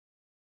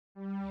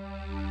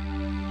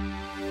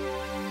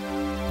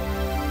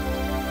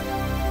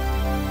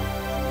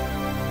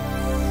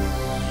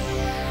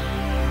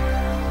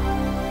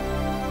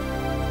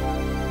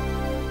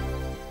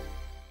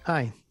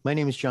Hi, my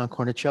name is John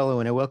Cornicello,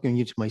 and I welcome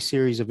you to my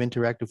series of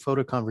interactive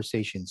photo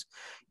conversations.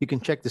 You can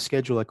check the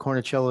schedule at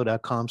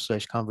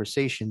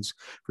cornicello.com/conversations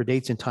for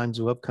dates and times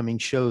of upcoming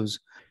shows.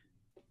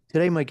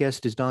 Today, my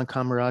guest is Don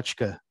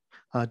Komarechka.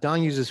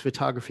 Don uses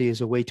photography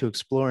as a way to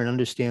explore and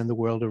understand the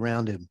world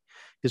around him.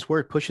 His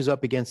work pushes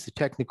up against the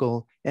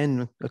technical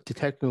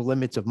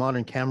limits of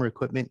modern camera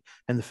equipment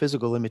and the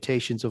physical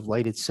limitations of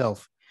light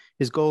itself.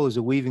 His goal is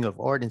a weaving of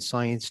art and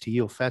science to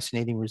yield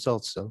fascinating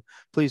results. So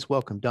please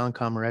welcome Don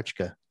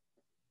Komarechka.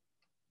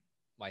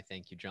 Why,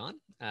 thank you, John.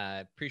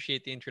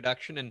 Appreciate the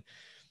introduction. And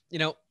you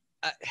know,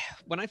 uh,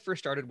 when I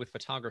first started with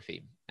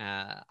photography,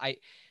 I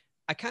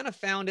kind of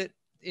found it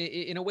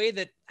in a way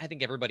that I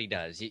think everybody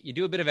does. You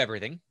do a bit of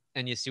everything,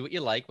 and you see what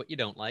you like, what you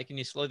don't like, and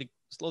you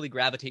slowly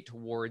gravitate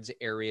towards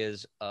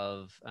areas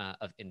of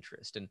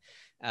interest. And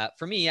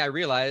for me, I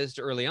realized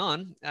early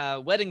on,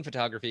 wedding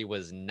photography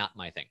was not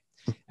my thing.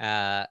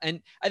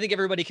 And I think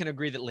everybody can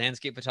agree that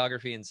landscape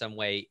photography in some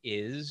way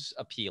is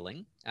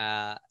appealing,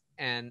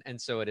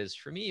 and so it is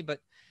for me. But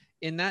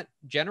in that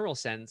general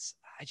sense,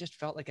 I just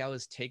felt like I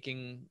was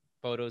taking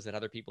photos that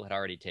other people had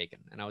already taken,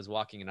 and I was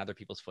walking in other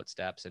people's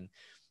footsteps. And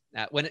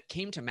when it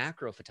came to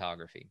macro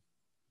photography,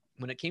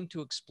 when it came to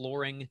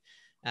exploring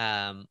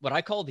what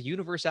I call the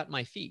universe at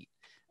my feet,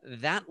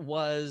 that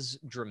was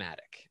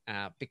dramatic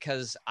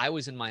because I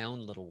was in my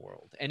own little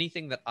world.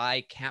 Anything that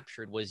I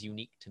captured was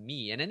unique to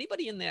me, and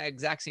anybody in the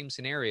exact same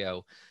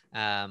scenario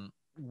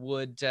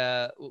would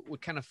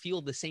kind of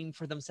feel the same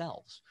for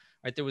themselves.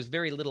 Right, there was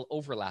very little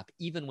overlap,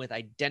 even with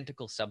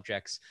identical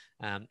subjects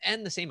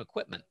and the same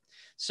equipment.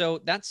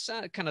 So that's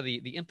kind of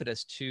the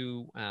impetus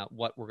to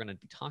what we're going to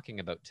be talking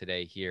about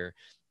today here,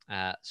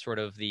 sort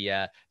of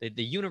the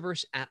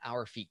universe at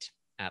our feet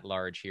at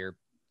large here.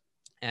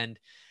 And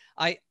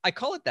I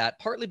call it that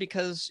partly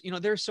because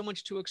there's so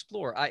much to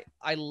explore. I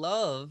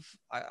love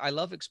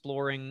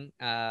exploring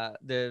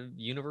the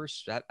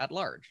universe at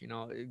large.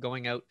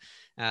 Going out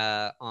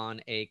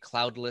on a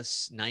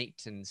cloudless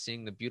night and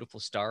seeing the beautiful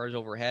stars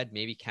overhead,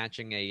 maybe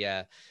catching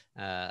a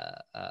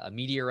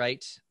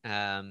meteorite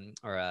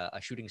or a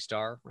shooting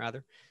star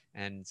rather,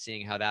 and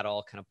seeing how that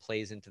all kind of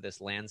plays into this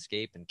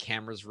landscape and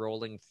cameras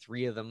rolling,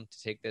 three of them to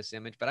take this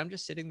image. But I'm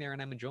just sitting there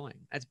and I'm enjoying.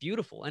 That's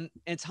beautiful. And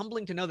it's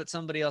humbling to know that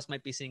somebody else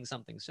might be seeing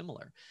something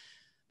similar.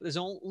 But there's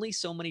only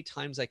so many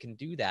times I can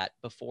do that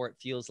before it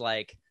feels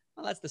like,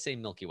 well, that's the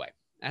same Milky Way.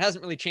 It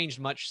hasn't really changed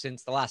much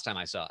since the last time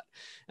I saw it.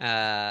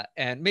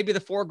 And maybe the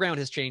foreground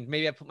has changed.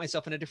 Maybe I put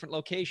myself in a different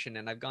location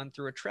and I've gone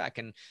through a trek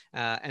and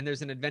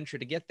there's an adventure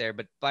to get there.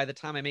 But by the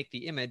time I make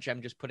the image,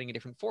 I'm just putting a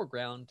different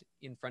foreground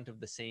in front of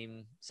the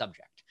same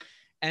subject.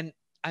 And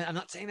I'm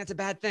not saying that's a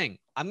bad thing.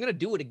 I'm going to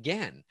do it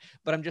again,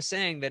 but I'm just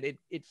saying that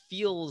it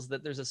feels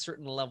that there's a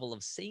certain level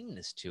of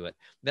sameness to it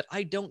that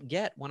I don't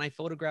get when I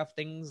photograph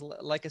things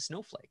like a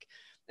snowflake.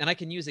 And I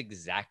can use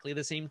exactly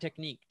the same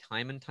technique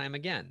time and time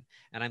again.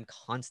 And I'm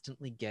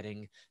constantly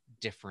getting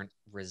different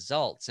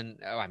results. And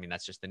I mean,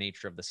 that's just the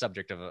nature of the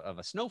subject of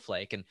a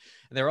snowflake. And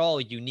they're all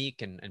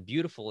unique and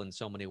beautiful in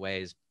so many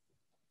ways.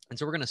 And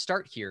so we're going to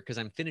start here because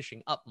I'm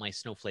finishing up my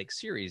Snowflake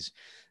series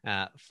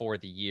for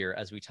the year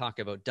as we talk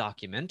about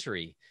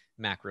documentary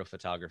macro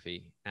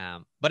photography.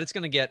 But it's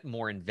going to get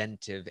more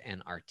inventive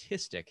and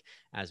artistic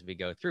as we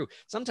go through.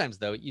 Sometimes,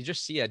 though, you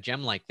just see a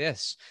gem like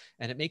this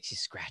and it makes you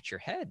scratch your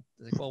head.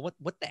 It's like, well,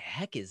 what the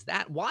heck is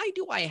that? Why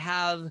do I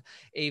have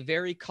a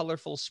very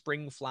colorful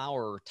spring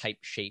flower type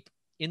shape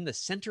in the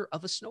center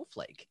of a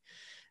snowflake?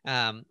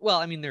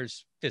 Well, I mean,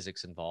 there's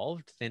physics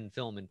involved, thin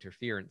film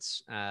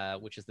interference,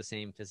 which is the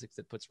same physics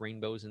that puts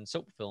rainbows in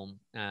soap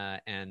film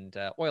and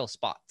oil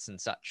spots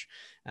and such.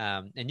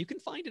 And you can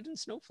find it in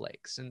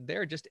snowflakes, and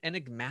they're just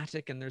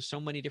enigmatic, and there's so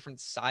many different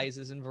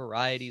sizes and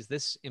varieties.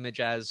 This image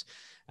has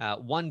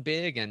one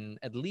big and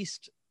at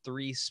least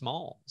three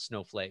small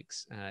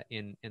snowflakes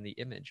in the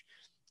image.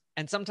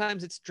 And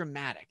sometimes it's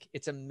dramatic.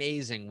 It's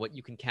amazing what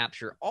you can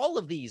capture. All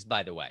of these,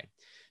 by the way,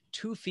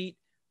 2 feet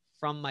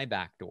from my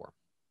back door.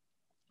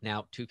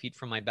 Now, 2 feet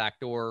from my back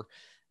door,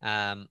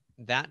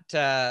 that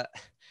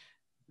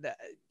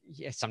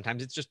yeah,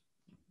 sometimes it's just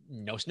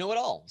no snow at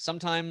all.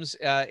 Sometimes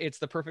it's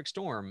the perfect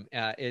storm.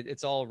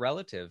 It's all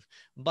relative.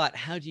 But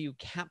how do you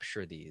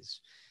capture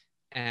these?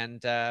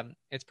 And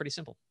it's pretty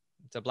simple.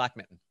 It's a black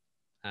mitten.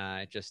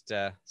 Just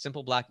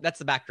simple black. That's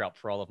the backdrop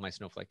for all of my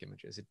snowflake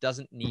images. It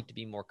doesn't need to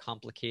be more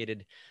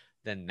complicated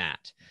than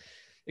that,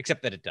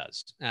 except that it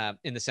does,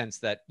 in the sense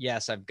that,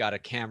 yes, I've got a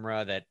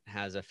camera that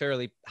has a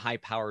fairly high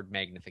powered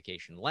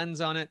magnification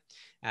lens on it.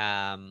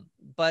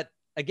 But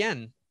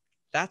again,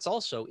 that's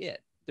also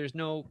it. There's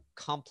no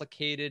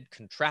complicated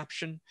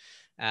contraption.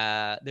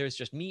 There's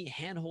just me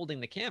hand holding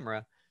the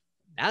camera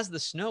as the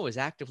snow is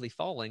actively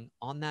falling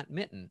on that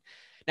mitten.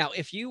 Now,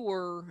 if you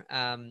were,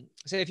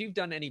 say, if you've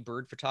done any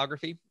bird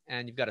photography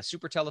and you've got a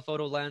super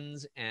telephoto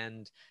lens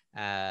and,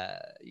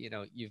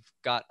 you've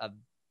got a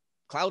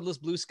cloudless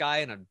blue sky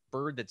and a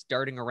bird that's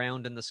darting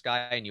around in the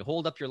sky, and you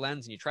hold up your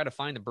lens and you try to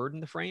find the bird in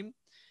the frame,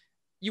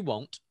 you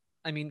won't.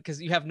 I mean,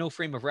 because you have no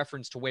frame of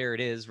reference to where it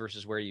is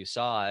versus where you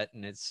saw it,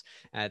 and it's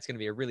going to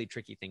be a really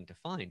tricky thing to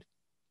find.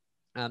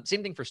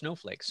 Same thing for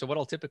snowflakes. So what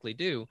I'll typically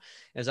do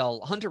is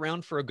I'll hunt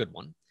around for a good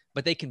one,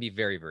 but they can be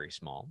very, very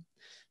small.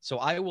 So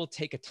I will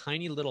take a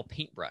tiny little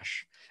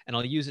paintbrush and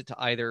I'll use it to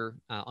either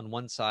on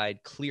one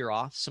side clear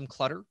off some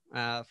clutter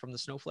from the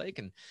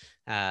snowflake,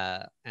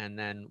 and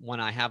then when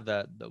I have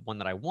the one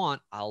that I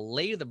want, I'll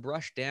lay the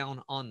brush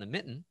down on the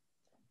mitten,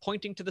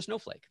 pointing to the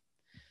snowflake.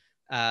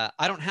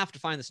 I don't have to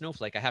find the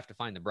snowflake. I have to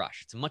find the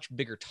brush. It's a much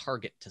bigger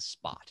target to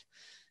spot.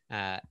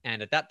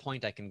 And at that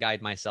point, I can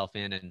guide myself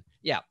in. And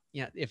yeah,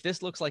 if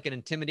this looks like an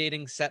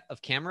intimidating set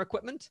of camera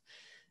equipment,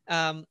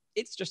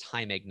 it's just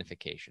high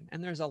magnification.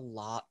 And there's a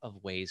lot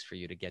of ways for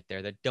you to get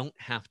there that don't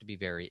have to be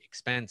very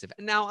expensive.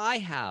 And now I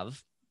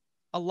have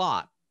a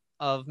lot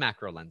of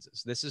macro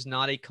lenses. This is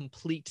not a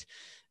complete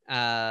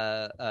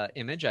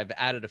image. I've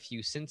added a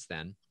few since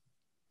then.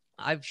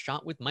 I've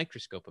shot with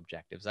microscope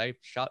objectives. I've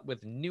shot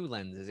with new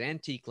lenses,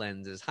 antique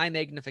lenses, high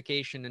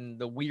magnification, and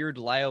the weird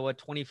Liowa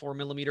 24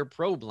 millimeter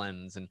probe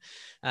lens, and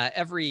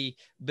every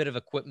bit of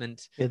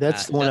equipment. Yeah,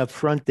 that's the one up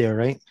front there,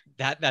 right?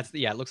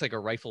 It looks like a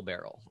rifle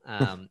barrel.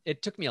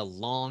 It took me a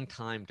long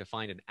time to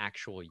find an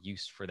actual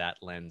use for that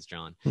lens,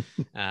 John.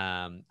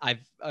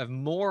 I've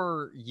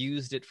more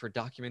used it for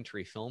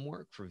documentary film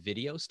work, for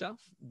video stuff,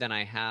 than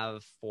I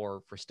have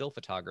for still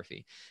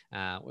photography.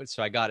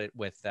 So I got it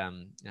with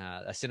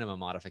a cinema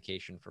modification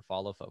for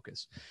follow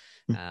focus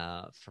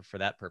for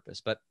that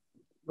purpose. But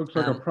looks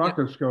like a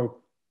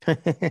proctoscope.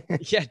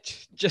 Yeah,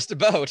 just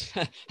about.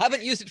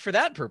 Haven't used it for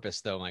that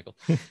purpose though, Michael.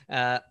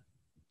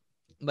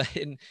 But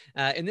in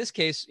this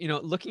case,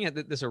 looking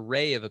at this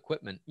array of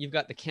equipment, you've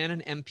got the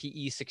Canon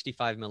MPE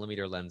 65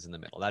 millimeter lens in the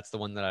middle. That's the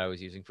one that I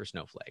was using for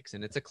snowflakes.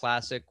 And it's a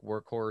classic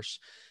workhorse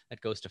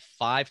that goes to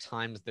 5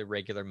 times the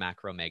regular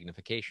macro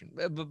magnification.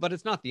 But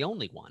it's not the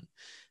only one.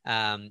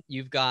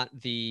 You've got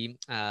the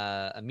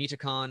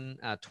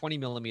Metacon 20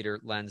 millimeter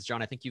lens.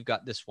 John, I think you've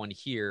got this one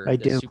here. I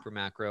do. Super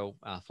macro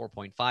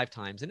 4.5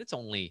 times. And it's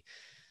only,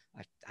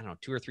 I don't know,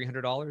 $200 or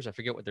 $300. I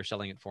forget what they're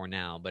selling it for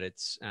now, but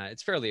it's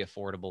fairly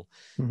affordable.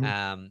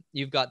 Mm-hmm.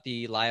 You've got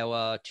the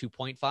Liowa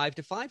 2.5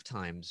 to 5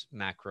 times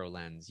macro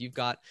lens. You've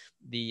got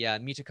the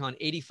Metacon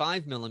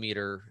 85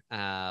 millimeter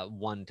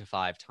 1 to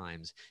 5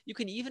 times. You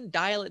can even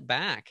dial it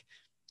back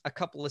a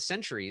couple of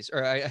centuries,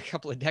 or a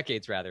couple of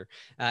decades rather,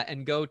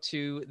 and go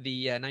to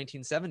the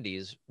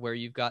 1970s, where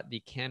you've got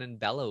the Canon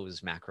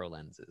Bellows macro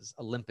lenses.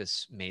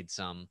 Olympus made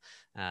some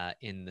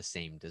in the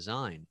same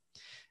design.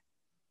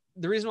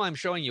 The reason why I'm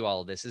showing you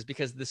all of this is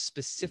because the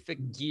specific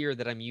gear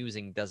that I'm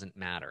using doesn't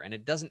matter, and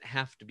it doesn't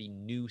have to be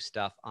new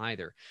stuff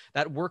either.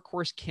 That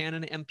workhorse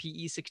Canon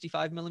MPE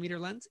 65 millimeter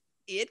lens,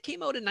 it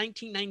came out in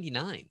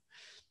 1999.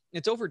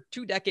 It's over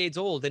 2 decades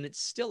old, and it's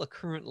still a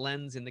current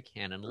lens in the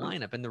Canon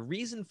lineup. And the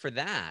reason for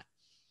that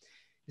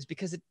is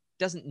because it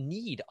doesn't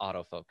need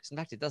autofocus. In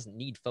fact, it doesn't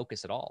need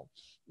focus at all.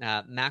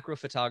 Macro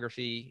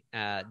photography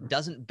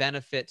doesn't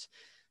benefit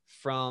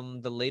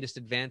from the latest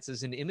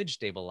advances in image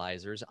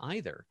stabilizers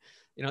either.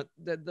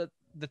 The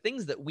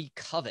things that we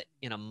covet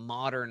in a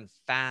modern,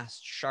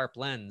 fast, sharp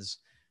lens,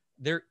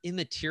 they're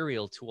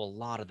immaterial to a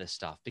lot of this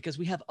stuff because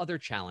we have other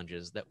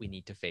challenges that we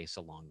need to face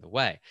along the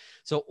way.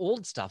 So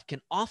old stuff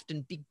can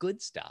often be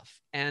good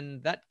stuff,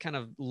 and that kind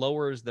of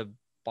lowers the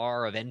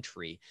bar of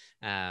entry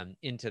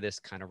into this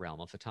kind of realm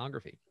of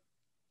photography.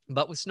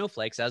 But with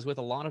snowflakes, as with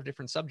a lot of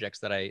different subjects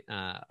that I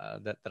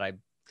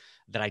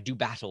do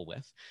battle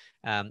with,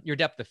 your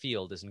depth of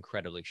field is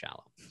incredibly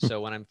shallow. So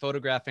when I'm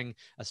photographing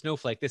a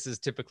snowflake, this is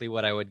typically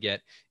what I would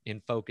get in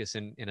focus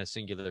in a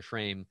singular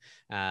frame.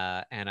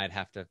 And I'd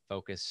have to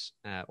focus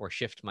or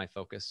shift my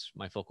focus,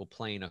 my focal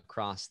plane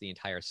across the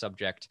entire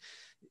subject.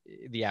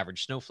 The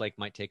average snowflake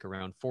might take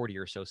around 40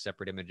 or so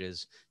separate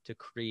images to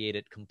create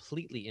it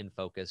completely in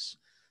focus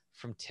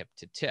from tip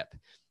to tip.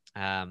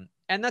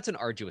 And that's an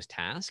arduous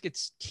task.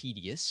 It's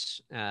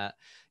tedious.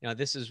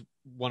 This is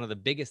one of the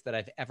biggest that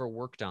I've ever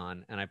worked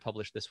on, and I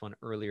published this one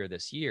earlier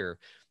this year.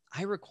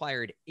 I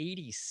required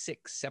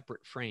 86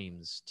 separate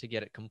frames to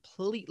get it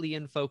completely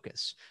in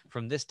focus,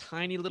 from this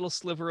tiny little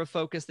sliver of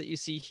focus that you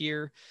see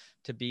here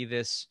to be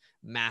this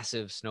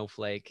massive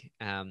snowflake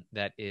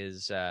that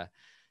is,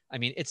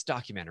 it's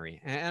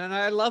documentary. And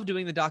I love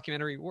doing the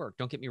documentary work.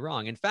 Don't get me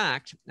wrong. In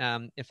fact,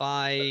 I'm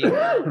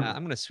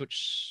going to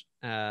switch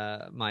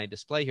my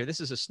display here.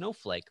 This is a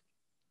snowflake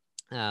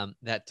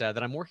that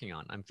I'm working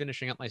on. I'm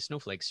finishing up my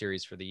snowflake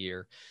series for the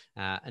year,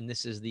 and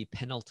this is the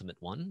penultimate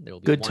one. There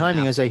will be good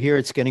timing, as I hear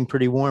it's getting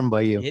pretty warm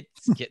by you.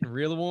 It's getting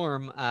real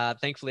warm.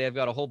 Thankfully, I've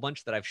got a whole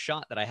bunch that I've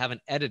shot that I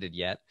haven't edited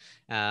yet.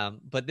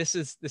 But this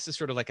is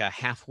sort of like a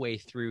halfway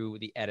through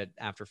the edit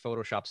after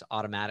Photoshop's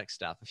automatic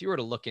stuff. If you were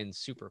to look in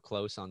super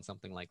close on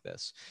something like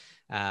this,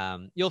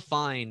 you'll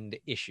find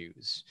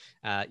issues.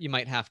 You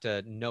might have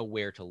to know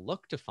where to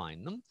look to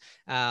find them,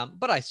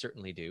 but I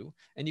certainly do.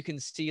 And you can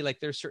see like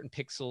there's certain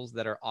pixels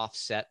that are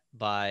offset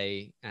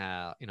by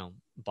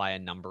by a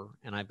number,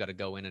 and I've got to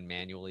go in and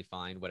manually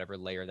find whatever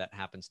layer that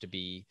happens to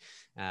be,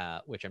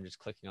 which I'm just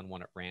clicking on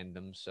one at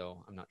random,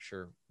 so I'm not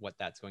sure what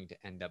that's going to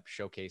end up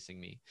showcasing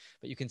me.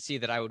 But you can see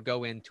that I would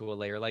go into a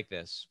layer like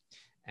this,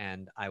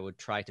 and I would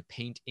try to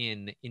paint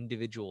in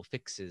individual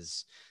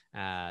fixes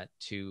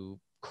to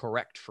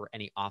correct for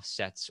any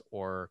offsets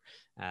or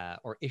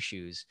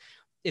issues.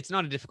 It's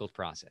not a difficult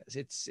process.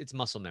 It's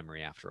muscle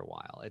memory after a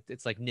while.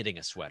 It's like knitting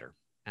a sweater.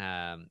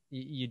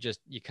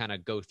 You kind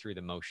of go through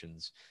the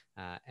motions,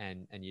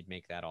 and you'd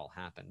make that all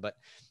happen. But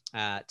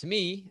to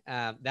me,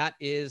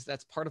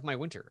 that's part of my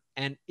winter,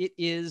 and it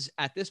is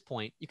at this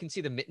point. You can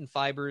see the mitten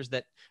fibers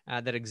that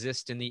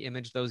exist in the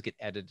image; those get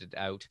edited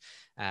out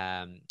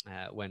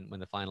when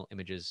the final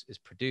image is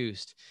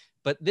produced.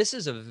 But this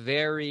is a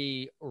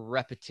very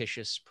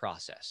repetitious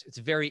process. It's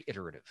very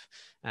iterative.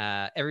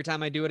 Every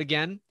time I do it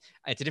again,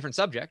 it's a different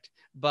subject,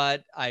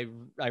 but I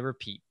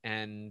repeat,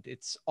 and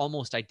it's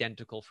almost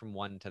identical from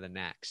one to the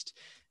next.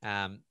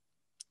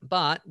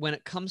 But when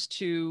it comes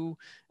to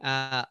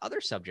other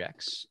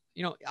subjects,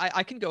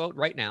 I can go out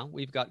right now.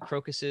 We've got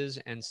crocuses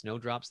and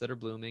snowdrops that are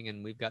blooming,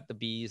 and we've got the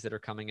bees that are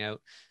coming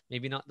out.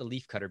 Maybe not the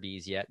leafcutter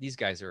bees yet. These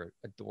guys are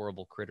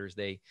adorable critters.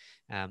 They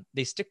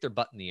stick their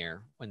butt in the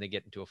air when they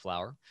get into a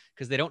flower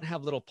because they don't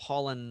have little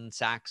pollen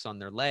sacs on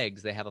their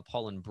legs. They have a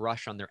pollen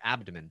brush on their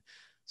abdomen.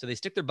 So they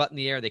stick their butt in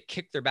the air. They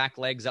kick their back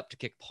legs up to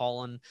kick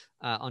pollen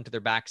onto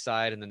their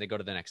backside, and then they go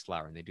to the next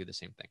flower and they do the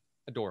same thing.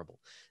 Adorable.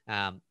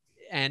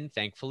 And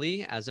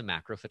thankfully, as a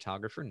macro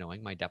photographer,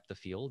 knowing my depth of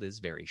field is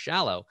very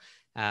shallow,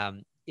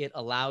 it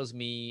allows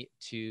me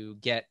to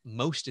get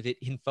most of it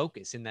in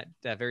focus in that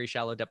very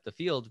shallow depth of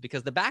field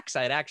because the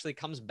backside actually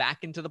comes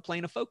back into the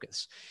plane of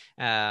focus.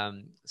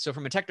 So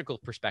from a technical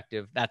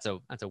perspective, that's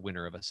a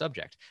winner of a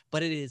subject,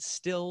 but it is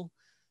still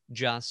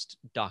just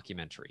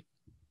documentary,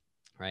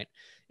 right?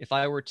 If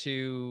I were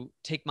to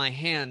take my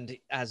hand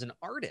as an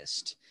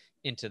artist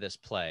into this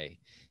play,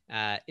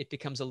 it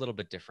becomes a little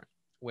bit different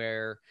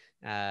where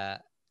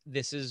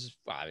this is,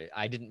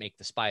 I didn't make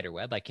the spider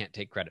web. I can't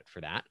take credit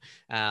for that.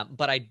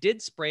 But I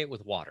did spray it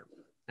with water.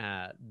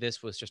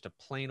 This was just a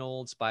plain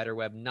old spider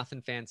web,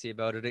 nothing fancy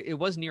about it. It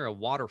was near a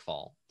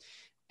waterfall.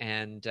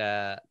 And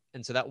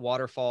so that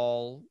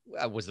waterfall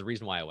was the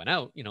reason why I went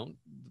out.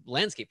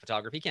 Landscape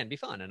photography can be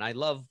fun. And I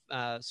love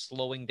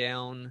slowing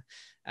down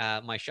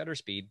my shutter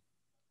speed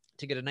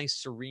to get a nice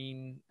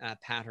serene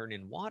pattern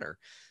in water.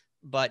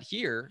 But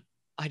here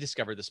I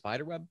discovered the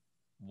spider web.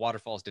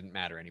 Waterfalls didn't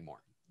matter anymore.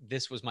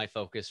 This was my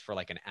focus for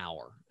like an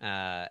hour.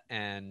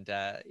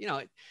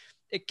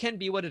 It can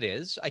be what it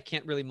is. I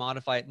can't really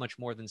modify it much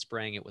more than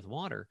spraying it with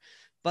water,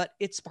 but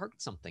it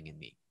sparked something in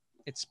me.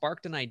 It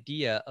sparked an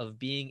idea of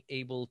being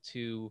able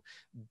to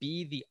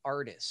be the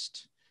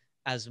artist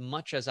as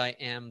much as I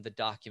am the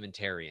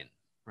documentarian,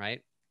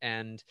 right?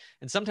 And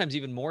sometimes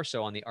even more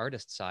so on the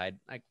artist side.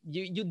 Like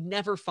you'd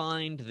never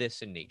find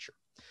this in nature.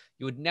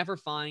 You would never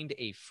find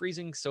a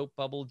freezing soap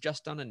bubble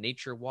just on a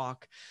nature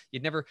walk.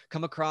 You'd never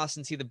come across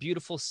and see the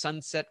beautiful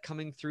sunset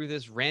coming through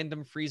this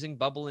random freezing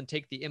bubble and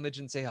take the image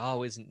and say,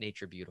 oh, isn't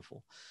nature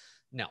beautiful?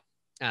 No.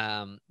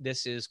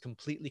 This is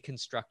completely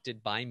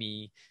constructed by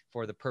me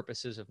for the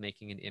purposes of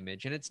making an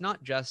image. And it's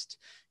not just,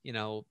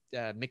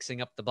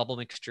 mixing up the bubble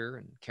mixture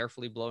and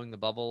carefully blowing the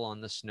bubble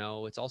on the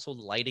snow. It's also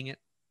lighting it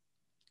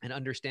and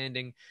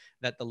understanding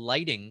that the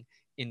lighting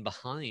in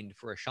behind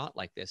for a shot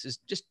like this is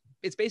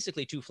it's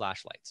basically two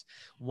flashlights.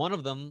 One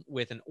of them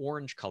with an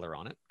orange color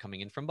on it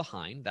coming in from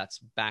behind, that's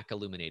back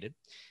illuminated.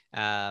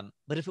 But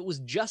if it was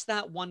just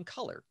that one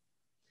color,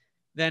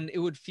 then it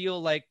would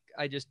feel like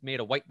I just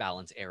made a white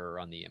balance error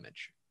on the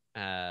image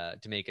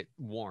to make it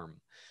warm.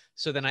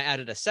 So then I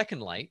added a second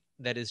light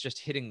that is just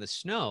hitting the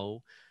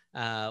snow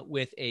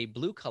with a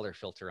blue color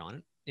filter on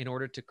it in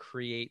order to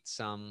create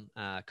some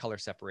color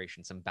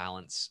separation, some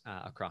balance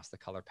across the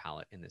color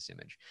palette in this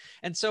image.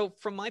 And so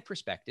from my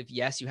perspective,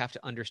 yes, you have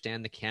to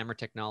understand the camera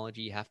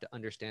technology. You have to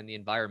understand the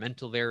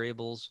environmental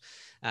variables.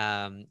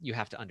 You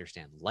have to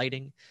understand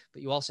lighting,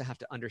 but you also have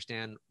to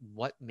understand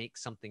what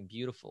makes something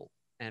beautiful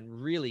and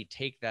really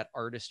take that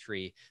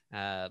artistry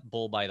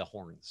bull by the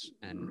horns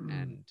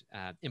and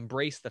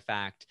embrace the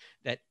fact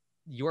that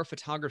your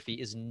photography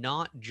is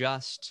not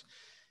just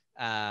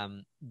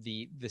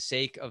the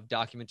sake of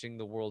documenting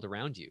the world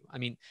around you. I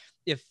mean,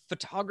 if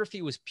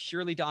photography was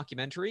purely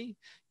documentary,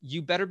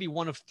 you better be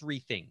one of three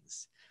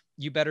things.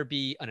 You better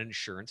be an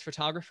insurance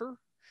photographer,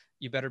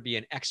 you better be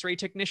an X-ray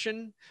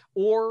technician,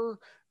 or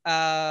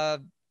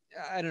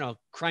I don't know,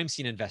 crime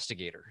scene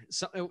investigator.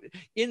 So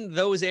in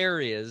those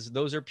areas,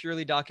 those are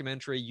purely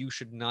documentary. You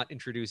should not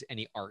introduce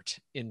any art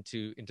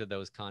into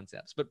those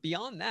concepts. But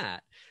beyond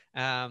that,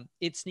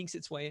 it sneaks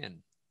its way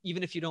in,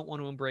 even if you don't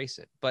want to embrace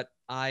it. But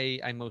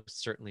I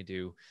most certainly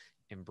do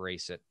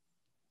embrace it.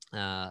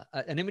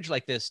 An image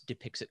like this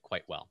depicts it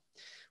quite well,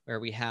 where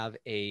we have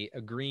a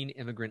green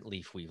immigrant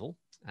leaf weevil.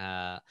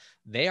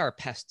 They are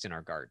pests in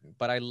our garden,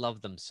 but I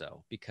love them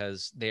so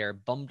because they are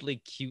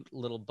bumbly, cute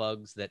little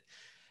bugs that,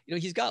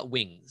 he's got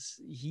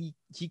wings. He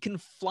can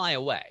fly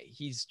away.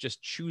 He's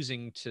just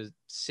choosing to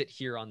sit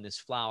here on this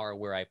flower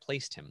where I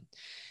placed him.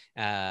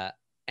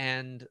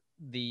 And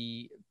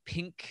the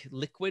pink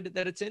liquid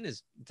that it's in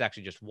it's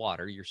actually just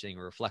water. You're seeing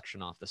a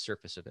reflection off the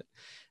surface of it.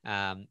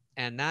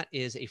 And that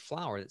is a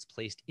flower that's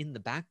placed in the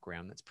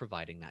background that's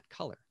providing that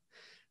color.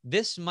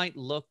 This might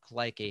look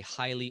like a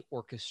highly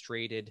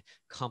orchestrated,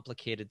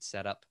 complicated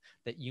setup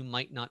that you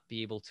might not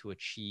be able to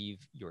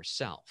achieve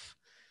yourself.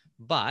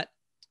 But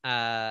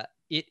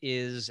it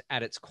is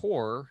at its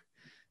core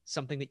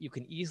something that you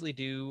can easily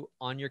do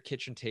on your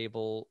kitchen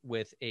table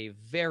with a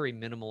very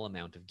minimal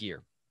amount of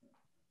gear.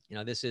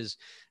 This is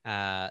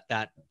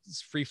that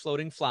free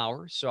floating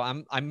flower. So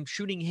I'm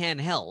shooting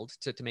handheld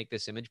to make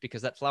this image,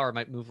 because that flower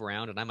might move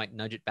around and I might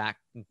nudge it back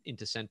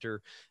into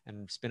center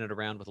and spin it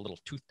around with a little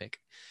toothpick.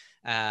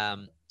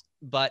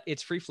 But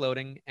it's free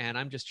floating, and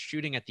I'm just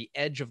shooting at the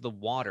edge of the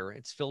water.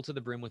 It's filled to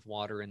the brim with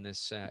water in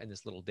this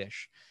little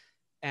dish,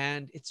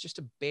 and it's just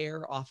a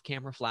bare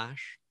off-camera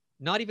flash.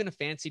 Not even a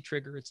fancy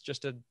trigger. It's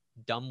just a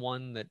dumb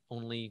one that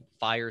only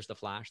fires the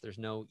flash. There's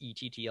no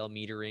ETTL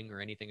metering or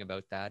anything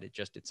about that.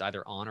 It's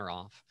either on or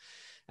off.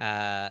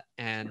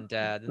 And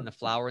then the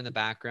flower in the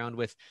background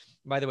with,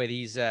 by the way,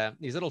 these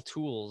little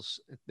tools,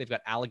 they've got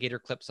alligator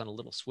clips on a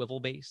little swivel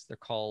base. They're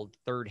called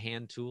third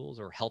hand tools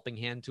or helping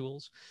hand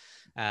tools.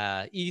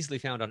 Easily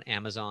found on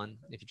Amazon.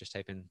 If you just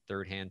type in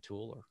third hand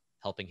tool or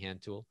helping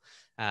hand tool,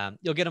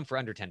 you'll get them for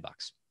under $10.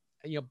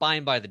 Buy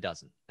them by the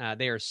dozen.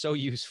 They are so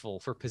useful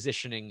for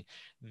positioning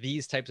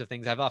these types of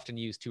things. I've often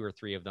used 2 or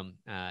 3 of them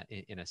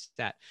in a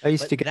set. I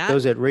used to get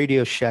those at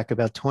Radio Shack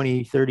about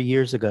 20, 30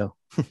 years ago.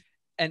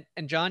 And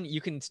John,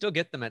 you can still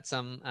get them at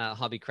some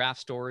hobby craft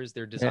stores.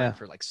 They're designed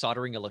for like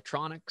soldering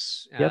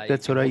electronics. Yep,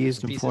 that's what I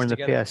used them for in the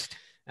past.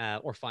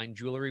 Or fine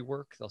jewelry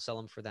work. They'll sell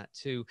them for that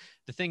too.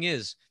 The thing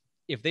is,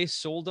 if they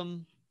sold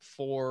them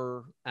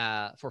for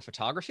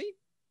photography,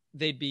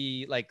 they'd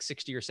be like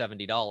 $60 or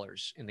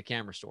 $70 in the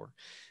camera store.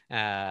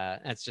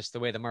 That's just the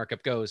way the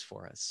markup goes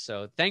for us.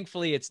 So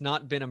thankfully, it's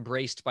not been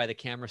embraced by the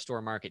camera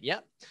store market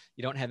yet.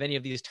 You don't have any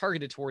of these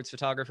targeted towards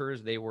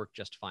photographers. They work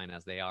just fine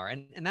as they are.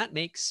 And that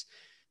makes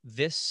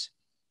this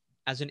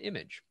as an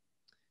image.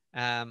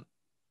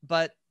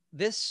 But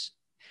this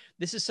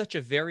is such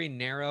a very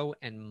narrow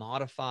and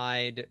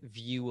modified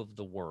view of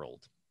the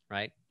world,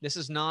 right? This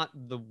is not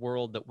the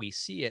world that we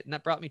see it. And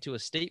that brought me to a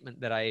statement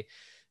that I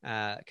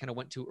kind of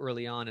went to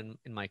early on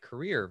in my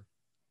career.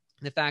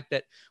 The fact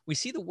that we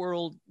see the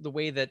world the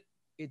way that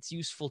it's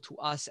useful to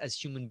us as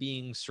human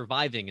beings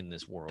surviving in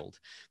this world,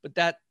 but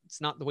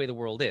that's not the way the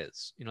world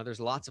is. There's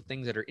lots of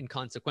things that are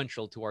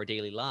inconsequential to our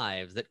daily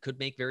lives that could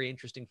make very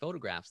interesting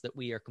photographs that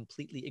we are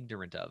completely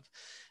ignorant of.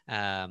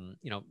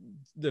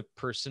 The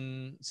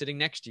person sitting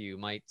next to you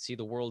might see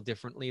the world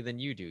differently than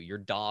you do. Your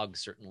dog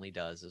certainly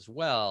does as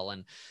well.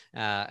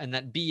 And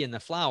that bee in the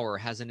flower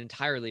has an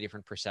entirely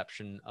different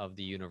perception of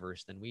the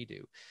universe than we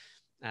do.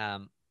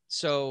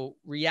 So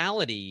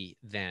reality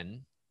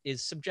then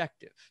is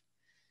subjective.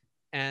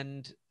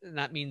 And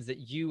that means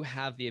that you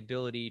have the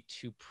ability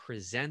to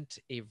present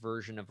a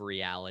version of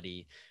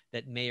reality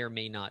that may or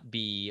may not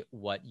be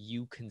what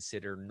you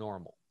consider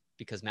normal,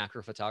 because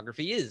macro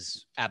photography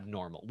is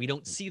abnormal. We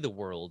don't see the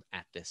world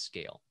at this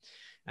scale.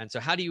 And so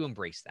how do you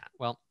embrace that?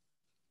 Well,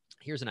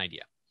 here's an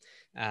idea.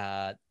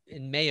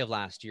 In May of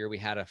last year, we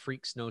had a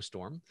freak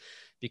snowstorm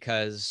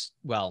because,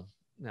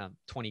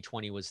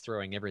 2020 was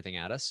throwing everything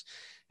at us.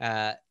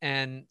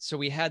 And so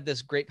we had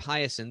this grape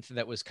hyacinth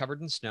that was covered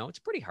in snow. It's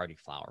a pretty hardy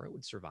flower. It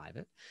would survive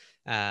it.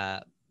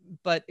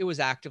 But it was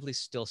actively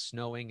still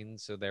snowing. And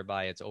so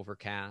thereby it's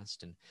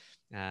overcast. And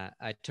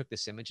I took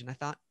this image and I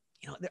thought,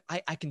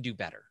 I can do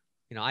better.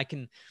 I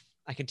can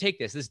take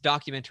this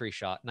documentary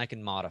shot and I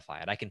can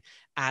modify it. I can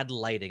add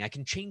lighting. I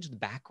can change the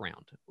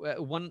background.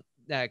 One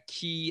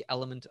key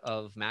element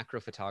of macro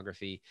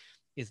photography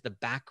is the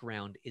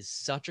background is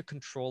such a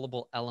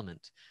controllable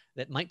element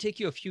that might take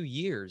you a few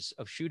years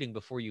of shooting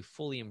before you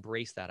fully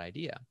embrace that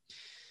idea.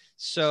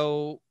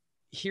 So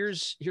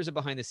here's a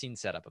behind the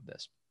scenes setup of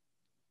this.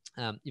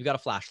 You've got a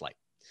flashlight.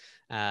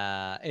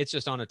 It's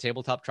just on a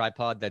tabletop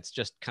tripod that's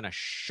just kind of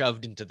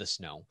shoved into the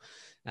snow.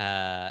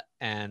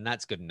 And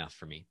that's good enough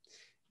for me.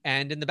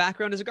 And in the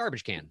background is a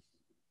garbage can.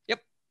 Yep,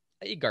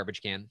 a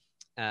garbage can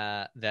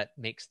that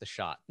makes the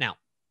shot. Now,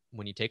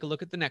 when you take a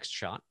look at the next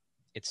shot,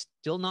 it's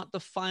still not the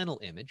final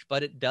image,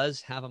 but it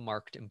does have a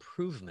marked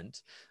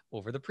improvement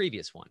over the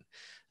previous one.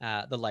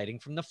 The lighting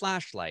from the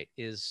flashlight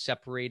is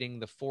separating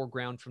the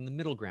foreground from the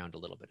middle ground a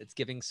little bit. It's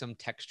giving some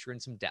texture and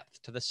some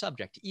depth to the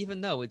subject, even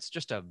though it's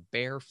just a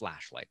bare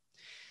flashlight.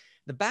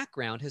 The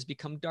background has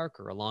become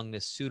darker along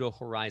this pseudo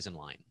horizon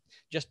line,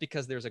 just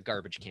because there's a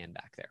garbage can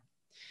back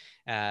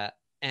there.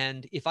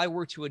 And if I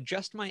were to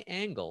adjust my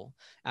angle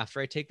after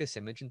I take this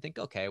image and think,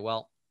 okay,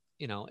 well,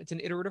 it's an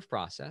iterative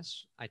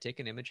process. I take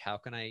an image. How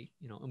can I,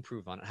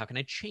 improve on it? How can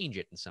I change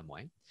it in some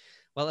way?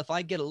 Well, if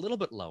I get a little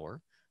bit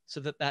lower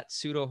so that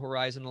pseudo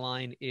horizon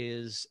line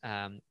is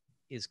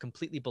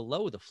completely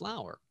below the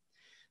flower,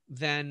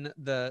 then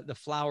the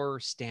flower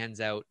stands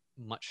out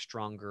much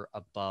stronger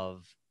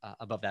above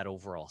that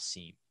overall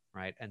scene,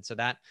 right? And so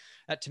that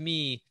to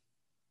me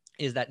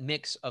is that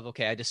mix of,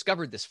 okay, I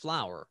discovered this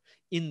flower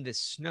in this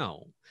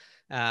snow.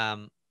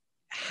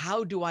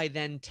 How do I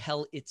then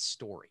tell its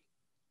story?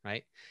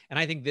 right? And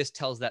I think this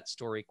tells that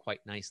story quite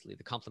nicely.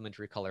 The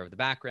complementary color of the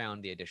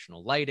background, the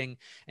additional lighting.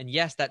 And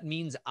yes, that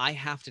means I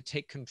have to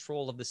take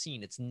control of the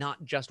scene. It's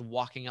not just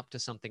walking up to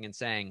something and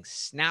saying,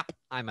 snap,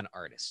 I'm an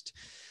artist.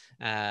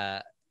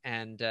 And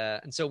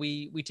so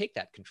we take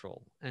that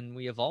control and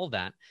we evolve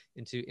that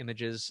into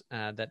images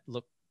that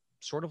look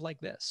sort of like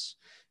this.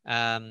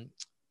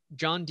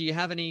 John, do you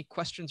have any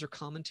questions or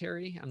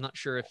commentary? I'm not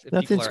sure if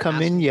Nothing's people are come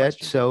in asking yet.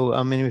 questions. So,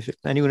 I mean, if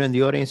anyone in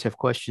the audience have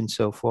questions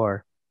so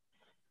far.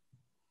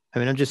 I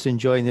mean, I'm just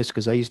enjoying this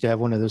because I used to have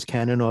one of those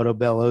Canon Auto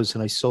Bellows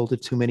and I sold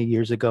it too many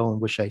years ago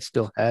and wish I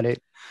still had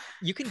it.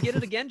 You can get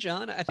it again,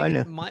 John. I I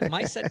think know.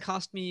 my set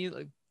cost me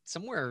like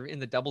somewhere in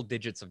the double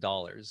digits of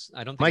dollars.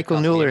 I don't think Michael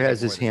it cost me Mueller anything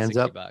has more his than hands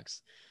 60 up.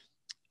 bucks.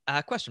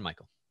 Question,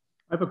 Michael.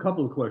 I have a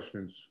couple of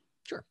questions.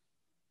 Sure.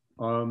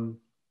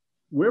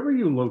 Where are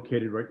you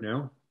located right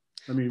now?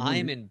 I mean, I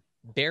am in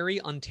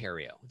Barrie,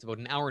 Ontario. It's about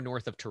an hour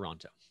north of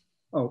Toronto.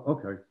 Oh,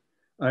 okay.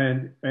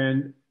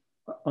 And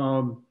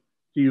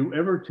do you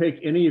ever take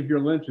any of your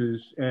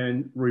lenses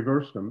and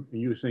reverse them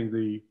using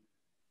the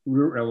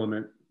rear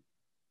element?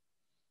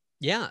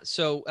 Yeah,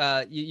 so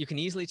you can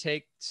easily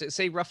take,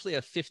 say, roughly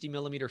a 50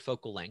 millimeter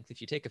focal length. If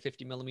you take a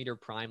 50 millimeter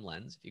prime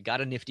lens, if you got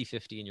a nifty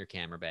 50 in your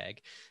camera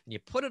bag, and you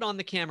put it on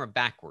the camera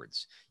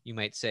backwards, you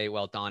might say,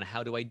 well, Don,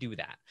 how do I do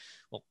that?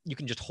 Well, you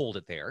can just hold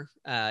it there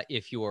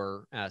if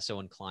you're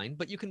so inclined,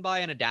 but you can buy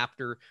an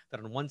adapter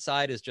that on one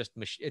side is just,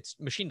 it's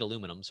machined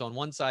aluminum. So on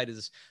one side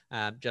is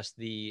just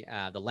the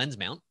lens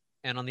mount,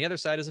 and on the other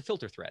side is a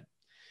filter thread.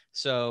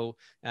 So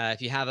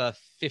if you have a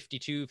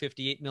 52,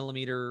 58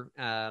 millimeter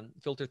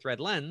filter thread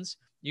lens,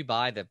 you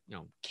buy the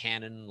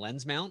Canon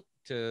lens mount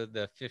to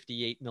the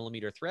 58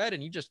 millimeter thread,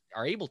 and you just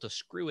are able to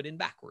screw it in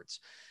backwards.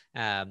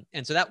 And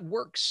so that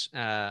works,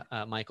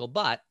 Michael,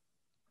 but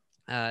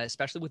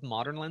especially with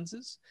modern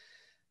lenses,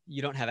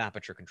 you don't have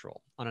aperture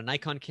control. On a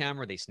Nikon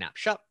camera, they snap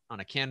shut.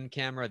 On a Canon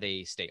camera,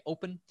 they stay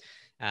open.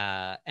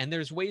 And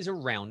there's ways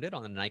around it.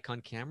 On a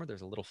Nikon camera,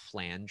 there's a little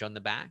flange on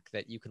the back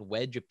that you can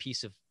wedge a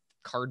piece of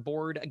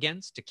cardboard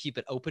against to keep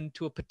it open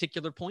to a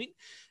particular point.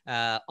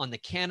 On the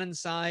Canon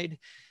side,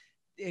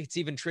 it's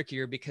even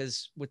trickier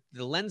because with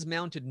the lens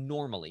mounted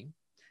normally,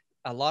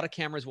 a lot of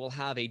cameras will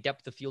have a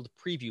depth of field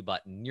preview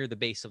button near the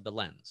base of the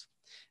lens,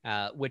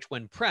 which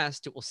when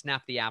pressed, it will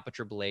snap the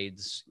aperture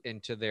blades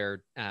into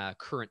their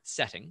current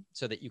setting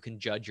so that you can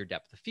judge your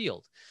depth of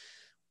field.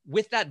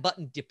 With that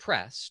button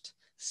depressed,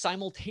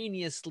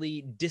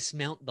 simultaneously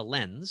dismount the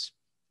lens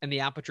and the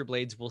aperture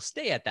blades will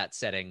stay at that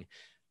setting.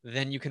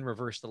 Then you can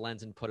reverse the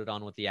lens and put it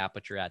on with the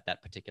aperture at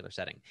that particular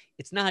setting.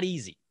 It's not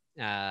easy.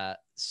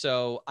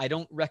 So I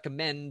don't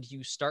recommend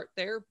you start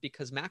there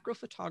because macro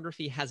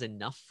photography has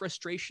enough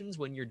frustrations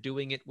when you're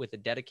doing it with a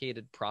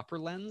dedicated proper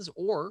lens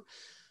or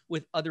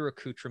with other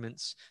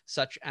accoutrements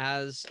such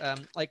as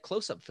like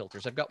close-up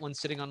filters. I've got one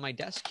sitting on my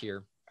desk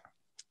here.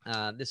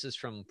 This is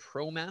from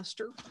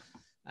ProMaster.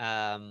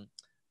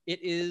 It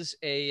is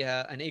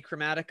an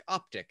achromatic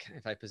optic.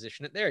 If I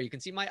position it there, you can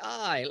see my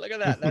eye. Look at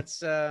that. That's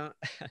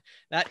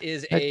that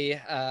is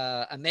a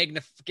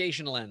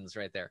magnification lens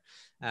right there,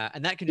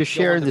 and that can You're just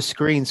go on sharing the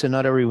screen, so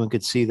not everyone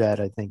could see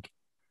that, I think.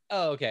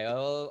 Oh, okay.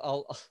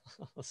 I'll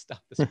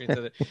stop the screen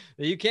so that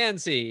you can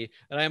see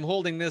that I'm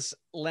holding this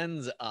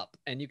lens up,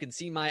 and you can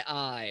see my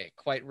eye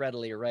quite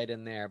readily right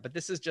in there. But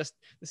this is just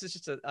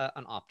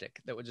an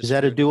optic that would just. Is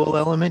that a dual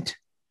element?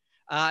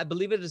 I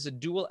believe it is a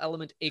dual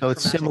element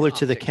achromatic. So it's similar optic.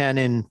 to the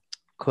Canon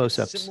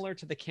close-ups. It's similar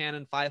to the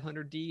Canon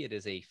 500D. It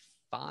is a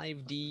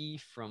 5D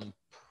from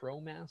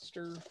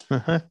ProMaster.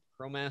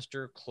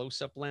 ProMaster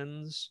close-up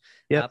lens.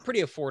 Yeah,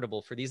 pretty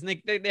affordable for these, and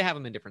they have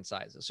them in different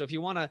sizes. So if you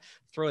want to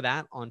throw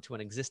that onto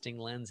an existing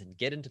lens and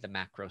get into the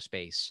macro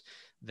space,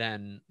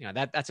 then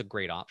that's a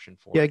great option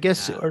for. Yeah, I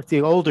guess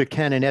the older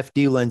Canon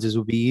FD lenses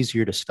would be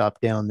easier to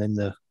stop down than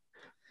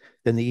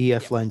the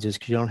EF lenses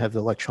because you don't have the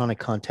electronic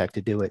contact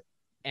to do it.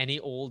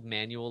 Any old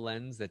manual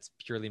lens that's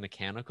purely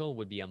mechanical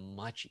would be a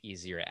much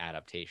easier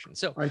adaptation.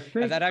 So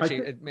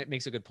it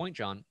makes a good point,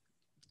 John.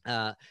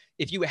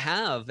 If you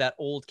have that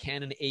old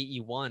Canon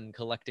AE1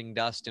 collecting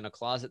dust in a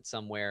closet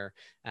somewhere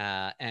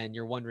and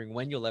you're wondering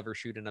when you'll ever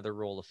shoot another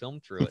roll of film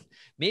through it,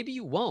 maybe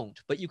you won't,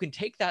 but you can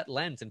take that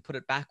lens and put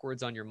it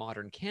backwards on your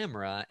modern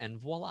camera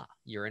and voila,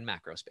 you're in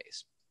macro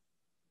space.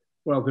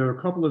 Well, there are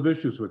a couple of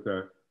issues with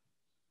that.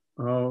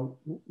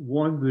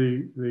 One,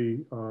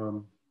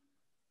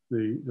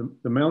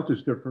 the mount is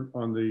different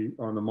on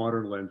the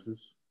modern lenses,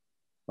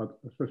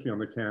 especially on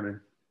the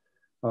Canon.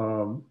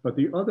 But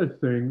the other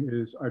thing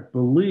is, I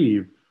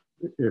believe,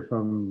 if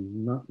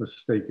I'm not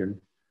mistaken,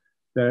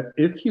 that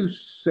if you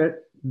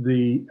set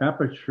the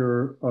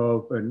aperture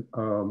of an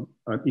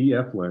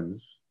EF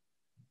lens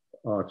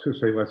to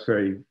say, let's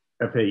say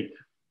f8,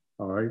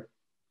 all right,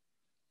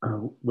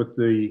 with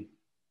the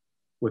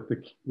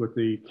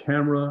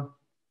camera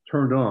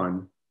turned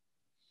on,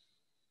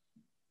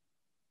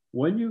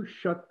 when you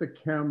shut the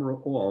camera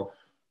off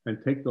and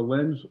take the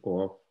lens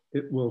off,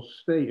 it will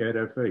stay at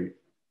f8.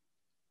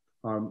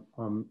 I'm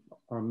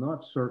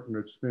not certain.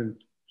 It's been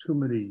too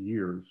many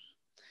years,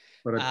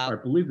 but I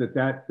believe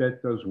that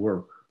does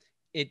work.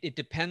 It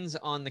depends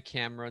on the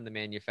camera and the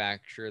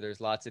manufacturer. There's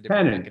lots of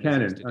different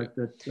mechanisms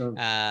to do.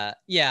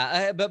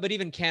 But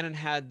even Canon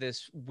had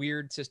this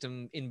weird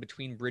system in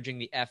between bridging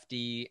the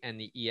FD and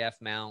the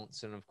EF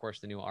mounts, and of course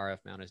the new RF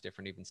mount is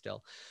different even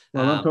still.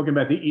 Well, I'm talking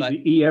about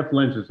the EF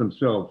lenses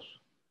themselves.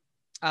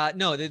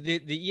 No,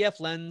 the EF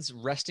lens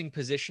resting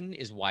position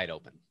is wide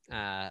open.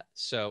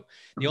 So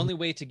the only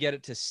way to get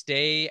it to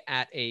stay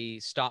at a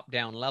stop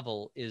down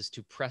level is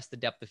to press the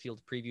depth of field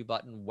preview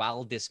button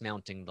while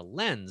dismounting the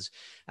lens.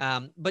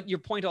 But your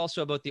point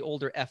also about the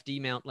older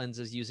FD mount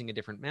lenses using a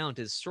different mount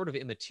is sort of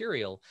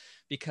immaterial,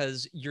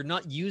 because you're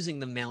not using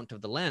the mount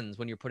of the lens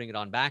when you're putting it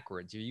on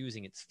backwards. You're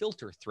using its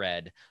filter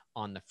thread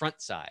on the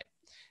front side.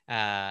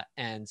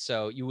 And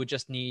so you would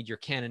just need your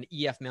Canon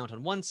EF mount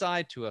on one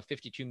side to a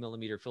 52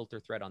 millimeter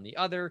filter thread on the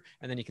other,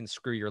 and then you can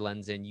screw your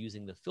lens in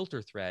using the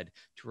filter thread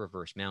to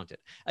reverse mount it.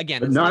 Again,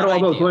 but not all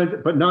those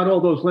lenses. But not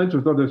all those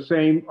lenses are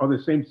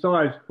the same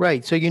size.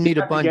 Right. So you need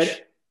a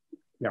bunch.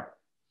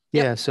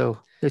 Yeah. So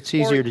it's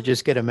easier to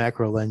just get a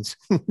macro lens.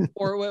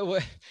 or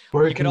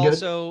you could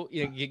also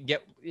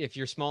get, if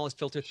your smallest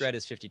filter thread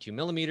is 52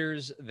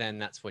 millimeters, then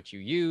that's what you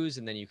use,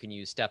 and then you can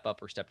use step up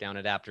or step down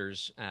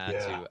adapters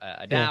to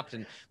adapt.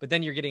 But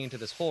then you're getting into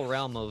this whole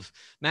realm of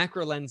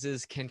macro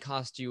lenses can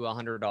cost you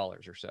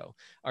 $100 or so.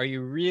 Are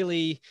you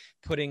really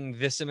putting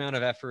this amount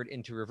of effort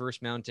into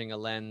reverse mounting a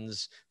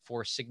lens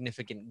for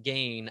significant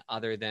gain,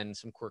 other than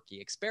some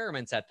quirky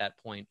experiments at that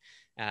point?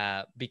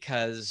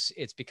 Because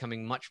it's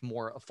becoming much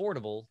more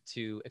affordable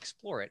to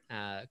explore it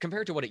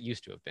compared to what it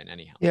used to have been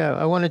anyhow. Yeah,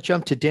 I want to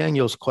jump to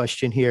Daniel's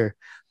question here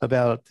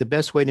about the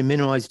best way to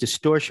minimize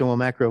distortion while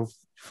macro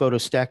photo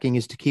stacking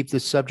is to keep the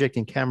subject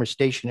and camera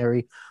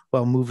stationary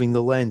while moving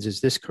the lens.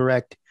 Is this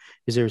correct?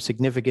 Is there a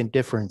significant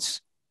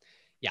difference?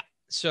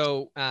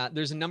 So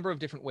there's a number of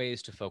different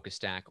ways to focus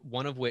stack,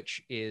 one of which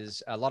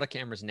is a lot of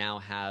cameras now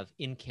have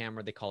in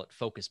camera, they call it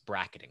focus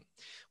bracketing,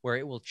 where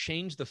it will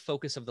change the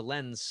focus of the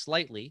lens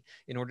slightly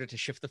in order to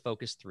shift the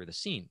focus through the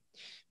scene.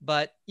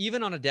 But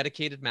even on a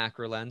dedicated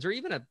macro lens or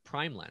even a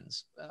prime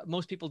lens,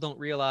 most people don't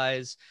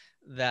realize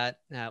that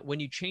when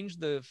you change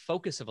the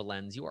focus of a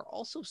lens, you are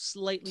also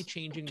slightly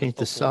changing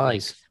the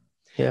size. Length.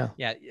 Yeah.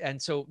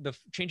 And so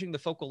changing the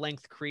focal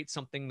length creates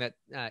something that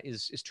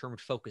is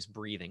termed focus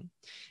breathing.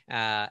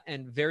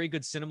 And very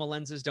good cinema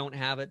lenses don't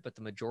have it, but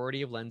the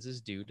majority of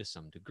lenses do to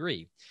some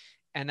degree.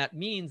 And that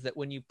means that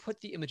when you put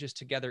the images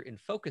together in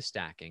focus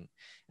stacking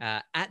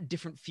at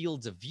different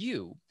fields of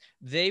view,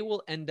 they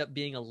will end up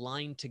being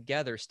aligned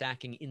together,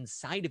 stacking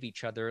inside of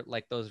each other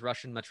like those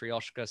Russian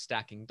matryoshka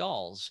stacking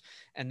dolls.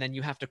 And then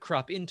you have to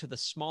crop into the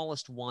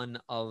smallest one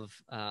of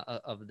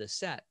the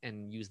set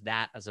and use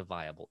that as a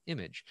viable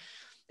image.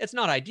 It's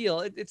not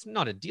ideal. It's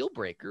not a deal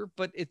breaker,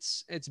 but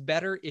it's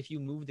better if you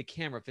move the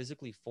camera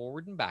physically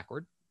forward and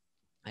backward.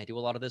 I do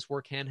a lot of this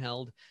work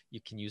handheld. You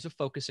can use a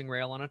focusing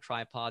rail on a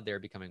tripod. They're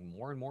becoming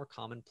more and more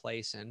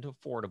commonplace and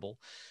affordable.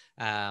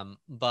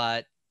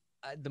 But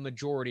the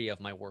majority of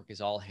my work is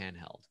all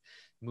handheld,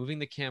 moving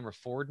the camera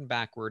forward and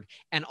backward,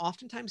 and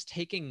oftentimes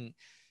taking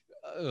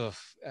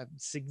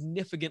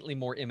significantly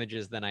more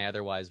images than I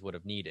otherwise would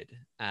have needed.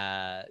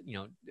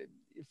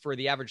 For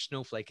the average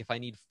snowflake, if I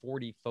need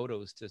 40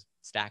 photos to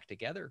stack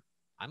together,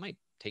 I might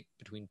take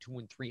between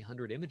 200 and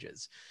 300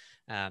 images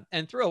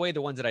and throw away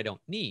the ones that I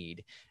don't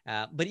need.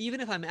 But even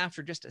if I'm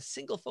after just a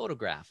single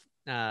photograph,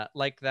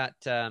 like that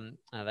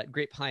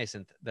grape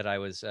hyacinth that I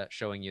was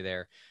showing you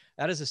there,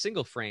 that is a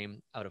single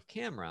frame out of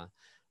camera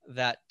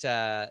that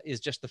is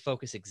just the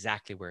focus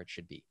exactly where it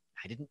should be.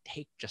 I didn't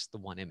take just the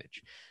one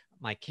image.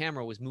 My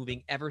camera was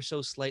moving ever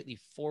so slightly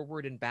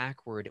forward and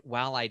backward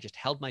while I just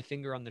held my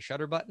finger on the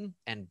shutter button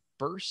and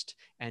burst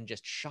and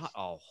just shot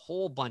a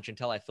whole bunch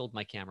until I filled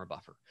my camera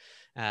buffer.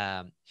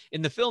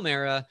 In the film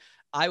era,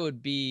 I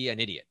would be an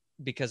idiot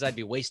because I'd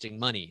be wasting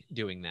money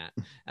doing that.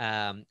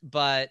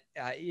 But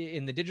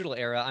in the digital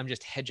era, I'm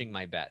just hedging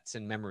my bets,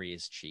 and memory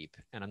is cheap,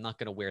 and I'm not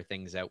going to wear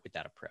things out with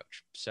that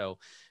approach. So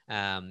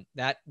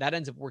that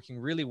ends up working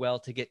really well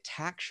to get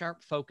tack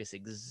sharp focus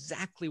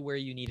exactly where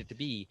you need it to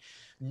be,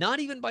 not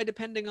even by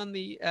depending on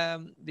the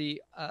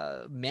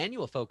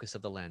manual focus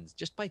of the lens,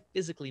 just by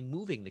physically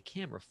moving the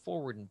camera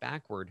forward and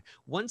backward.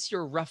 Once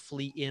you're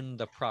roughly in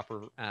the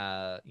proper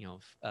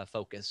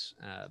focus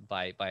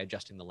by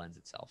adjusting the lens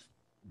itself.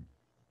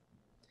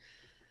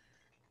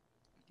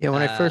 Yeah,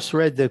 when I first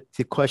read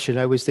the question,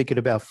 I was thinking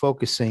about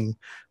focusing,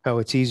 how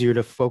it's easier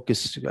to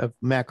focus a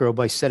macro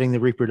by setting the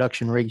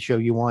reproduction ratio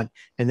you want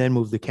and then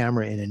move the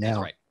camera in and out.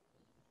 That's right.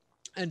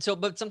 And so,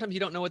 but sometimes you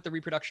don't know what the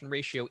reproduction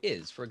ratio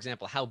is. For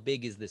example, how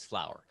big is this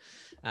flower?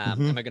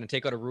 Am I going to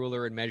take out a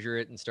ruler and measure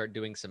it and start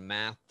doing some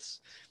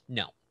maths?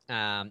 No.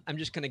 I'm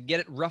just going to get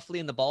it roughly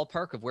in the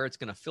ballpark of where it's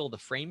going to fill the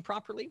frame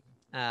properly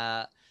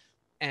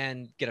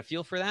and get a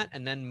feel for that,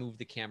 and then move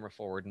the camera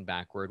forward and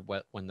backward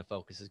when the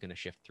focus is going to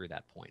shift through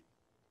that point.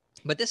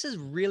 But this is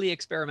really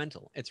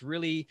experimental. It's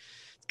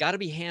got to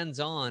be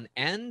hands-on,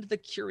 and the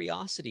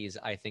curiosities,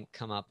 I think,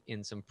 come up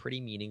in some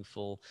pretty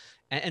meaningful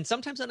and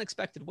sometimes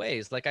unexpected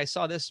ways. Like I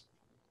saw this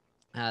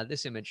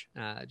this image,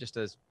 just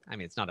as, I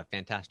mean, it's not a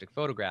fantastic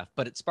photograph,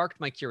 but it sparked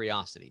my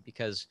curiosity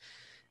because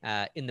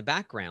in the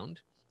background,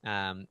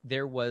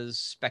 there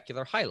was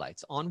specular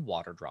highlights on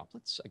water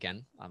droplets.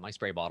 Again, my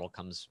spray bottle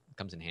comes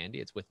in handy.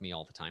 It's with me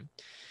all the time.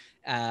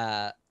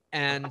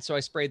 And so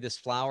I sprayed this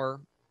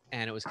flower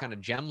and it was kind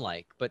of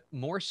gem-like, but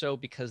more so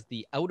because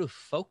the out of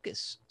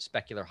focus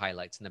specular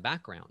highlights in the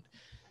background,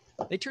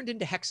 they turned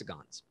into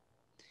hexagons.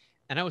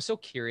 And I was so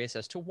curious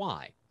as to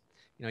why.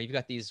 You know, you've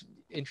got these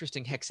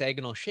interesting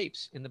hexagonal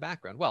shapes in the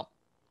background. Well,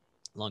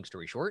 long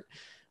story short,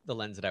 the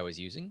lens that I was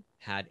using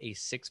had a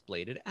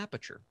 6-bladed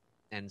aperture.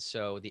 And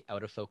so the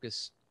out of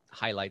focus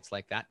highlights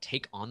like that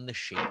take on the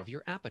shape of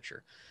your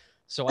aperture.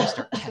 So I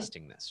start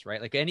testing this, right?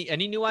 Like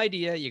any new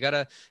idea, you got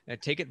to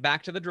take it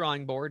back to the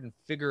drawing board and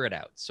figure it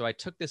out. So I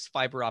took this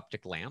fiber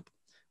optic lamp,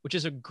 which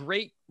is a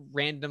great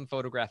random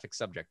photographic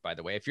subject, by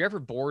the way. If you're ever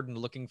bored and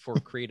looking for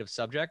creative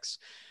subjects,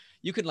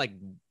 you could like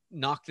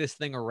knock this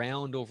thing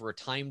around over a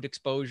timed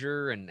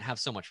exposure and have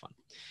so much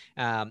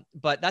fun.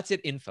 But that's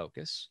it in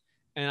focus.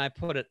 And I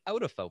put it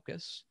out of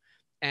focus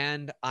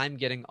and I'm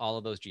getting all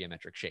of those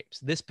geometric shapes.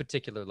 This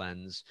particular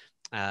lens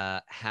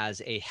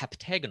has a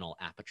heptagonal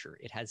aperture.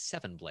 It has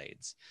 7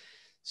 blades.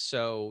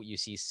 So you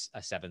see a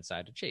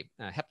 7-sided shape,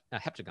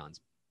 heptagons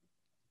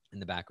in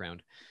the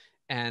background.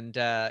 And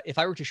if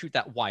I were to shoot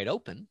that wide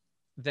open,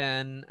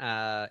 then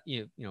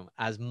you know,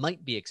 as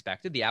might be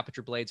expected, the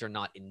aperture blades are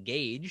not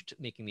engaged,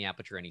 making the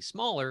aperture any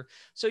smaller.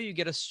 So you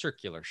get a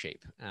circular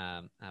shape,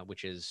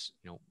 which is,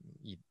 you know,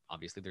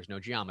 obviously there's no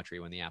geometry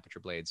when the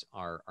aperture blades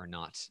are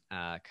not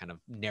kind of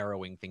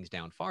narrowing things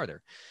down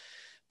farther.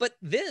 But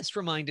this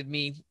reminded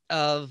me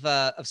of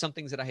some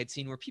things that I had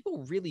seen where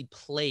people really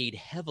played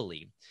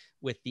heavily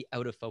with the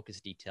out of focus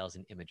details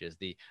in images,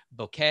 the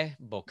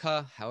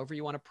bokeh, however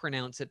you want to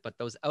pronounce it, but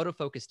those out of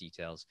focus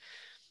details.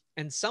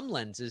 And some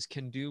lenses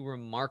can do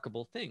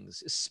remarkable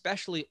things,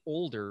 especially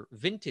older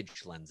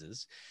vintage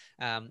lenses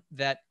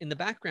that in the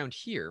background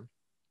here,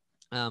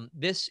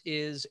 this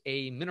is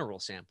a mineral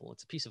sample.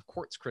 It's a piece of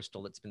quartz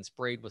crystal that's been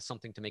sprayed with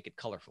something to make it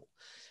colorful.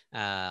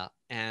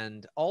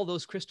 And all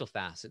those crystal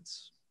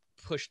facets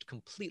pushed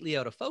completely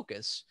out of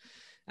focus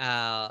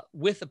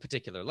with a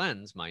particular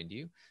lens, mind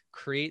you,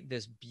 create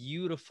this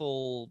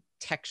beautiful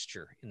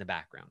texture in the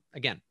background.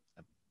 Again,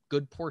 a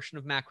good portion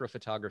of macro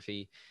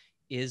photography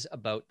is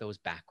about those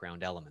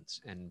background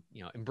elements and,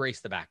 you know, embrace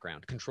the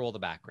background, control the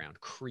background,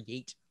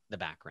 create the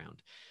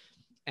background.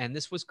 And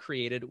this was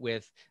created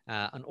with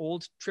an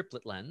old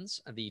triplet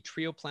lens, the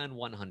Trioplan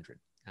 100,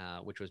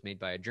 which was made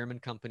by a German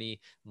company,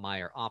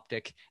 Meyer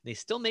Optik. They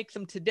still make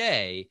them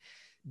today.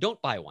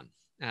 Don't buy one.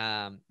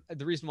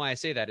 The reason why I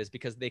say that is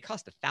because they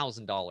cost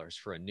 $1,000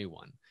 for a new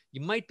one.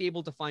 You might be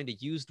able to find a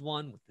used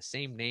one with the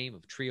same name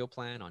of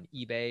Trioplan on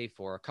eBay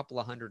for a couple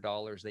of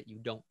 $100s that you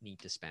don't need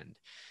to spend.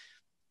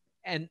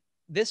 And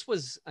this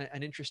was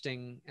an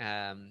interesting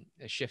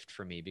shift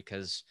for me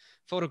because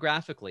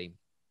photographically,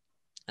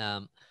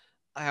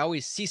 I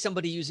always see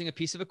somebody using a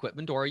piece of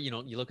equipment, or, you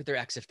know, you look at their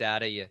EXIF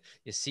data, you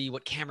see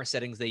what camera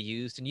settings they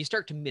used, and you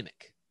start to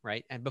mimic,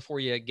 right? And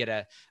before you get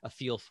a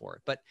feel for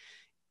it. But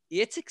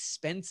it's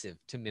expensive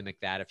to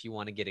mimic that if you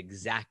want to get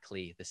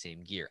exactly the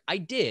same gear.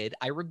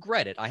 I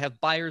regret it. I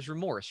have buyer's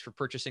remorse for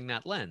purchasing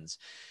that lens.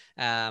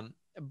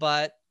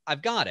 But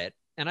I've got it.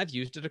 And I've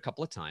used it a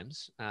couple of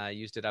times. I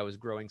was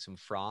growing some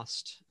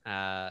frost.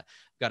 Got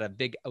a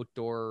big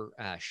outdoor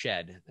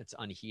shed that's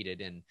unheated.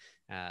 And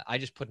I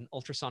just put an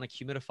ultrasonic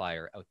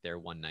humidifier out there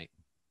one night,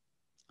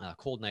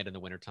 cold night in the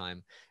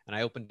wintertime. And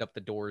I opened up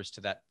the doors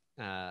to that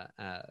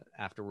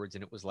afterwards.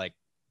 And it was like,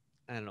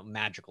 I don't know,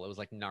 magical. It was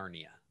like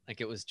Narnia. Like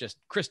it was just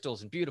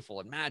crystals and beautiful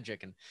and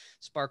magic and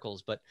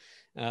sparkles. But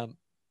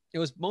it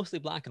was mostly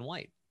black and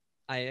white.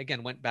 I,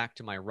 again, went back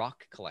to my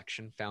rock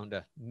collection, found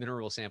a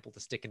mineral sample to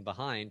stick in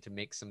behind to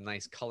make some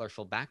nice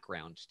colorful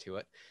background to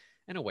it,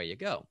 and away you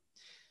go.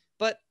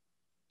 But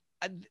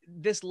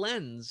this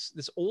lens,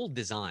 this old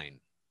design,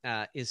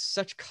 is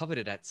such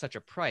coveted at such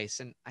a price.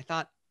 And I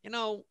thought, you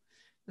know,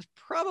 there's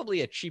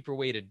probably a cheaper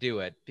way to do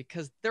it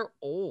because they're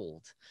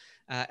old.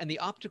 And the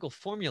optical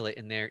formula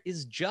in there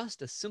is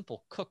just a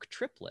simple Cook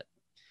triplet.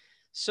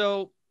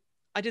 So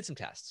I did some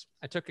tests.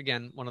 I took,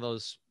 again, one of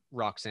those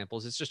rock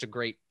samples. It's just a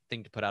great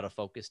thing to put out of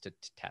focus to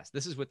test.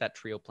 This is with that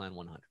Trioplan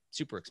 100,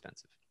 super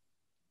expensive.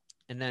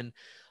 And then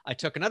I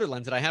took another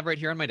lens that I have right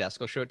here on my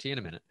desk. I'll show it to you in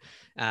a minute.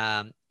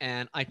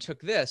 And I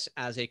took this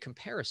as a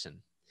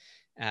comparison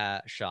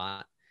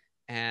shot,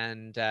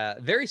 and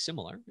very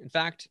similar. In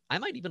fact, I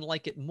might even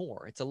like it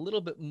more. It's a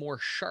little bit more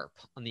sharp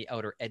on the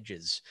outer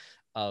edges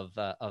of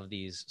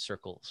these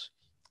circles.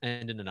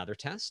 And in another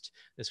test,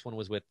 this one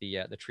was with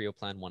the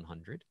Trioplan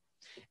 100.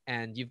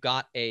 And you've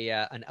got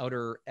an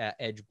outer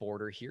edge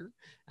border here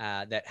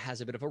that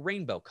has a bit of a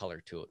rainbow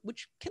color to it,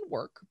 which can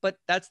work, but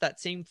that's that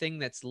same thing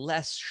that's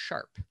less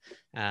sharp.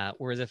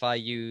 Whereas if I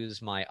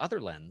use my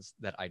other lens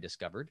that I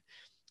discovered,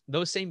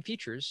 those same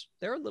features,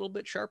 they're a little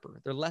bit sharper.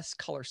 They're less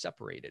color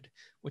separated,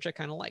 which I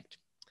kind of liked.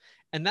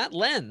 And that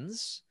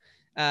lens,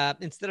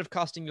 instead of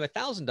costing you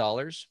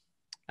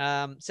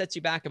 $1,000, sets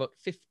you back about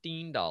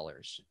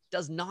 $15.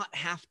 does not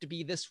have to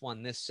be this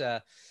one, this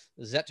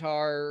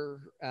Zetar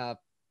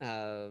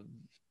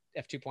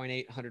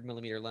f2.8 100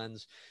 millimeter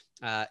lens.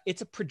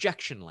 It's a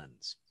projection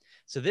lens.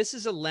 So this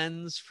is a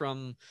lens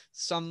from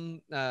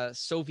some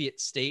Soviet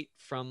state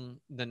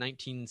from the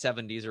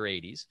 1970s or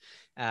 80s.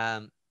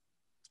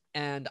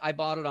 And I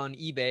bought it on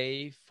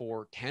eBay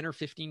for $10 or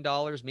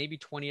 $15, maybe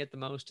 20 at the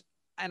most.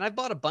 And I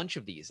bought a bunch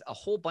of these, a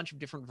whole bunch of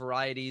different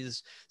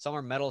varieties. Some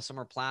are metal, some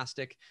are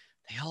plastic.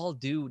 They all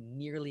do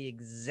nearly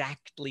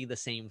exactly the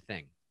same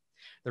thing.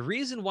 The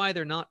reason why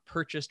they're not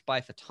purchased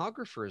by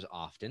photographers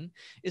often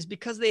is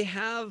because they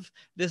have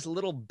this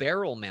little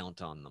barrel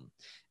mount on them.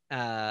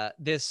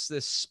 This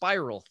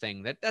spiral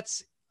thing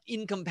that's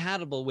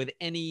incompatible with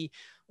any,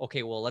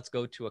 okay, well, let's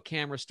go to a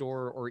camera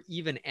store or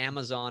even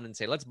Amazon and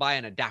say, let's buy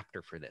an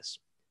adapter for this.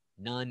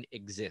 None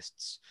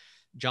exists.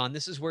 John,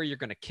 this is where you're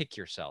going to kick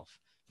yourself,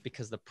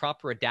 because the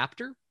proper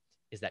adapter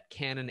is that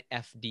Canon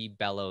FD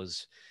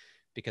bellows,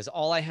 because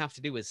all I have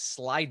to do is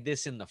slide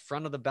this in the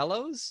front of the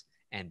bellows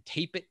and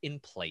tape it in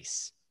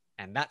place.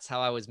 And that's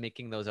how I was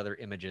making those other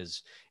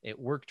images. It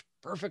worked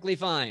perfectly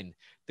fine.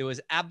 There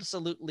was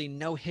absolutely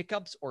no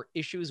hiccups or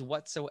issues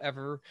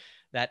whatsoever.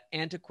 That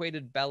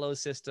antiquated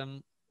bellows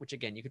system, which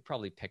again, you could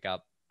probably pick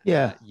up,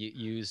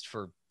 used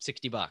for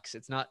 $60.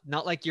 It's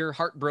not like you're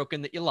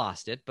heartbroken that you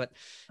lost it, but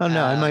oh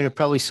no, I might have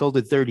probably sold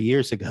it 30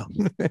 years ago.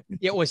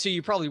 Yeah, well, so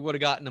you probably would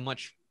have gotten a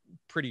much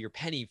prettier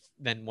penny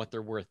than what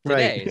they're worth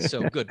today. Right.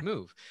 So good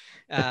move.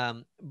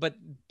 But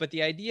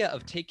the idea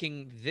of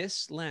taking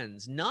this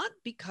lens, not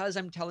because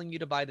I'm telling you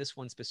to buy this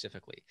one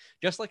specifically,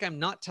 just like I'm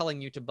not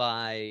telling you to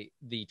buy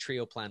the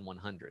Trio Plan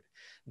 100.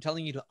 I'm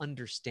telling you to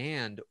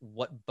understand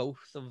what both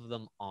of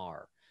them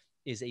are,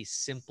 is a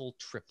simple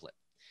triplet.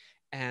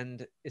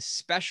 And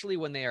especially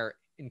when they are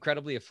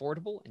incredibly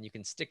affordable and you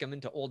can stick them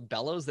into old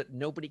bellows that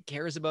nobody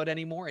cares about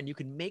anymore, and you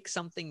can make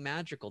something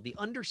magical. The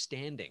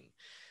understanding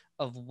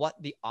of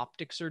what the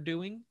optics are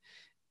doing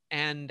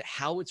and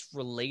how it's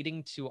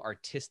relating to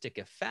artistic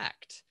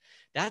effect,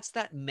 that's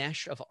that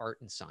mesh of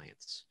art and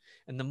science.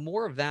 And the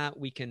more of that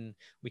we can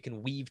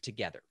weave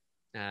together,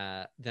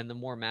 then the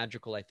more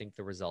magical I think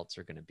the results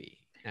are going to be.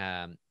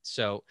 But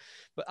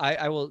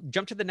I will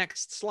jump to the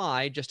next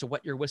slide just to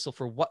wet your whistle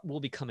for what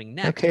will be coming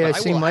next. Okay, but I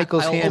see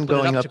Michael's hand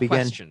going up again.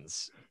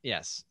 Questions.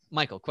 Yes,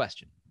 Michael,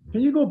 question. Can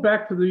you go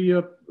back to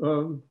the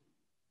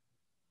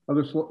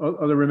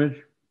other image?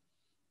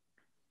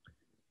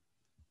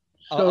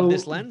 So, of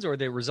this lens or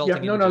the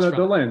resulting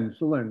the lens.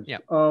 Yeah.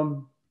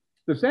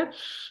 Does that,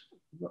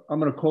 I'm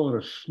going to call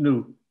it a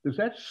snoot. Does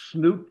that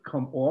snoot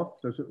come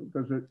off? Does it?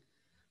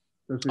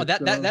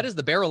 That is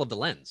the barrel of the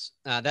lens.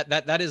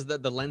 That is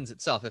the lens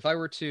itself. If I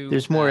were to,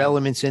 there's more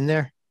elements in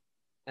there.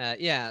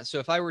 Yeah. So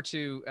if I were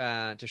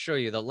to show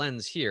you the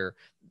lens here,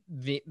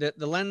 the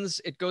lens,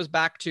 it goes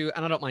back to,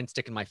 and I don't mind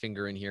sticking my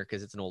finger in here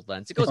because it's an old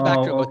lens. It goes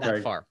back to about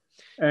that far.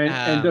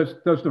 And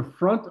does the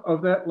front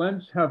of that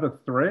lens have a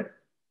thread?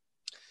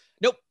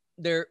 Nope.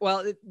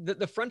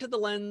 The front of the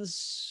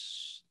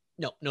lens,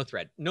 no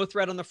thread. No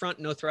thread on the front,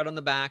 no thread on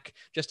the back,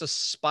 just a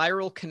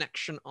spiral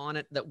connection on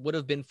it that would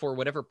have been for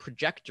whatever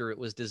projector it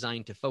was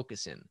designed to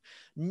focus in.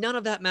 None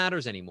of that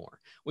matters anymore,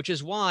 which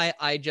is why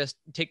I just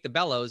take the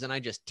bellows and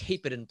I just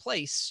tape it in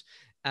place,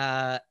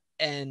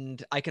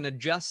 and I can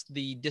adjust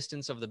the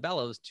distance of the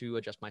bellows to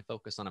adjust my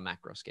focus on a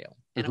macro scale.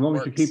 As long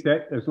as you keep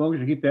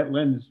that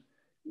lens,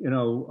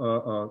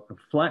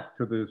 flat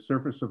to the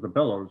surface of the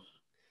bellows.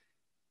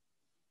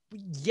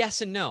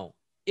 Yes and no.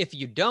 If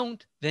you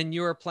don't, then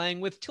you're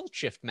playing with tilt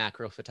shift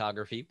macro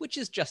photography, which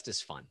is just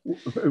as fun.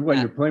 What,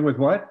 you're playing with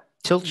what?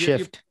 Tilt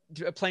shift.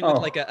 You're playing with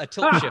like a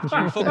tilt shift.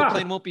 Your focal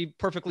plane won't be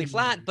perfectly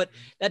flat, but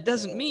that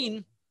doesn't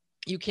mean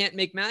you can't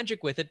make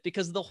magic with it,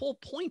 because the whole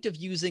point of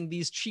using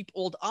these cheap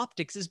old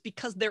optics is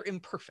because they're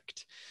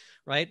imperfect,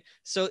 right?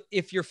 So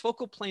if your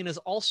focal plane is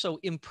also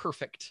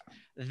imperfect,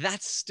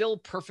 that's still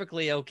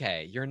perfectly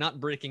okay. You're not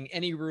breaking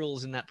any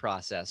rules in that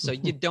process. So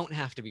you don't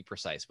have to be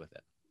precise with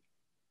it.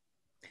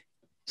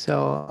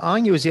 So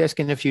Anya was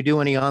asking if you do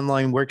any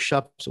online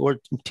workshops or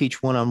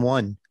teach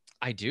one-on-one.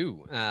 I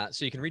do.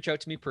 So you can reach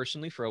out to me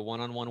personally for a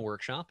one-on-one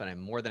workshop, and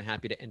I'm more than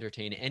happy to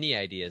entertain any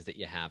ideas that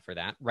you have for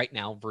that. Right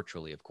now,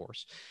 virtually, of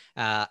course.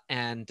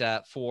 And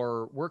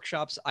for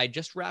workshops, I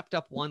just wrapped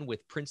up one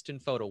with Princeton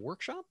Photo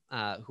Workshop,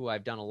 who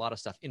I've done a lot of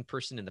stuff in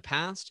person in the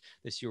past.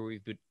 This year,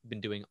 we've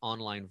been doing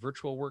online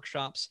virtual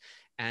workshops.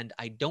 And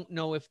I don't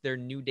know if their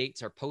new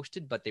dates are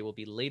posted, but they will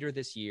be later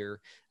this year.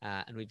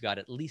 And we've got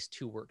at least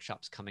 2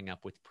 workshops coming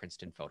up with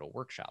Princeton Photo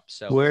Workshop.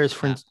 So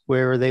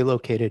where are they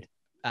located?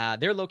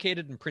 They're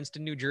located in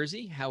Princeton, New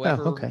Jersey.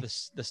 However,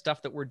 the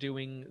stuff that we're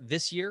doing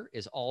this year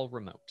is all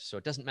remote. So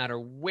it doesn't matter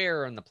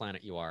where on the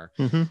planet you are,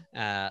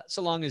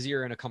 so long as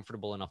you're in a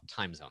comfortable enough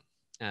time zone,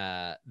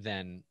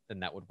 then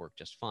that would work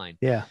just fine.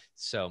 Yeah.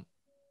 So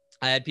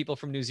I had people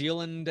from New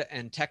Zealand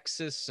and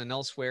Texas and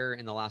elsewhere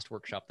in the last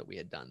workshop that we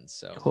had done.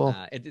 So cool.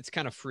 It's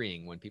kind of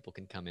freeing when people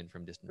can come in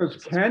from distant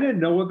places. Does Canon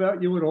know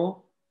about you at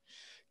all?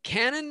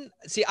 Canon,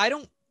 see, I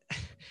don't...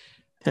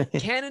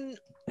 Canon...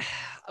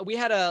 we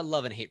had a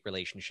love and hate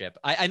relationship.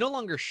 I no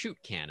longer shoot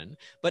Canon,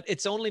 but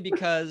it's only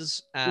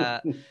because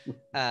I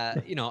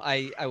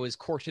was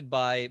courted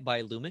by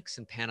Lumix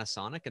and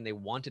Panasonic, and they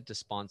wanted to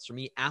sponsor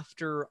me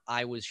after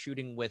I was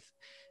shooting with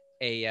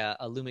a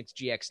Lumix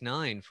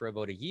GX9 for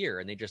about a year,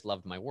 and they just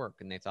loved my work,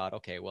 and they thought,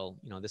 okay, well,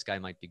 this guy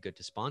might be good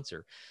to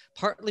sponsor.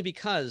 Partly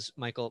because,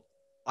 Michael,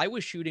 I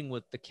was shooting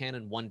with the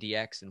Canon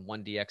 1DX and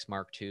 1DX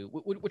Mark II,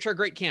 which are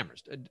great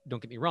cameras.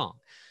 Don't get me wrong,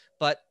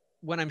 but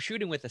when I'm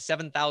shooting with a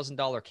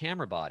 $7,000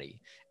 camera body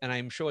and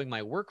I'm showing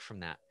my work from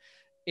that,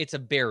 it's a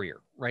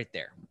barrier right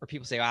there where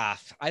people say, I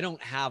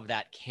don't have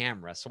that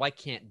camera, so I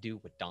can't do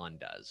what Don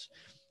does.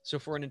 So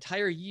for an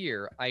entire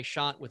year, I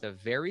shot with a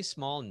very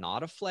small,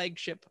 not a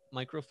flagship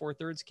Micro Four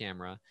Thirds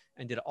camera,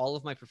 and did all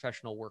of my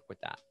professional work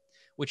with that,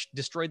 which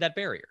destroyed that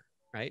barrier,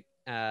 right?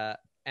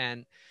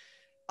 And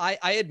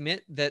I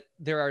admit that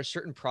there are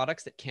certain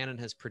products that Canon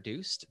has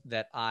produced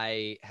that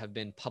I have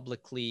been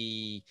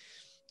publicly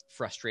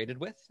frustrated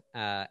with.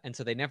 And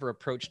so they never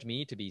approached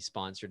me to be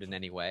sponsored in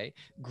any way.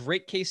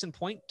 Great case in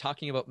point,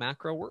 talking about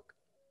macro work,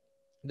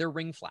 their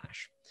ring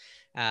flash.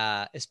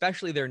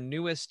 Especially their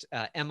newest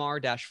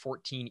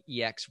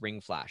MR-14EX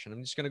ring flash. And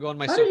I'm just going to go on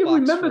my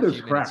soapbox for a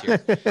few minutes here.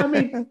 I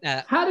mean,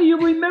 how do you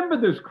remember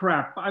this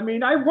crap? I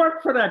mean, I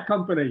work for that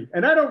company,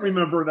 and I don't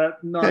remember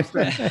that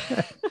nonsense.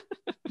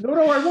 Nor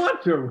do I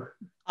want to.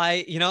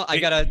 I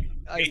got a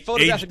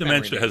photographic age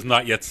dementia has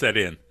not yet set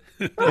in.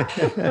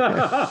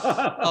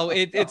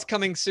 It's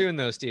coming soon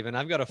though, Stephen.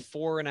 I've got a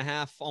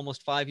 4.5,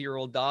 almost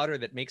 5-year-old daughter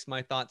that makes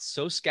my thoughts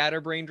so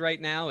scatterbrained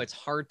right now, it's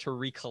hard to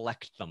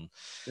recollect them.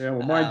 Yeah,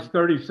 well, mine's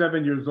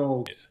 37 years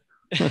old.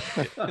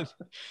 A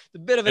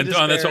bit of a and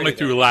Don, that's only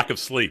through lack of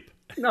sleep.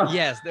 No.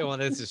 Yes, well,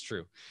 this is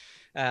true.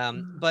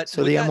 But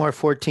so the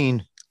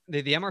MR14.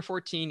 The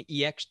MR14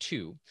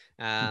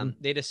 EX2,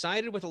 they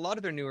decided with a lot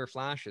of their newer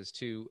flashes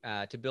to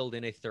build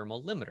in a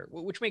thermal limiter,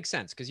 which makes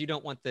sense because you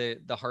don't want the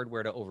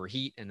hardware to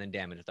overheat and then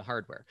damage the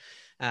hardware.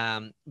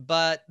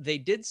 But they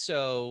did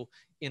so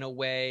in a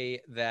way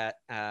that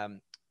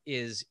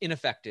is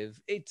ineffective.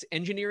 It's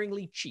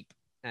engineeringly cheap,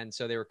 and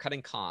so they were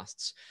cutting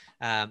costs.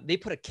 They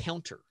put a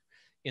counter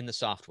in the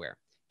software,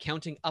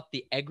 counting up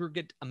the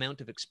aggregate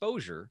amount of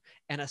exposure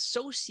and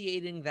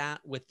associating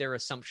that with their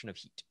assumption of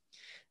heat.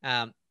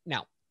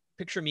 Now,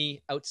 picture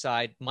me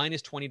outside,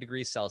 minus 20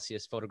 degrees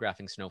Celsius,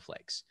 photographing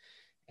snowflakes.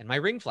 And my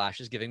ring flash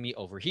is giving me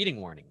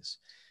overheating warnings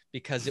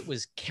because it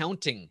was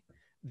counting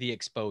the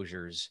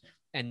exposures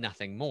and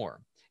nothing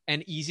more.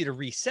 And easy to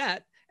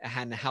reset,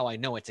 and how I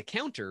know it's a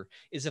counter,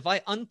 is if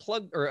I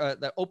unplug or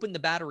open the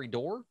battery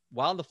door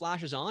while the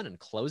flash is on and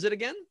close it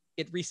again,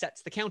 it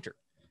resets the counter.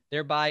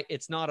 Thereby,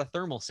 it's not a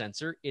thermal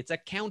sensor, it's a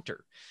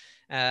counter.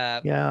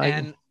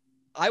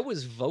 I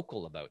was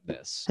vocal about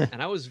this,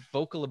 and I was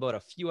vocal about a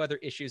few other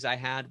issues I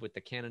had with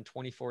the Canon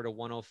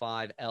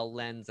 24-105 L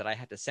lens that I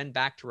had to send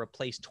back to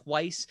replace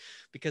twice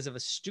because of a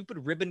stupid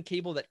ribbon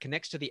cable that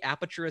connects to the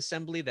aperture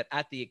assembly that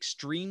at the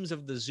extremes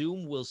of the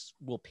zoom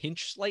will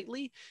pinch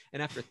slightly,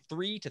 and after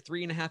 3 to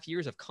 3.5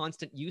 years of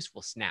constant use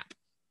will snap.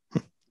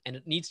 And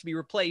it needs to be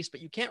replaced, but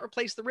you can't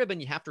replace the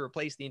ribbon. You have to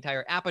replace the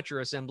entire aperture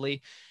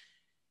assembly.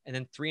 And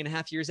then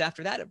 3.5 years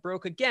after that, it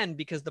broke again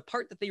because the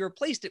part that they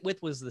replaced it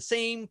with was the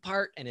same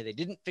part and they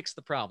didn't fix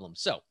the problem.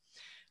 So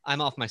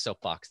I'm off my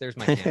soapbox. There's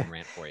my Canon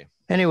rant for you.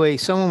 Anyway,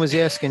 someone was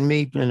asking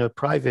me in a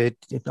private,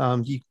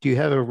 do you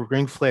have a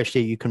ring flash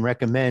that you can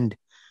recommend?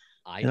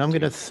 And I'm going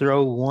to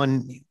throw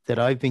one that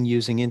I've been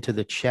using into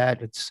the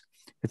chat.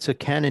 It's a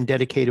Canon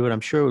dedicated, but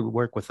I'm sure it would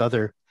work with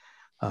other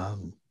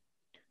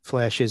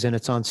flashes, and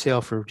it's on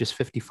sale for just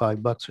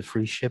 $55 with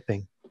free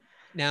shipping.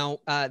 Now,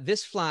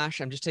 this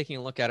flash, I'm just taking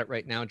a look at it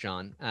right now,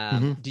 John.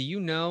 Do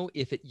you know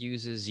if it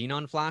uses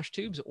xenon flash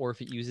tubes or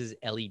if it uses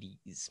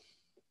LEDs?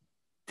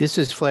 This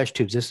is flash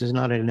tubes. This is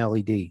not an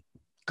LED.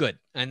 Good.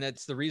 And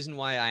that's the reason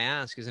why I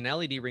ask, is an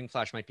LED ring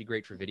flash might be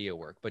great for video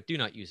work, but do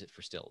not use it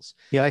for stills.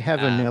 Yeah, I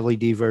have an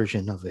LED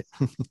version of it.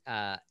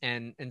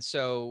 And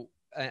so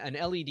an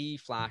LED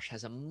flash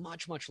has a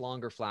much, much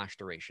longer flash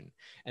duration.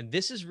 And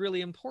this is really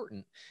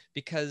important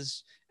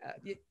because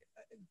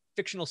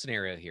fictional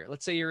scenario here.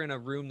 Let's say you're in a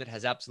room that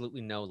has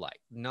absolutely no light,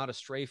 not a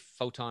stray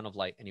photon of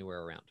light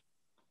anywhere around.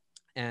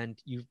 And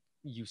you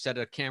set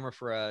a camera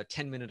for a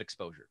 10-minute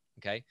exposure,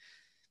 okay?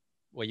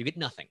 Well, you get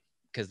nothing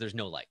because there's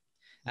no light.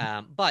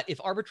 But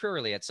if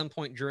arbitrarily at some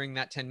point during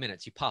that 10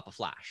 minutes, you pop a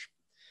flash,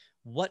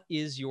 what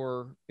is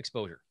your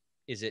exposure?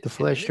 Is it the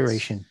flash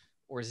duration?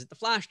 Or is it the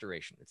flash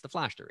duration? It's the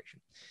flash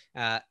duration.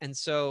 And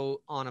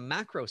so on a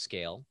macro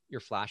scale, your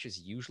flash is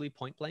usually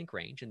point blank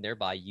range and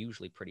thereby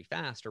usually pretty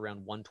fast,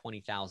 around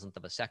 1/20,000th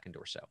of a second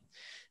or so,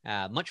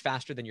 much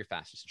faster than your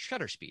fastest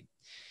shutter speed.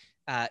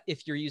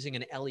 If you're using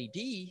an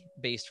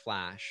LED-based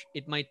flash,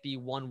 it might be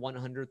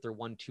 1/100th or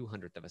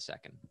 1/200th of a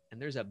second. And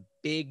there's a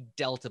big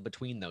delta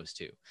between those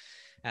two.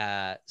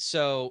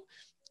 So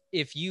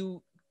if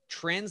you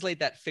translate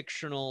that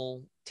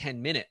fictional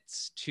 10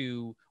 minutes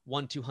to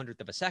 1/200th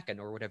of a second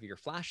or whatever your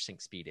flash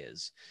sync speed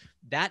is,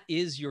 that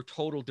is your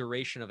total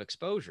duration of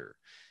exposure.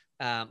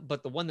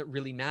 But the one that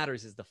really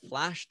matters is the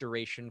flash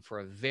duration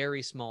for a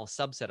very small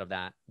subset of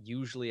that,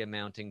 usually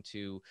amounting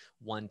to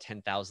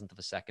 1/10,000th of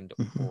a second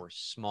or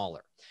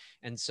smaller.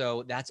 And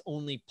so that's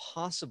only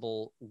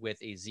possible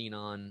with a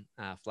xenon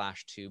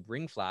flash tube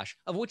ring flash,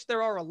 of which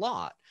there are a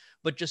lot.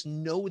 But just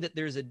know that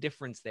there's a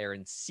difference there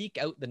and seek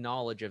out the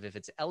knowledge of if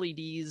it's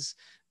LEDs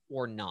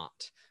or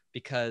not,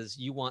 because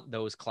you want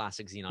those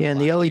classic xenon. Yeah,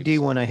 and the LED tubes.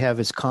 one I have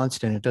is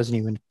constant. It doesn't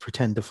even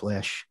pretend to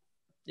flash.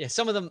 Yeah,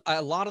 some of them,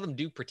 a lot of them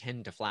do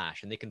pretend to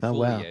flash, and they can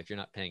fool you if you're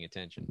not paying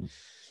attention.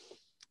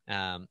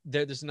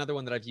 There's another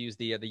one that I've used,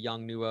 the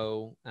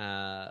Yongnuo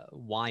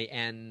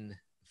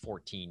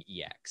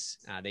YN14EX.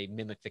 They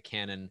mimic the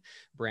Canon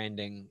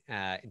branding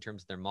in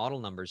terms of their model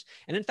numbers,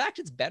 and in fact,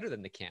 it's better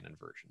than the Canon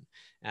version.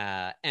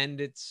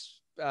 And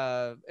it's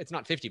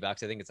not $50. I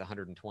think it's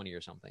 120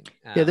 or something.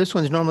 Yeah, this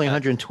one's normally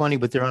 120,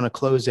 but they're on a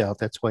closeout.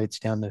 That's why it's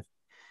down to.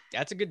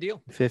 That's a good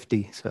deal.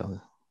 50. So.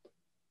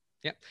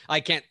 Yeah, I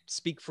can't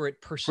speak for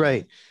it personally,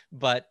 right.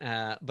 but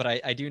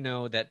I do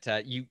know that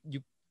you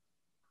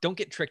don't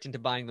get tricked into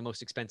buying the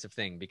most expensive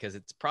thing, because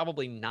it's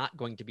probably not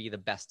going to be the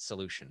best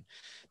solution.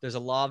 There's a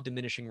law of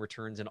diminishing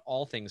returns in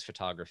all things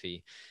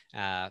photography,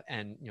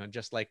 and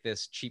just like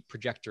this cheap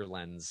projector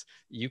lens,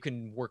 you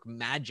can work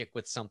magic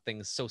with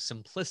something so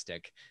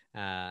simplistic,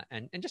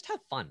 and just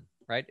have fun,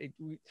 right?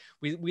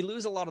 We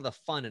lose a lot of the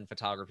fun in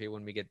photography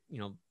when we get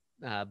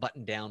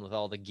buttoned down with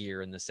all the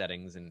gear and the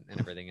settings and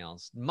everything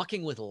else.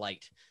 Mucking with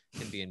light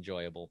can be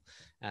enjoyable.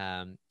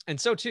 And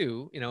so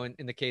too,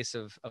 in the case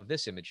of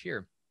this image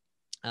here,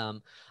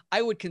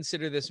 I would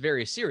consider this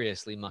very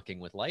seriously mucking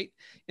with light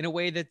in a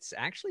way that's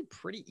actually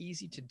pretty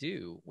easy to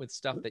do with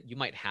stuff that you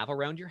might have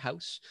around your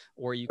house,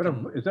 or you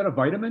can... Is that a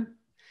vitamin?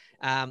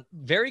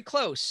 Very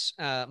close,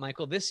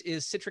 Michael. This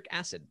is citric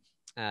acid.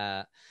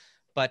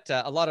 But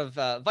a lot of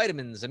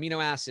vitamins,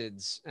 amino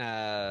acids,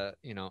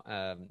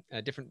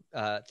 different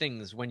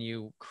things. When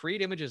you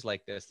create images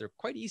like this, they're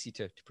quite easy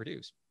to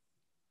produce.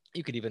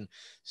 You could even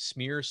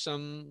smear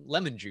some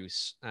lemon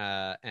juice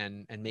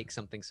and make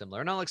something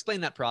similar. And I'll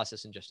explain that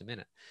process in just a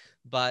minute.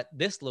 But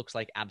this looks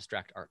like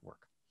abstract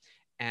artwork.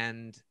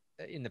 And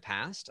in the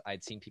past,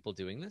 I'd seen people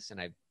doing this, and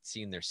I've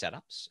seen their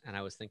setups. And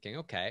I was thinking,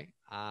 okay,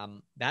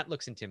 that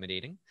looks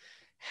intimidating.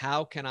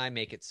 How can I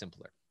make it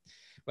simpler?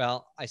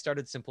 Well, I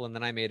started simple, and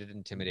then I made it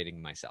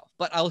intimidating myself.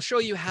 But I'll show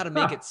you how to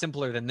make it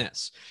simpler than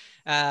this.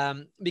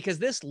 Because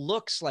this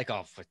looks like,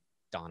 oh,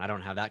 Don, I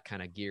don't have that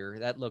kind of gear.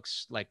 That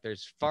looks like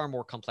there's far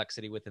more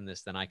complexity within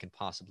this than I can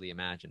possibly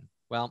imagine.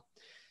 Well,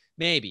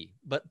 maybe,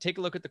 but take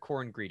a look at the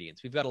core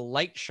ingredients. We've got a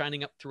light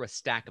shining up through a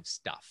stack of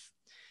stuff.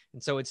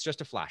 And so it's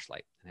just a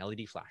flashlight, an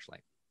LED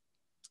flashlight.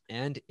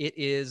 And it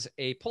is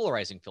a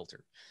polarizing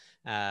filter.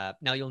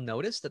 Now you'll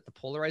notice that the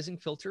polarizing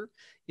filter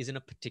is in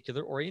a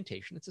particular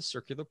orientation. It's a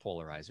circular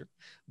polarizer,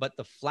 but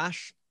the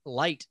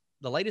flashlight,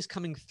 the light is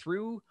coming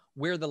through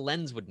where the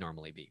lens would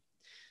normally be.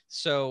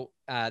 So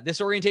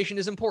this orientation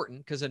is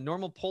important, because a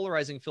normal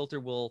polarizing filter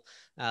will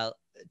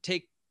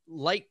take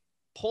light,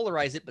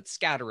 polarize it, but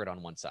scatter it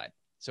on one side.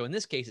 So in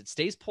this case, it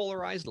stays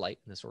polarized light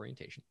in this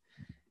orientation,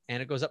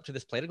 and it goes up to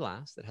this plate of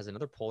glass that has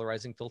another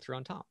polarizing filter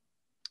on top.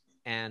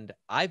 And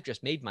I've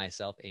just made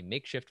myself a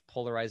makeshift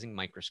polarizing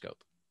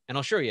microscope. And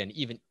I'll show you an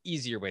even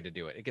easier way to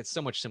do it. It gets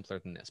so much simpler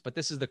than this, but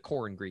this is the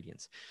core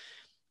ingredients.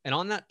 And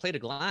on that plate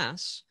of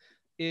glass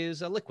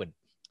is a liquid,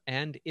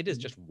 and it is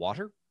just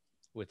water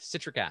with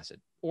citric acid,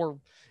 or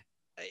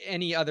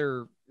any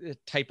other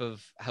type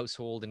of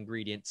household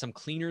ingredient. Some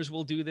cleaners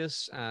will do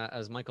this.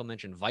 As Michael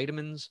mentioned,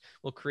 vitamins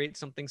will create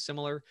something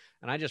similar.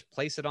 And I just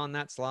place it on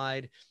that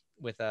slide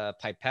with a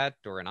pipette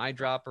or an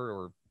eyedropper,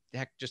 or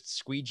heck, just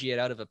squeegee it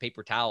out of a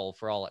paper towel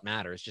for all it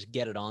matters. Just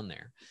get it on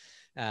there.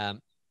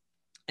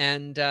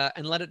 And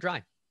let it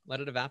dry,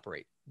 let it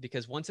evaporate.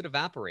 Because once it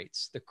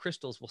evaporates, the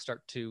crystals will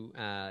start to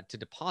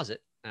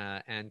deposit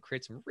and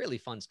create some really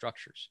fun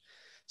structures.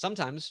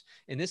 Sometimes,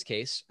 in this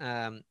case,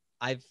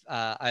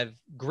 I've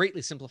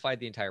greatly simplified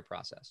the entire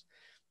process,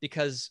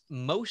 because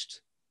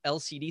most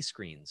LCD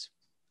screens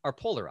are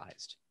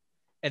polarized,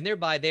 and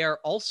thereby they are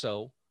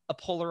also a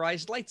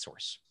polarized light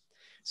source.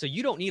 So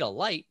you don't need a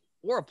light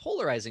or a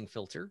polarizing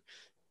filter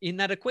in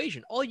that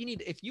equation. All you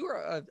need, if you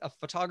are a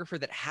photographer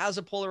that has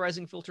a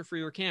polarizing filter for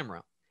your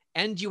camera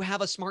and you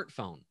have a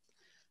smartphone,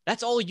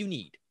 that's all you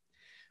need.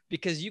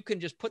 Because you can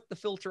just put the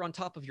filter on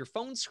top of your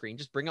phone screen,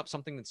 just bring up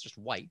something that's just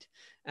white,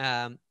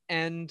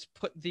 and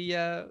put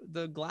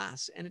the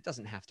glass, and it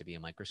doesn't have to be a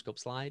microscope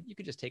slide. You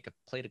could just take a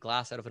plate of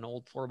glass out of an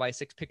old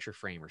 4x6 picture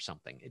frame or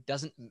something. It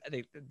doesn't,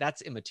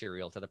 that's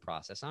immaterial to the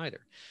process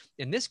either.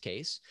 In this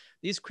case,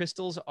 these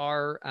crystals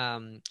are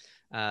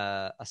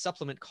a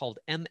supplement called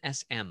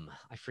MSM.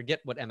 I forget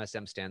what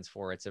MSM stands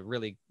for. It's a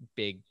really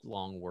big,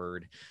 long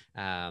word.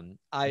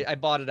 I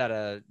bought it at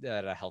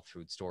a health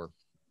food store.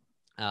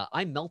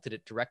 I melted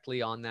it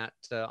directly on that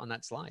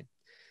slide.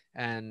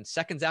 And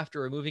seconds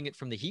after removing it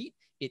from the heat,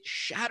 it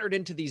shattered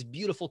into these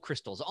beautiful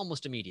crystals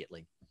almost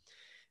immediately.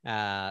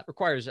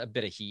 Requires a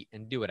bit of heat,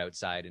 and do it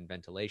outside in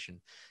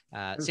ventilation.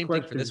 Same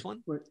thing for this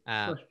one.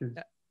 Question.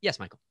 Yes,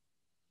 Michael.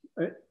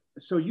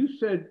 so you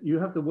said you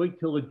have to wait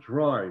till it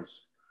dries.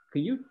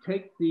 Can you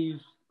take these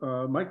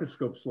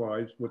microscope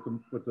slides with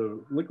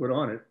the liquid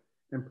on it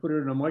and put it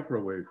in a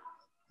microwave?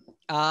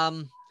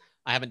 I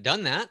haven't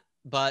done that,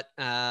 but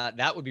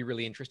that would be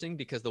really interesting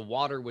because the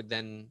water would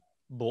then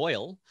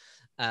boil,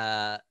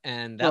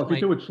 and that Well, if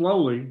you do it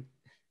slowly.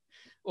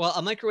 Well,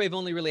 a microwave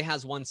only really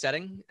has one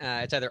setting.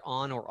 It's either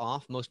on or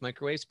off. Most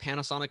microwaves,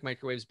 Panasonic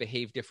microwaves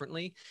behave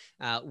differently,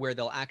 where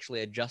they'll actually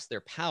adjust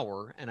their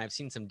power. And I've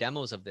seen some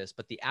demos of this,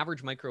 but the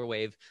average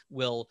microwave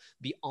will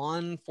be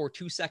on for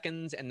 2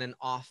 seconds and then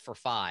off for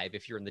 5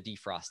 if you're in the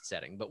defrost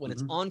setting. But when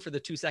it's on for the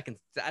 2 seconds,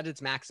 it's at its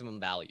maximum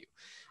value.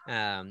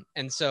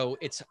 And so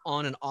it's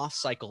on and off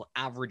cycle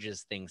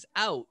averages things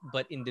out,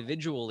 but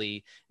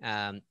individually,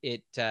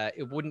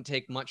 it wouldn't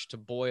take much to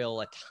boil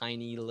a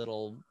tiny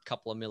little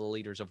couple of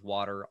milliliters of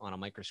water on a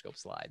microscope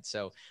slide.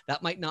 So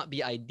that might not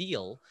be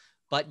ideal,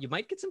 but you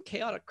might get some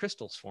chaotic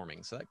crystals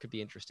forming. So that could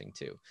be interesting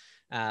too.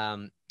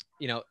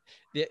 You know,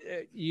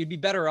 you'd be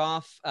better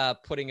off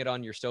putting it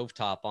on your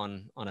stovetop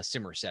on a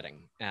simmer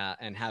setting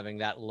and having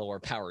that lower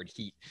powered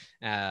heat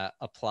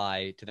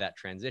apply to that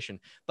transition.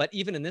 But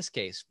even in this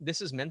case, this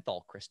is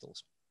menthol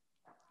crystals.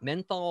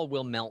 Menthol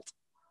will melt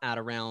at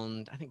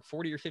around, I think,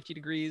 40 or 50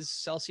 degrees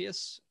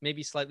Celsius,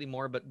 maybe slightly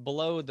more, but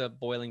below the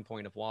boiling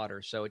point of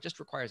water. So it just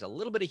requires a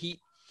little bit of heat.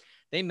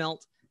 They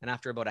melt, and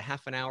after about a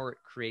half an hour, it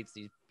creates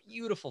these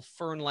beautiful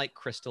fern-like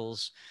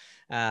crystals.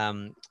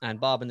 And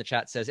Bob in the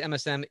chat says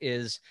MSM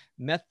is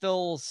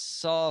methyl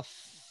sulfonyl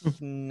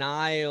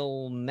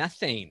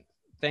methane.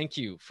 Thank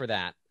you for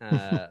that,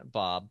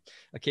 Bob.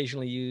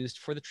 Occasionally used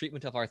for the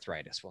treatment of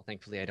arthritis. Well,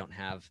 thankfully, I don't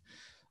have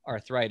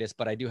arthritis,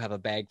 but I do have a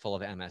bag full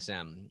of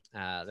MSM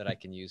that I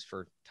can use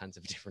for tons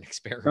of different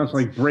experiments. Sounds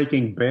like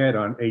Breaking Bad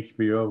on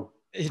HBO.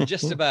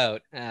 Just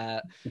about.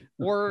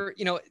 Or,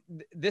 you know,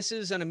 this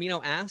is an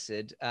amino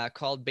acid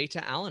called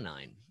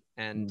beta-alanine.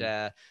 And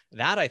that,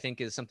 I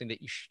think, is something that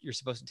you're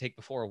supposed to take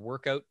before a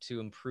workout to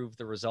improve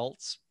the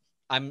results.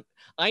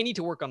 I need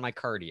to work on my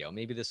cardio.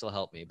 Maybe this will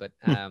help me, but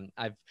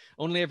I've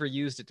only ever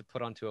used it to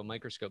put onto a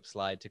microscope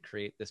slide to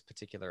create this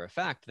particular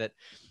effect that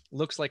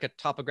looks like a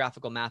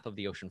topographical map of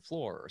the ocean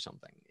floor or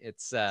something.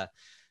 It's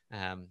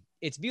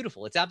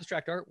beautiful. It's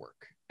abstract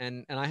artwork.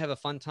 And I have a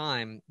fun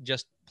time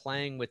just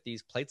playing with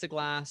these plates of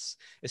glass,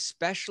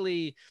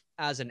 especially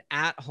as an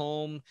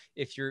at-home.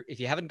 If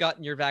you haven't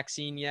gotten your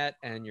vaccine yet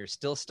and you're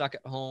still stuck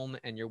at home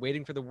and you're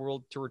waiting for the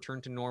world to return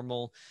to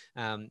normal,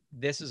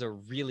 this is a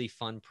really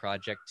fun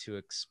project to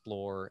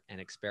explore and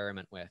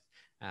experiment with.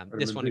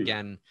 This one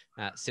again,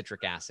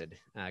 citric acid,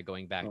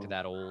 going back to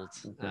that old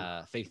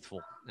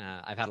faithful.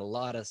 I've had a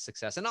lot of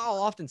success, and I'll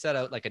often set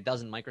out like a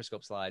dozen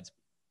microscope slides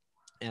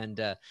and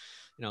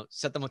you know,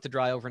 set them up to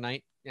dry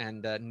overnight,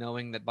 and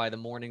knowing that by the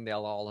morning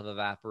they'll all have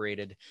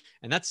evaporated.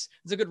 And it's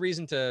a good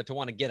reason to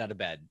want to get out of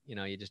bed. You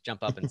know, you just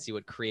jump up and see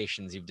what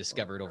creations you've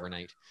discovered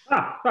overnight.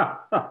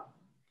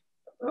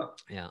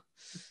 Yeah.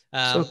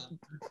 So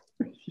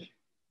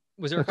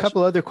was there a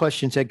couple other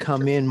questions had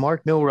come in?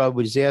 Mark Milrod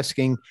was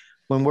asking,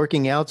 when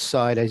working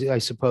outside, I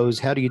suppose,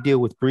 how do you deal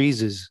with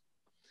breezes?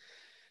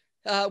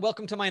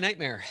 Welcome to my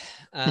nightmare.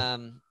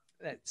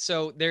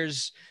 So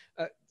there's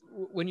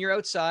when you're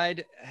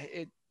outside,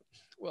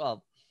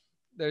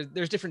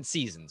 there's different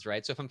seasons,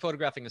 right? So if I'm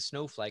photographing a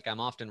snowflake, I'm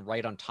often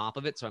right on top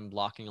of it, so I'm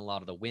blocking a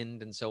lot of the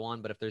wind and so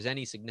on. But if there's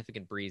any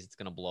significant breeze, it's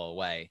going to blow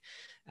away,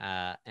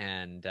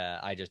 and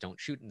I just don't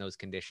shoot in those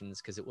conditions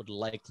because it would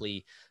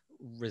likely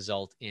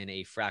result in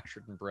a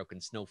fractured and broken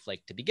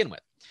snowflake to begin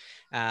with.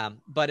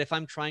 But if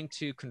I'm trying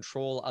to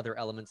control other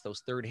elements,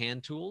 those third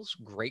hand tools,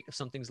 great if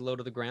something's low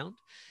to the ground.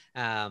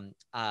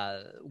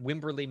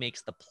 Wimberley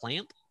makes the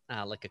plamp,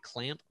 like a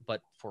clamp,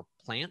 but for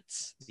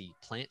plants, the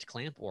plant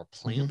clamp, or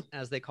plamp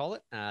as they call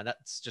it.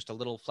 That's just a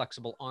little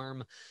flexible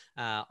arm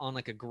on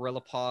like a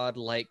GorillaPod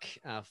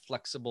like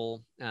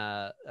flexible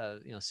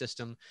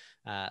system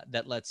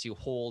that lets you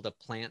hold a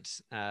plant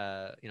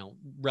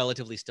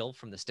relatively still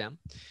from the stem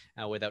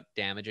without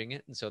damaging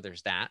it. And so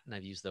there's that, and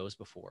I've used those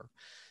before.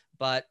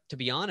 But to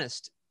be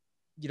honest,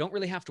 you don't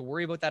really have to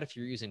worry about that if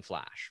you're using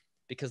flash,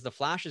 because the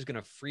flash is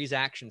going to freeze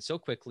action so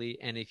quickly.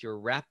 And if you're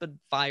rapid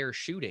fire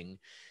shooting,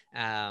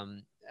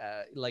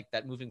 like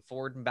that, moving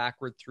forward and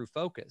backward through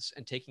focus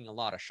and taking a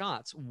lot of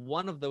shots,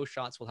 one of those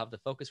shots will have the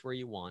focus where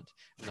you want,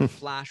 and the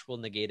flash will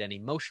negate any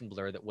motion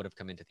blur that would have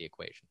come into the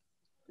equation.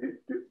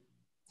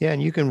 Yeah,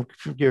 and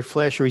your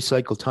flash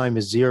recycle time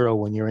is 0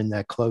 when you're in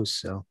that close,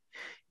 so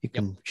you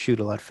can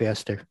shoot a lot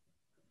faster.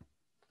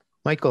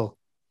 Michael.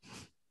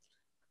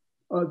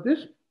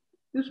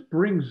 This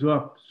brings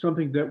up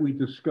something that we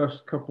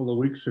discussed a couple of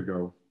weeks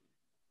ago.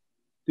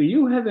 Do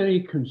you have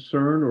any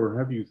concern, or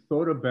have you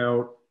thought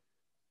about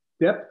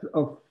depth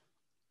of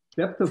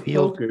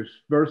focus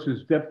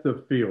versus depth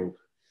of field?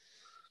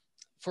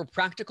 For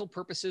practical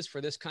purposes,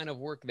 for this kind of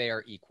work, they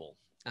are equal.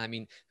 I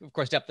mean, of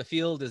course, depth of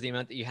field is the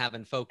amount that you have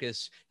in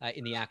focus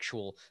in the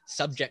actual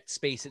subject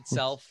space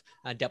itself.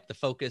 Depth of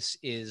focus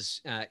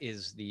is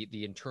the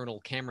internal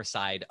camera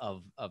side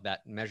of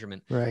that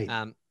measurement. Right.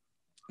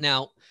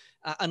 Now,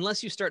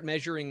 Unless you start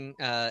measuring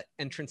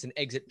entrance and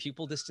exit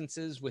pupil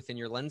distances within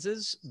your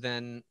lenses,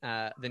 then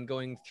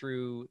going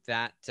through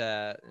that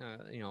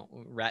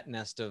rat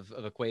nest of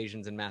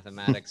equations and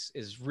mathematics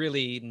is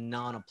really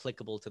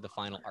non-applicable to the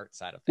final art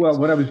side of things. Well,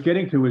 what I was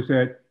getting to is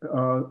that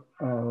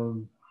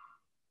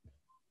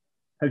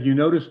have you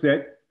noticed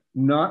that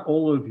not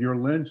all of your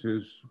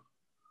lenses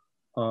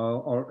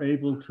are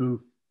able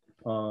to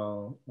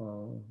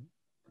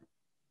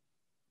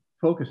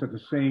focus at the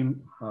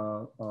same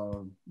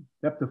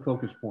depth of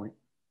focus point?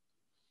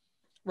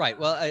 Right.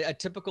 Well, a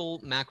typical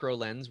macro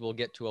lens will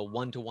get to a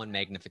 1-to-1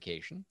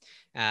 magnification,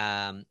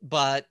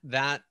 but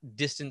that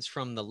distance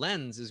from the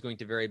lens is going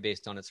to vary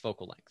based on its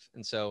focal length.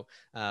 And so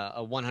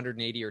a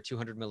 180 or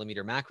 200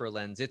 millimeter macro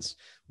lens, its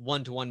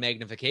 1-to-1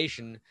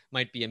 magnification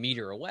might be a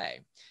meter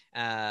away.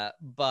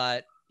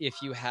 But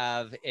if you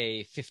have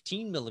a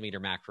 15 millimeter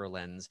macro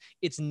lens,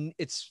 it's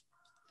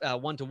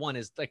 1-to-1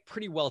 is like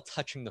pretty well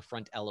touching the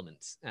front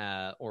elements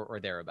or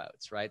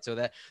thereabouts, right? So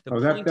that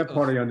that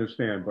part I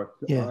understand, but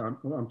yeah.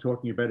 I'm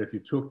talking about if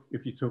you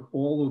took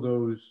all of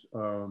those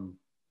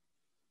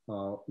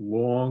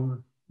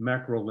long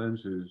macro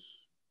lenses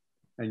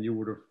and you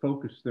were to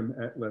focus them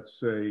at, let's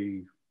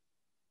say,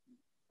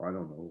 I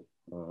don't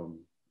know,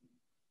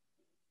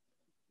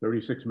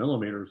 36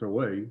 millimeters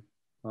away,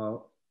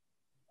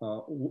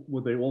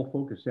 would they all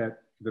focus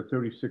at the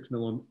 36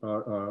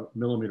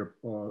 millimeter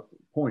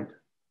point?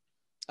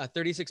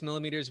 36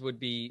 millimeters would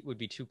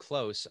be too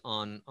close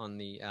on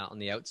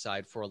the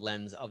outside for a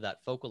lens of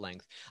that focal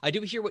length. I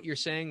do hear what you're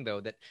saying,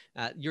 though, that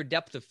your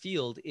depth of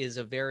field is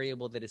a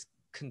variable that is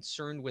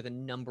concerned with a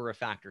number of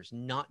factors,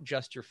 not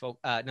just your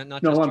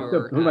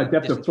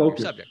depth of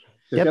focus. Subject.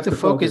 Depth of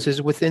focus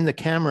is within the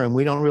camera, and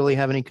we don't really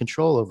have any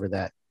control over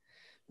that.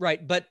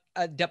 Right, but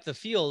depth of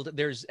field,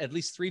 there's at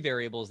least 3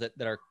 variables that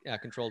are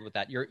controlled with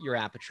that. Your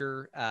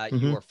aperture,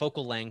 your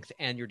focal length,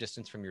 and your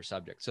distance from your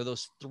subject. So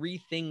those 3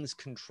 things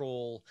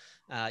control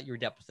your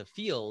depth of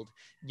field,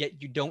 yet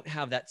you don't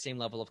have that same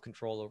level of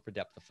control over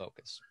depth of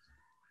focus.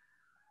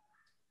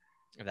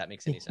 If that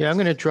makes any sense. Yeah, I'm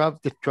going to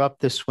drop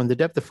this one. The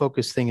depth of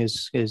focus thing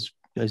is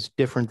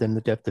different than the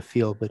depth of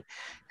field. But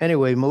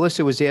anyway,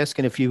 Melissa was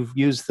asking if you've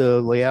used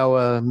the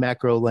Liaowa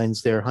macro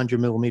lens there, 100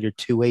 millimeter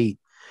 2.8.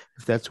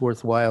 If that's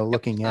worthwhile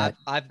looking at.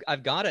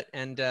 I've got it,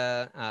 and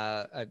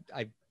I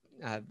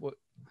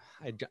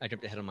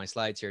jumped ahead on my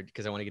slides here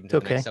because I want to get into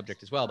the next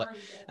subject as well. But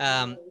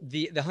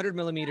the 100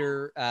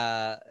 millimeter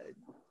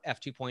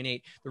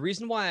f2.8. The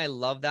reason why I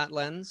love that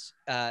lens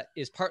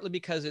is partly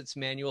because it's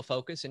manual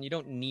focus, and you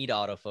don't need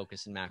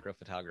autofocus in macro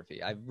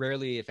photography. I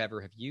rarely, if ever,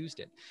 have used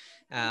it.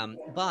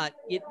 But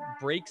it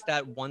breaks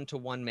that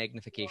 1-to-1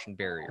 magnification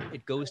barrier.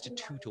 It goes to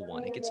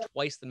 2-to-1. It gets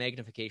twice the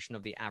magnification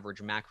of the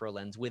average macro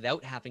lens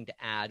without having to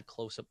add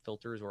close-up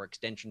filters or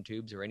extension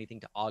tubes or anything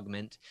to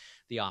augment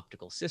the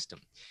optical system.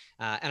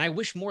 And I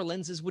wish more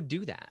lenses would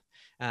do that.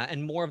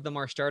 And more of them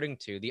are starting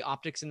to. The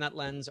optics in that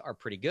lens are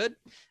pretty good.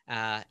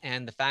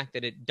 And the fact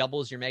that it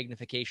doubles your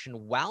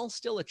magnification while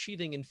still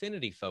achieving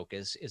infinity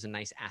focus is a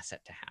nice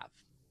asset to have.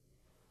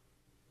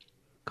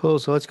 Cool.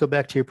 So let's go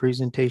back to your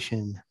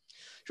presentation.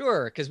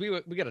 Sure, because we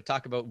got to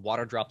talk about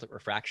water droplet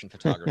refraction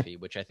photography,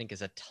 which I think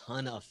is a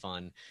ton of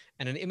fun.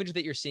 And an image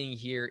that you're seeing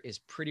here is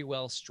pretty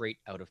well straight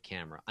out of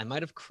camera. I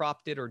might have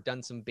cropped it or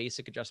done some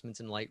basic adjustments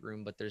in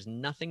Lightroom, but there's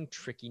nothing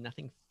tricky,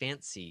 nothing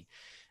fancy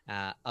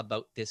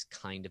about this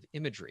kind of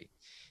imagery.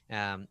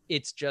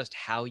 It's just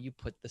how you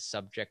put the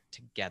subject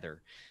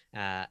together.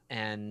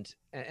 And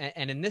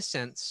in this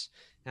sense,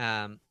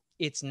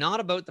 it's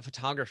not about the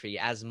photography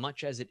as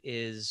much as it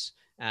is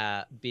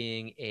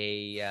being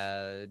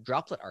a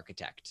droplet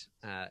architect,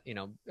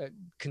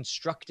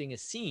 constructing a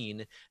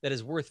scene that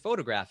is worth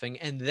photographing,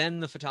 and then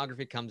the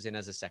photography comes in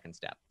as a second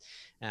step.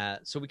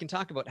 So we can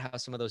talk about how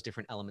some of those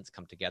different elements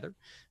come together,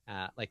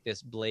 like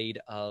this blade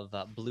of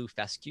blue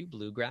fescue,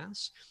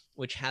 bluegrass,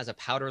 which has a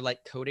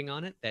powder-like coating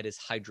on it that is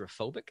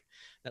hydrophobic,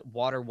 that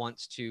water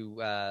wants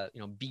to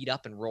beat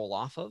up and roll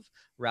off of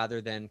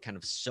rather than kind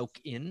of soak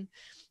in.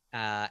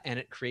 And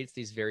it creates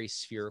these very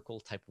spherical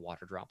type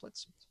water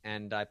droplets.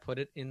 And I put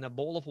it in a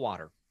bowl of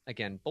water.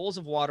 Again, bowls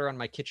of water on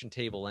my kitchen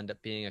table end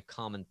up being a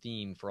common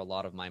theme for a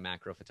lot of my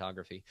macro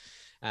photography.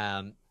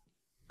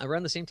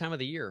 Around the same time of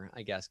the year,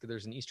 I guess, because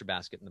there's an Easter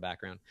basket in the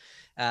background.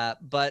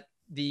 But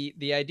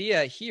the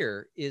idea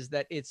here is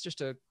that it's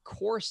just a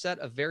core set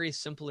of very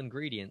simple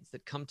ingredients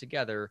that come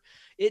together.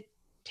 It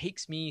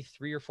takes me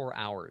 3 or 4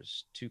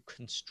 hours to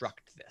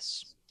construct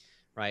this,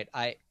 right?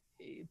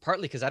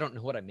 Partly because I don't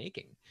know what I'm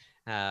making.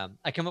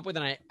 I come up with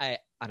an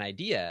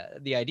idea.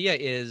 The idea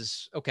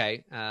is,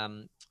 okay,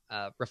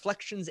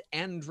 reflections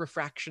and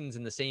refractions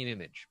in the same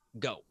image.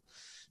 Go.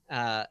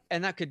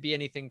 And that could be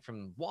anything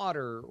from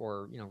water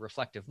or,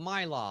 reflective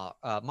mylar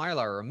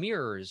or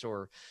mirrors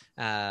or,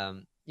 a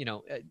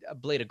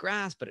blade of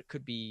grass, but it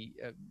could be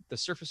the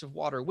surface of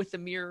water with the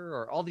mirror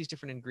or all these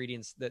different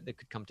ingredients that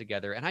could come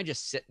together. And I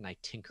just sit and I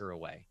tinker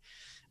away.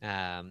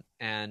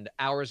 And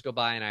hours go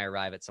by and I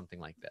arrive at something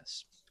like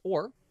this.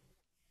 Or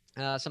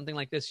something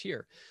like this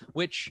here,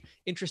 which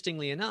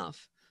interestingly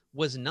enough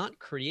was not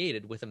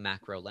created with a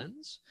macro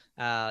lens,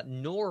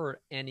 nor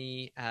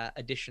any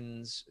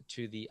additions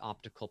to the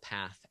optical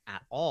path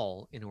at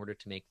all in order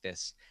to make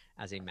this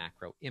as a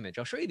macro image.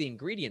 I'll show you the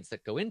ingredients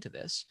that go into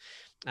this.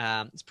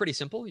 It's pretty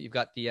simple. You've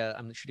got the,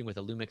 I'm shooting with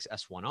a Lumix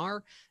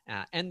S1R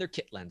and their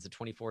kit lens, the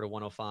 24 to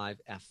 105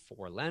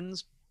 f4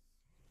 lens.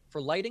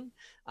 For lighting,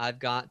 I've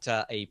got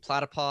a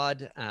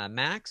Platypod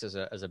Max as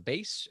a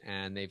base,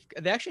 and they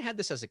actually had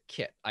this as a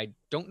kit. I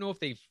don't know if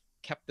they've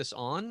kept this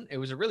on. It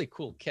was a really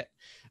cool kit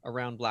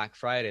around Black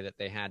Friday that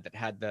they had that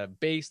had the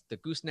base, the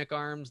gooseneck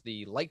arms,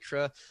 the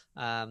Lytra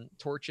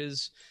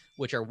torches,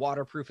 which are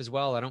waterproof as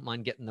well. I don't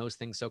mind getting those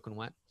things soaking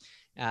wet.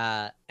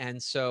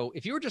 And so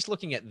if you were just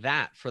looking at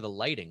that for the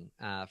lighting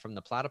from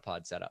the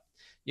Platypod setup,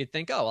 you'd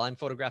think, oh, well, I'm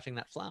photographing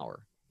that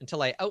flower,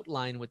 until I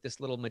outline with this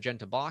little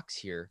magenta box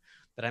here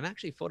that I'm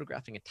actually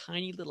photographing a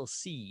tiny little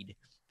seed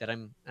that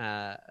I'm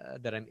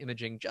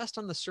imaging just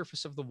on the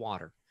surface of the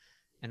water.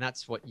 And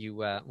that's what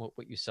you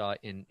saw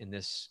in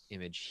this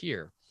image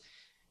here.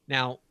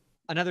 Now,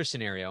 another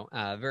scenario,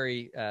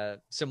 very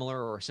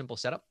similar or simple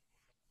setup.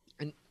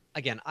 And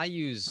again, I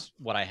use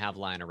what I have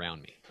lying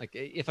around me. Like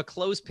if a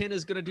clothespin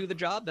is going to do the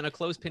job, then a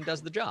clothespin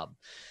does the job.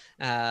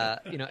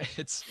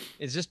 It's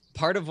just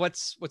part of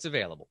what's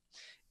available.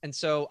 And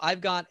so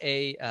I've got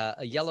a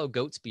yellow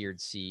goat's beard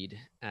seed,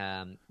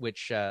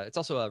 which it's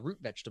also a root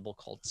vegetable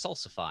called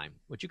salsify,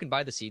 which you can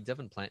buy the seeds of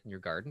and plant in your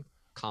garden.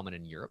 Common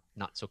in Europe,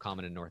 not so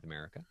common in North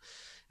America.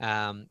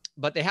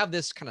 But they have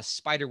this kind of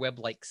spider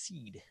web-like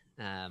seed.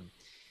 And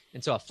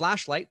so a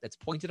flashlight that's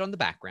pointed on the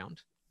background,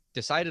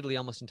 decidedly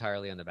almost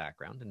entirely on the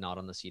background and not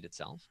on the seed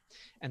itself.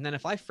 And then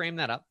if I frame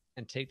that up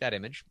and take that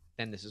image,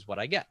 then this is what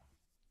I get.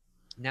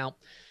 Now,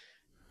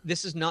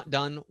 this is not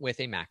done with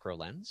a macro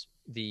lens,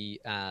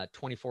 the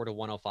 24 to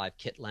 105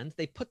 kit lens.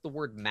 They put the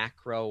word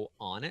macro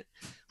on it,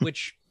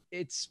 which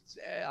it's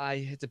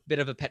a bit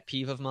of a pet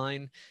peeve of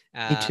mine.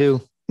 Me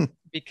too.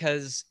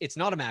 Because it's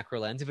not a macro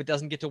lens if it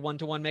doesn't get to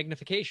one-to-one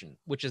magnification,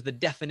 which is the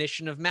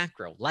definition of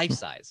macro, life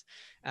size.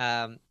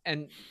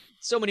 And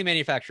so many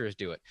manufacturers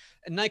do it.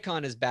 And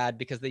Nikon is bad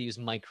because they use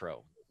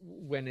micro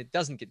when it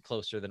doesn't get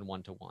closer than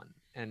one-to-one.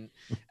 And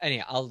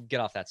anyhow, I'll get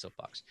off that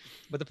soapbox.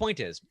 But the point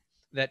is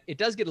that it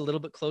does get a little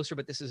bit closer,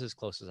 but this is as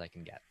close as I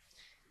can get.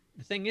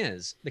 The thing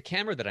is, the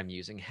camera that I'm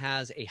using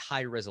has a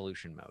high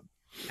resolution mode.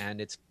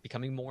 And it's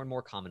becoming more and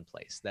more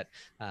commonplace that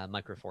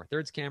micro four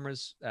thirds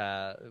cameras,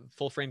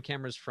 full frame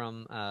cameras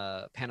from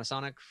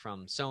Panasonic,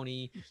 from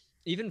Sony,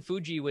 even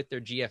Fuji with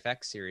their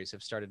GFX series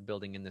have started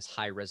building in this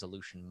high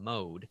resolution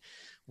mode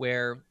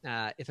where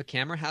if a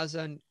camera has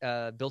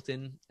a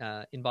built-in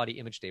in-body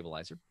image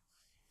stabilizer,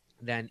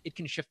 then it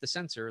can shift the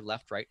sensor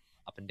left, right,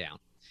 up and down.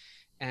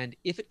 And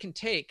if it can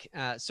take,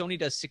 Sony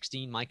does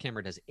 16, my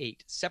camera does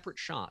 8 separate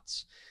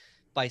shots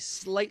by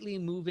slightly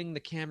moving the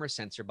camera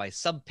sensor by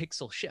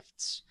sub-pixel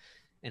shifts.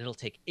 And it'll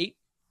take 8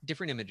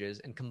 different images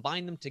and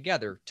combine them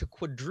together to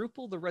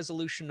quadruple the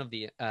resolution of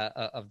the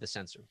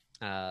sensor,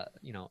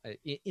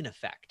 in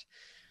effect.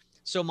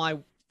 So my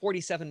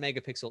 47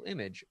 megapixel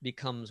image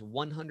becomes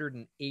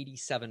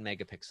 187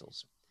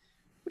 megapixels,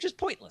 which is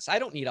pointless. I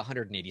don't need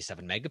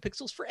 187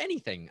 megapixels for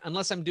anything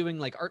unless I'm doing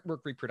like artwork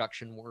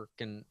reproduction work.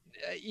 And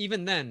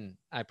even then,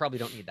 I probably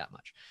don't need that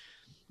much.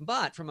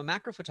 But from a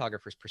macro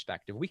photographer's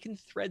perspective, we can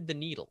thread the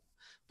needle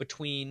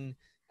between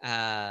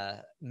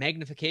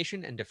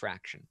magnification and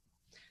diffraction.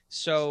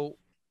 So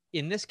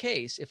in this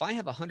case, if I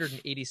have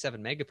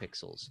 187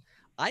 megapixels,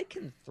 I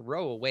can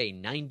throw away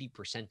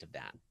 90% of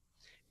that.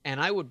 And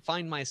I would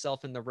find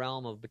myself in the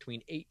realm of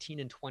between 18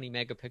 and 20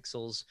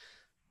 megapixels,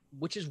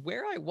 which is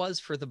where I was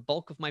for the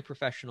bulk of my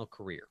professional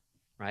career.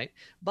 Right?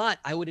 But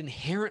I would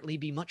inherently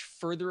be much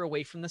further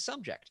away from the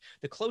subject.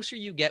 The closer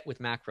you get with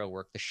macro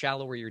work, the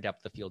shallower your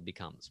depth of field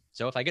becomes.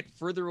 So if I get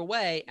further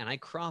away and I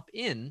crop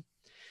in,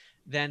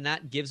 then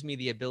that gives me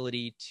the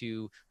ability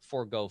to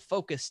forego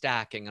focus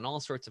stacking and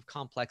all sorts of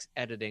complex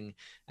editing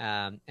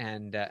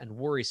and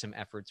worrisome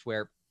efforts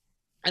where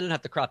I don't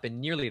have to crop in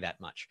nearly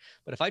that much.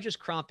 But if I just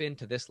crop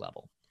into this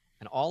level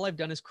and all I've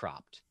done is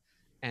cropped,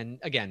 and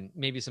again,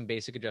 maybe some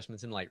basic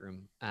adjustments in Lightroom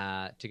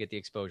to get the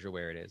exposure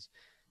where it is,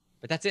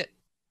 but that's it.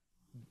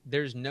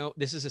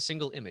 This is a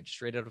single image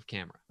straight out of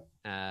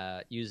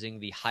camera using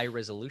the high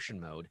resolution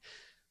mode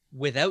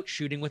without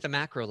shooting with a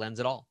macro lens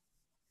at all.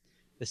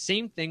 The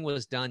same thing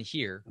was done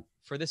here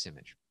for this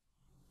image.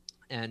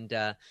 And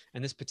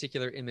this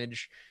particular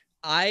image,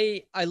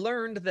 I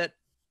learned that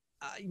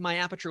my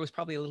aperture was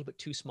probably a little bit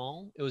too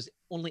small. It was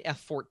only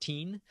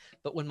f14,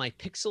 but when my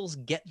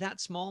pixels get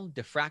that small,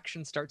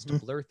 diffraction starts to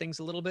blur things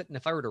a little bit. And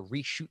if I were to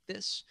reshoot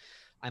this,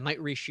 I might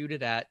reshoot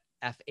it at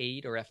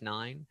f8 or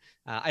f9.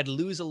 I'd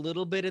lose a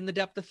little bit in the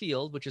depth of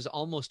field, which is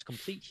almost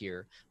complete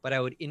here, but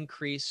I would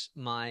increase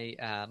my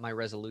my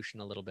resolution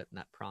a little bit in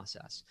that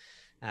process.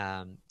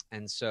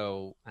 And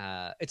so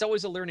it's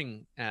always a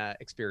learning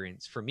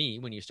experience for me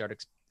when you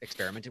start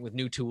experimenting with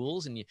new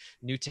tools and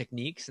new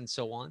techniques and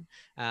so on.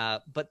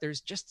 But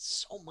there's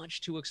just so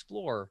much to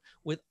explore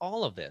with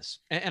all of this.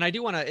 And I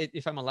do want to,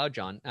 if I'm allowed,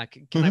 John,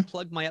 can I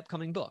plug my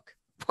upcoming book?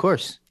 Of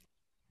course.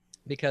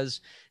 because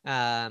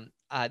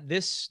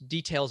this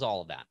details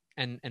all of that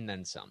and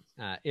then some.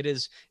 It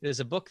is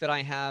a book that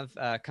I have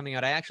coming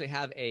out. I actually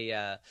have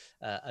a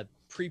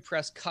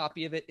pre-pressed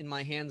copy of it in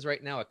my hands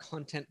right now, a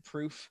content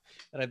proof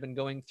that I've been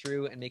going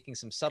through and making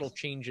some subtle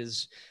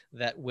changes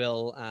that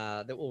will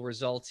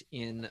result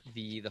in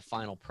the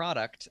final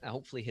product,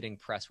 hopefully hitting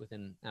press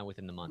within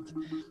the month.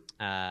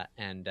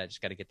 And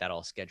just got to get that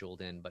all scheduled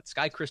in. But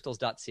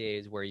skycrystals.ca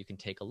is where you can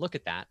take a look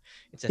at that.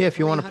 It's if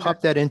you want to pop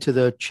that into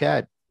the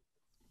chat.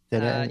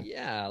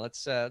 Yeah,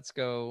 let's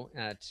go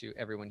to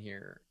everyone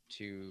here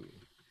to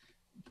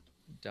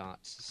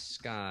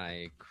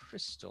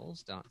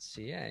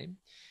 .skycrystals.ca.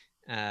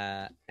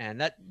 And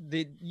that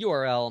the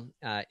URL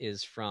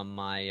is from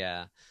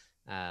my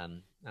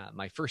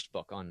my first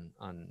book on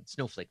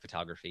snowflake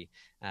photography.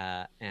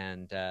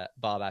 And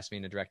Bob asked me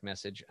in a direct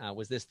message,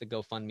 was this the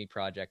GoFundMe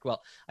project?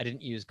 Well, I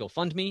didn't use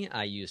GoFundMe.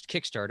 I used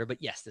Kickstarter.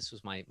 But yes, this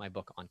was my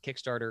book on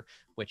Kickstarter,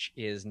 which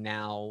is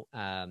now,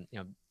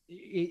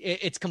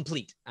 it's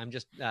complete. I'm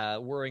just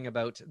worrying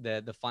about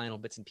the final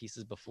bits and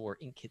pieces before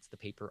ink hits the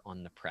paper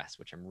on the press,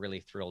 which I'm really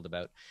thrilled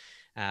about.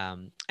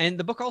 And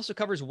the book also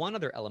covers one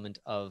other element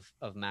of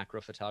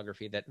macro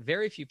photography that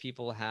very few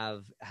people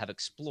have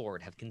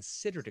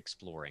considered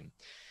exploring,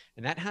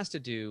 and that has to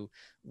do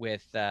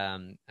with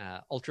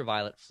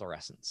ultraviolet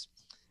fluorescence.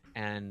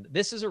 And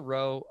this is a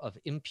row of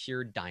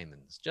impure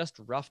diamonds,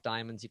 just rough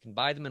diamonds. You can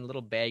buy them in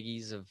little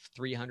baggies of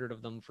 300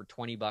 of them for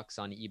 $20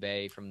 on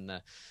eBay from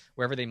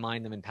wherever they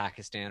mine them in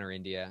Pakistan or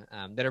India,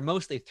 that are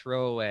mostly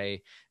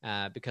throwaway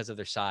because of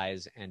their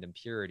size and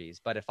impurities.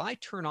 But if I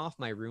turn off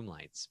my room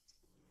lights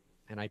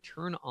and I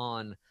turn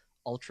on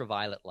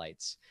ultraviolet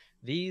lights,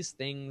 these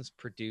things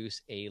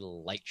produce a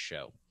light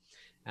show.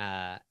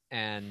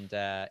 And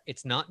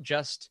it's not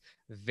just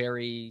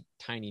very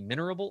tiny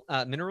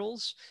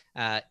minerals.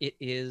 It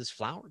is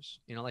flowers,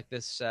 like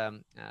this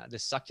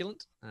this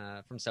succulent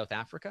from South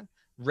Africa.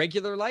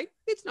 Regular light,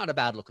 it's not a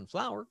bad looking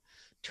flower.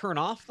 Turn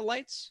off the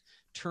lights,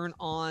 turn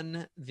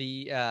on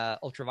the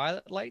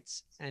ultraviolet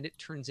lights, and it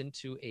turns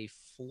into a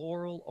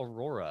floral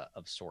aurora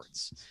of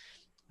sorts,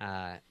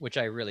 which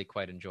I really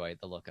quite enjoy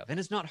the look of. And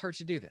it's not hard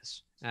to do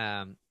this.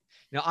 I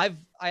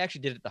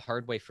actually did it the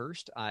hard way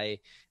first. I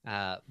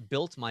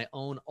built my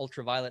own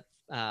ultraviolet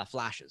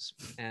flashes,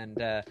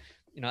 and I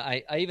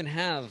even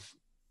have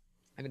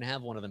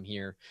one of them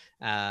here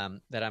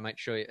that I might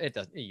show you. It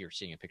doesn't. You're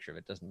seeing a picture of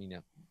it. Doesn't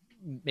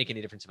make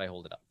any difference if I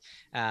hold it up.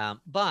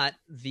 But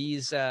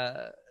these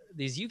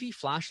UV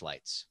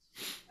flashlights,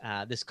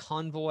 this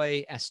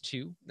Convoy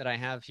S2 that I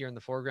have here in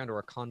the foreground, or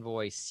a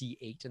Convoy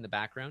C8 in the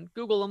background.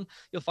 Google them.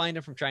 You'll find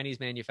them from Chinese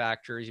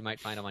manufacturers. You might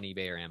find them on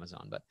eBay or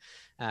Amazon, but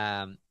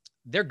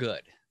they're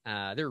good.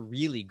 They're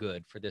really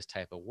good for this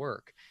type of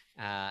work,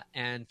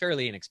 and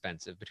fairly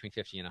inexpensive, between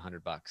 $50 and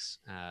 $100,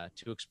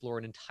 to explore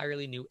an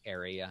entirely new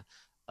area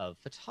of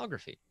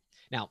photography.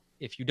 Now,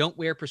 if you don't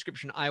wear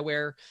prescription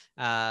eyewear,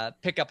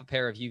 pick up a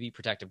pair of UV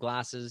protective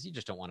glasses. You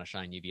just don't want to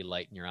shine UV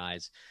light in your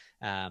eyes.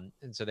 And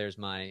so there's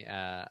my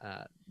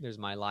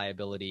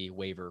liability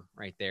waiver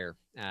right there.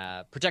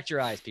 Protect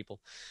your eyes,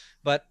 people.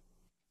 But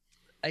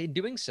in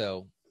doing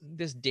so,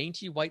 this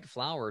dainty white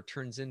flower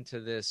turns into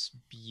this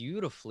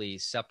beautifully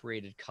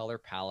separated color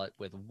palette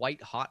with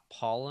white hot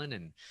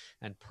pollen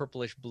and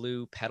purplish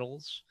blue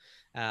petals.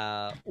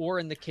 Or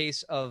in the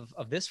case of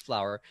this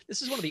flower,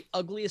 this is one of the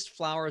ugliest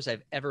flowers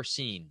I've ever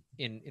seen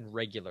in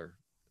regular,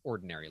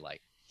 ordinary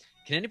light.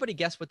 Can anybody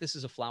guess what this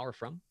is a flower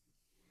from?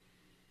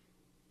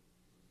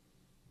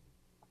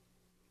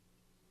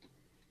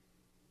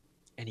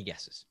 Any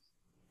guesses?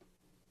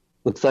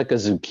 Looks like a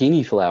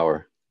zucchini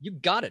flower. You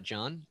got it,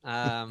 John.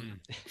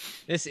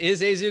 This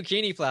is a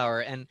zucchini flower,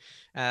 and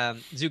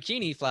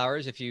zucchini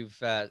flowers, if you've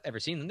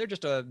ever seen them, they're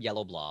just a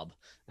yellow blob,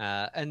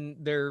 and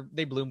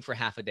they bloom for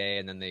half a day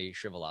and then they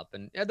shrivel up,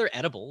 and they're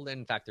edible.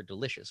 In fact, they're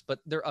delicious, but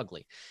they're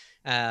ugly.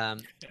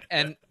 And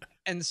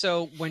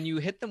so when you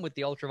hit them with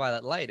the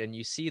ultraviolet light and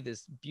you see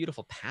this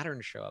beautiful pattern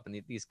show up and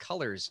these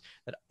colors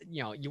that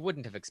you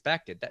wouldn't have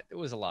expected, that it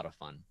was a lot of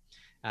fun.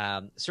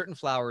 Certain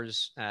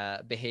flowers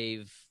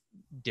behave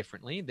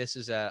differently. This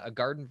is a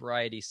garden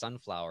variety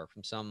sunflower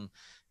from some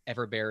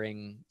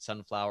ever-bearing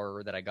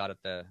sunflower that I got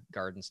at the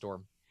garden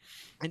store.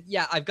 And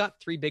yeah, I've got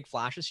 3 big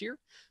flashes here.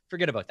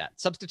 Forget about that.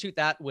 Substitute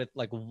that with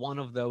like one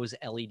of those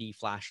LED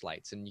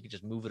flashlights, and you can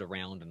just move it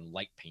around and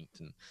light paint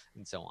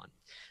and so on.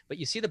 But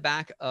you see the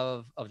back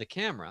of the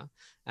camera.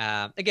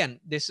 Again,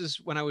 this is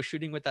when I was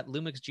shooting with that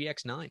Lumix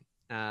GX9.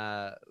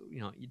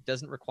 It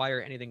doesn't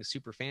require anything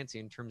super fancy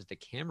in terms of the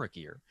camera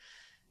gear.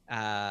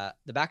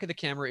 The back of the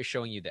camera is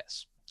showing you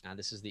this.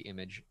 This is the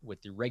image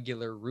with the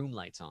regular room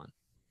lights on.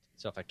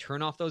 So if I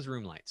turn off those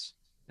room lights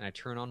and I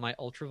turn on my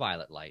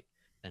ultraviolet light,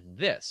 then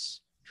this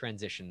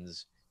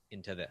transitions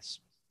into this.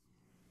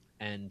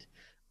 And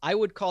I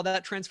would call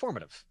that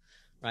transformative,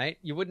 right?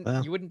 You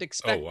wouldn't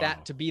expect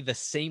that to be the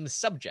same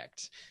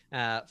subject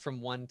from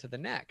one to the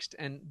next.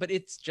 But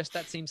it's just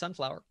that same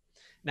sunflower.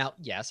 Now,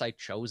 yes, I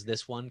chose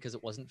this one because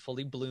it wasn't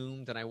fully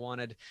bloomed and I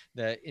wanted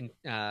the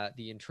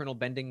internal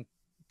bending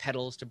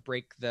petals to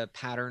break the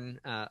pattern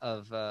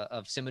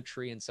of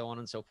symmetry and so on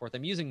and so forth.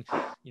 I'm using,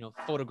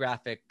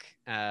 photographic,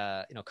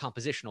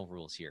 compositional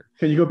rules here.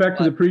 Can you go back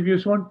to the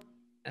previous one?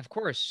 Of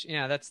course.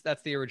 Yeah,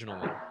 that's the original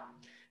one.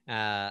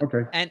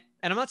 Okay. And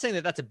I'm not saying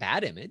that that's a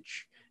bad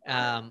image,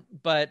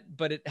 but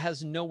it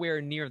has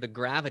nowhere near the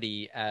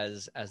gravity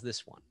as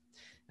this one.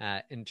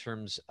 In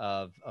terms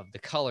of the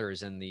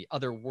colors and the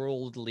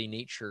otherworldly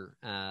nature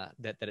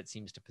that it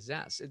seems to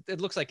possess. It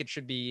looks like it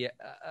should be,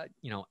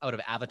 out of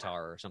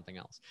Avatar or something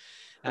else.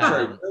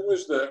 Sorry,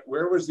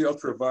 where was the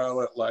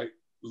ultraviolet light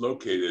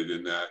located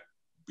in that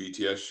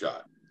BTS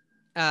shot?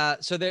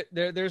 So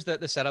there's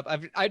the setup.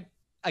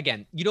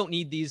 Again, you don't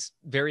need these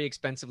very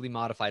expensively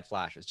modified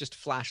flashes. Just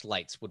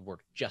flashlights would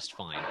work just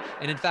fine.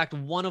 And in fact,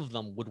 one of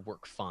them would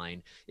work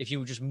fine if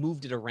you just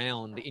moved it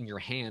around in your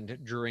hand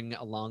during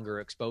a longer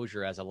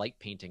exposure as a light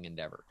painting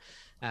endeavor.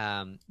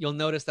 You'll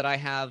notice that I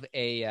have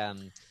a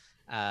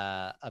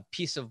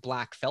piece of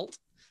black felt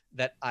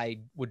that I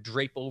would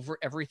drape over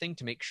everything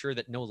to make sure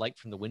that no light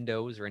from the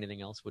windows or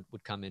anything else would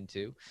come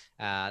into.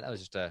 That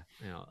was just a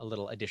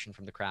little addition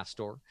from the craft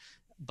store.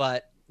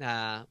 But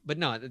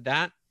no,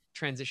 that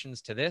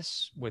transitions to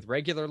this with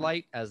regular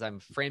light as I'm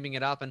framing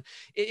it up. And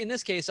in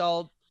this case,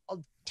 I'll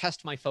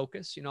test my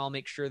focus. I'll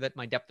make sure that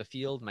my depth of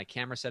field, my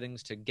camera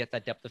settings to get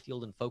that depth of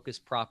field and focus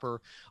proper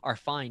are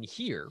fine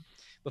here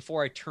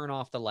before I turn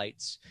off the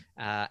lights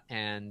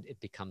and it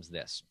becomes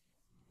this.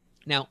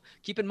 Now,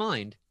 keep in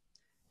mind,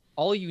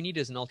 all you need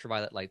is an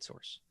ultraviolet light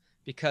source,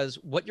 because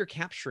what you're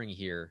capturing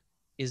here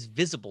is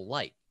visible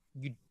light.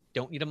 You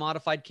don't need a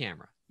modified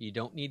camera. You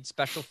don't need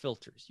special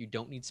filters. You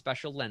don't need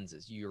special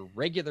lenses. Your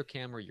regular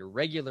camera, your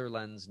regular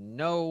lens,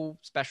 no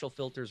special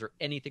filters or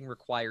anything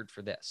required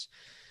for this,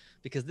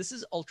 because this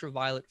is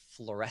ultraviolet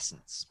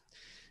fluorescence.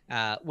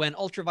 When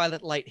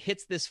ultraviolet light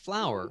hits this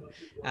flower,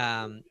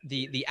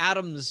 the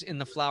atoms in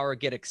the flower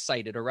get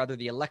excited, or rather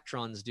the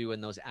electrons do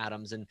in those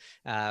atoms. And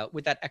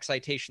with that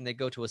excitation, they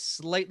go to a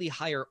slightly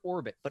higher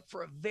orbit, but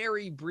for a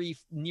very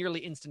brief,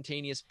 nearly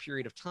instantaneous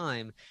period of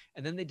time.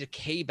 And then they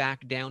decay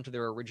back down to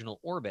their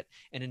original orbit.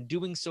 And in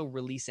doing so,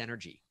 release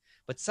energy.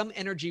 But some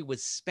energy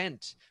was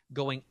spent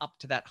going up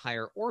to that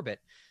higher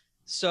orbit.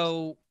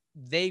 So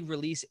they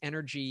release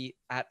energy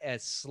at a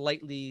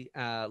slightly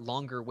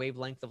longer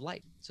wavelength of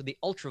light. So the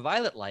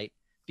ultraviolet light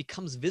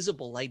becomes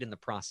visible light in the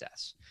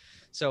process.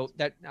 So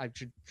that I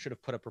should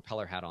have put a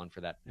propeller hat on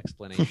for that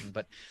explanation.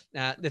 But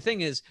the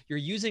thing is, you're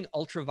using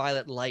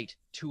ultraviolet light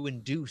to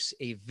induce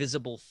a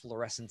visible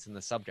fluorescence in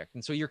the subject.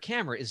 And so your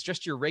camera is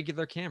just your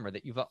regular camera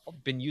that you've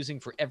been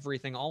using for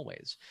everything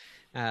always.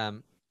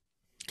 Can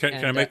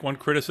I make one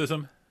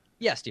criticism?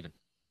 Yeah, Stephen.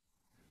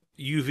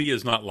 UV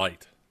is not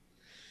light.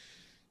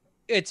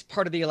 It's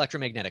part of the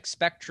electromagnetic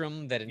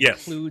spectrum that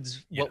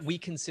includes what we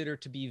consider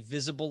to be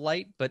visible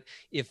light. But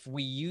if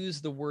we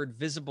use the word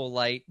visible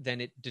light,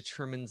 then it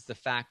determines the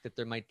fact that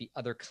there might be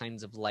other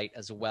kinds of light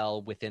as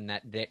well within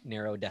that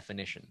narrow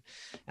definition.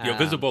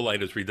 Visible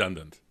light is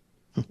redundant.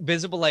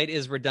 Visible light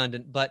is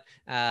redundant, but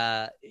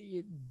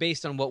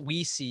based on what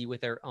we see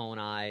with our own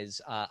eyes,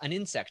 an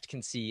insect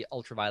can see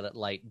ultraviolet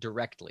light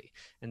directly.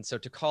 And so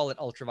to call it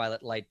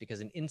ultraviolet light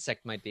because an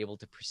insect might be able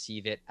to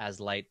perceive it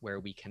as light where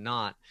we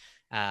cannot,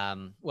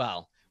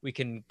 well, we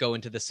can go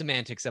into the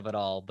semantics of it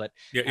all, but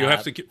yeah, you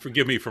have to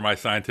forgive me for my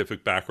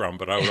scientific background,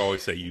 but I would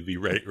always say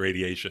UV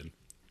radiation.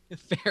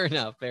 Fair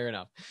enough. Fair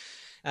enough.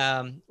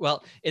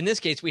 Well, in this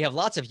case, we have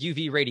lots of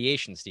UV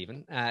radiation,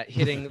 Stephen,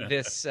 hitting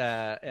this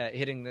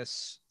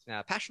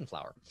passion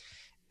flower.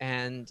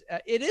 And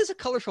it is a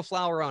colorful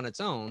flower on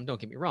its own.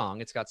 Don't get me wrong.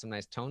 It's got some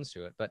nice tones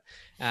to it. But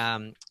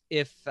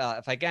if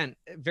again,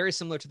 very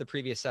similar to the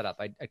previous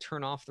setup, I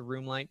turn off the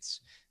room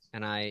lights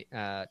and I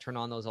turn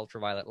on those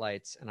ultraviolet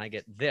lights, and I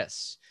get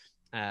this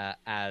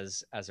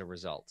as a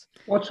result.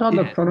 What's on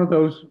the front of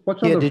those?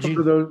 What's on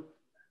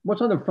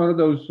the front of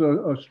those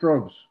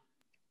strobes?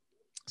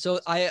 So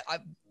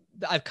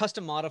I've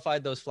custom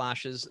modified those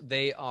flashes.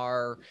 They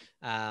are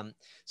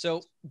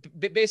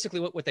basically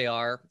what they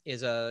are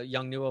is a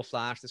young Nuo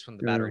flash. This one,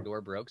 the battery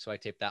door broke, so I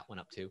taped that one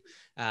up too.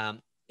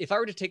 If I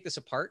were to take this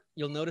apart,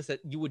 you'll notice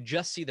that you would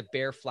just see the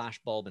bare flash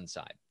bulb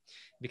inside,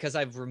 because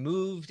I've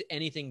removed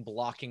anything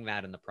blocking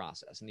that in the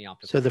process in the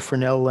optical. So the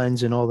Fresnel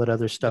lens and all that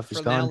other stuff is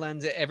gone. Fresnel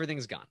lens,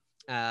 everything's gone.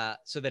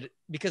 So that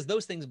because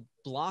those things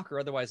block or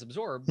otherwise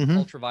absorb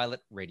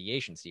ultraviolet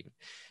radiation, Stephen.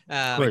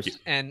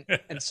 And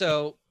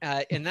so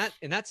in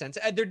that sense,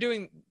 they're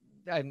doing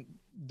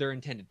their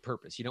intended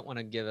purpose. You don't want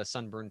to give a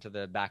sunburn to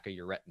the back of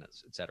your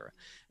retinas, etc.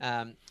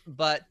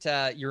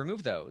 But you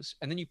remove those,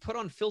 and then you put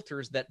on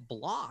filters that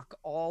block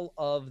all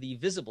of the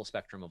visible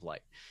spectrum of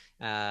light.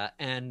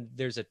 And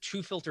there's a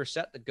 2-filter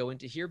set that go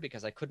into here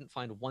because I couldn't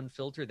find one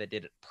filter that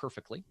did it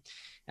perfectly.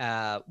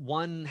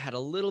 One had a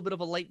little bit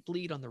of a light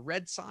bleed on the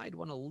red side,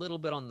 one a little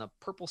bit on the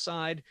purple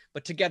side,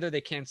 but together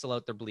they cancel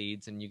out their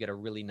bleeds and you get a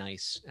really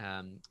nice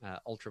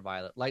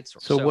ultraviolet light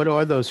source. So what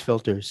are those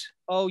filters?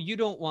 Oh, you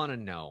don't want to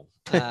know.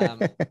 Are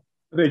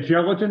they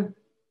gelatin?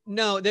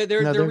 No, they're No,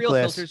 they're they're real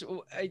glass. filters.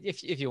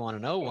 If you want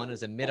to know, one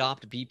is a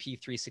mid-opt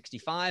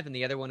BP365 and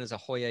the other one is a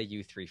Hoya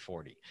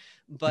U340.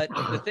 But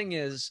the thing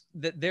is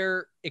that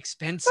they're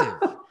expensive.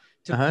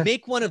 To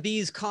make one of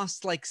these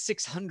costs like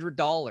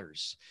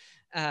 $600.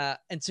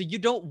 And so you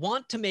don't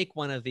want to make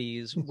one of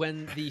these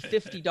when the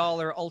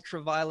 $50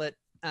 ultraviolet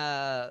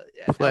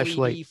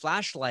LED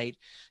flashlight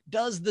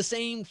does the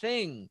same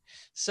thing.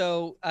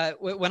 So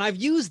when I've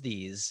used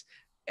these,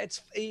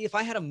 if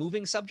I had a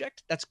moving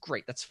subject, that's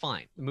great. That's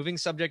fine. The moving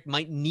subject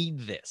might need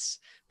this,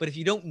 but if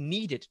you don't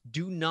need it,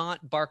 do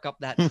not bark up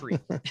that tree.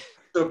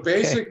 So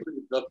basically,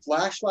 the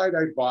flashlight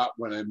I bought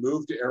when I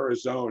moved to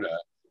Arizona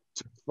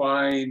to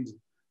find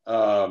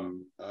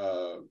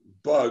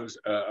bugs,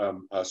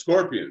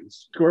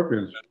 scorpions.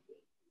 Scorpions.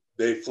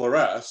 They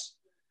fluoresce.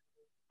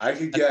 I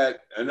could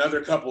get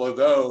another couple of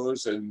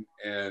those and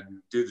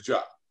do the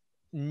job.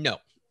 No,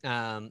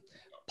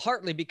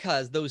 partly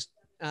because those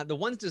the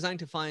ones designed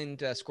to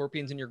find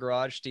scorpions in your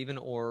garage, Stephen,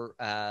 or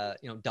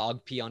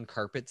dog pee on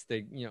carpets.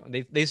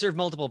 They serve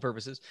multiple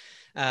purposes.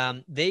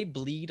 They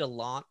bleed a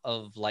lot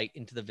of light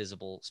into the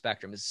visible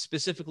spectrum,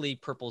 specifically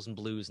purples and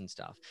blues and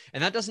stuff.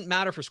 And that doesn't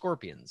matter for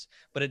scorpions,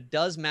 but it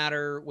does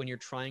matter when you're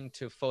trying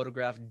to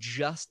photograph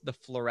just the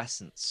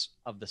fluorescence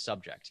of the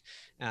subject,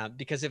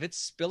 because if it's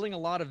spilling a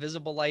lot of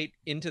visible light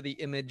into the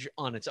image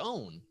on its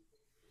own,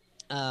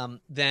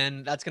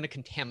 then that's going to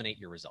contaminate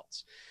your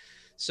results.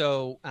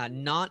 So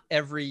not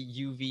every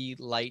UV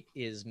light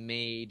is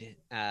made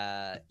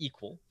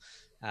equal.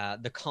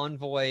 The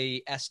Convoy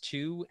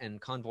S2 and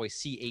Convoy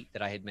C8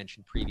 that I had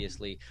mentioned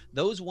previously,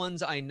 those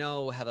ones I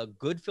know have a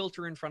good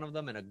filter in front of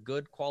them and a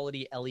good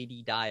quality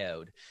LED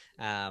diode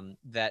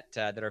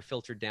that are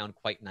filtered down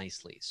quite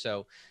nicely.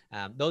 So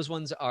those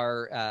ones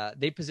are,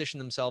 they position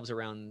themselves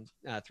around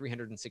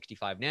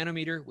 365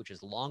 nanometer, which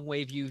is long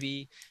wave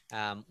UV,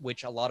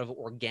 which a lot of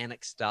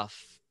organic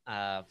stuff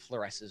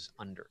fluoresces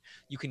under.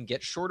 You can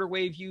get shorter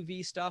wave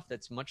UV stuff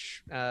that's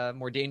much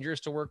more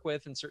dangerous to work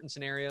with in certain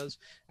scenarios.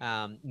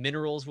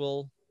 Minerals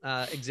will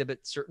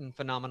exhibit certain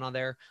phenomena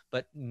there,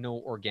 but no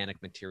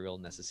organic material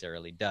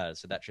necessarily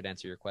does. So that should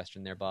answer your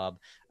question there, Bob,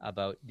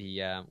 about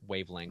the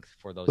wavelength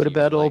for those. What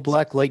about UV old lights.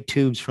 black light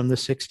tubes from the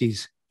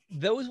 60s?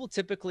 Those will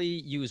typically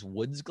use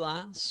Woods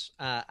glass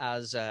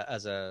as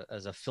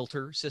a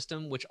filter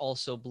system, which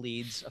also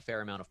bleeds a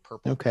fair amount of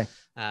purple. Okay.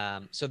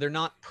 So they're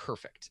not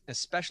perfect,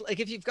 especially like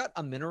if you've got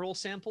a mineral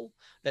sample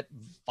that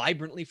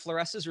vibrantly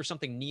fluoresces or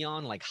something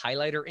neon like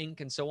highlighter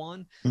ink and so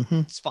on,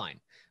 it's fine.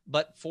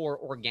 But for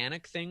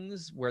organic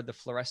things where the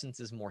fluorescence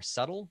is more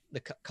subtle,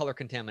 the color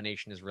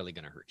contamination is really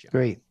going to hurt you.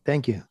 Great.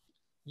 Thank you.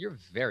 You're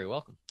very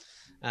welcome.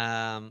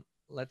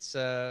 Let's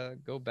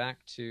go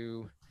back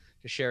to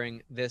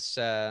sharing this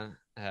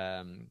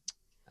passion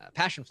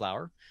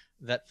flower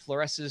that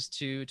fluoresces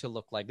to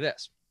look like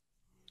this.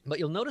 But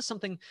you'll notice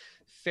something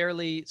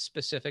fairly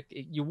specific.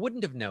 You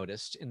wouldn't have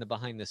noticed in the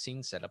behind the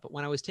scenes setup, but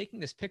when I was taking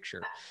this picture,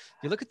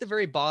 if you look at the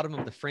very bottom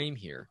of the frame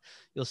here,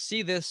 you'll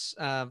see this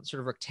sort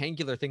of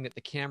rectangular thing that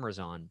the camera's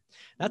on.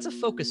 That's a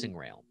focusing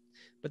rail,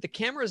 but the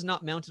camera is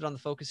not mounted on the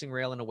focusing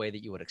rail in a way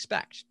that you would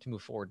expect to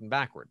move forward and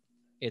backward.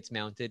 It's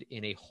mounted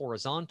in a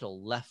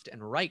horizontal left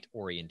and right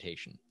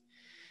orientation.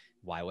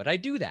 Why would I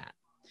do that?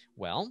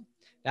 Well,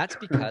 that's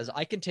because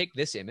I can take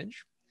this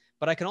image,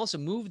 but I can also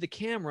move the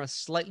camera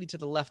slightly to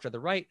the left or the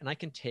right, and I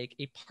can take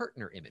a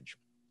partner image.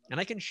 And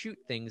I can shoot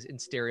things in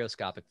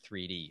stereoscopic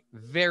 3D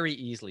very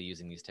easily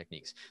using these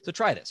techniques. So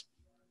try this.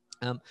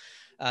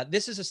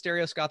 This is a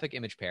stereoscopic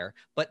image pair,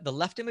 but the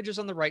left image is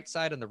on the right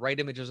side and the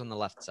right image is on the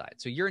left side.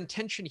 So your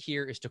intention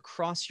here is to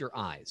cross your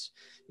eyes.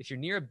 If you're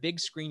near a big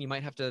screen, you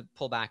might have to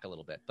pull back a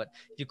little bit, but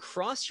if you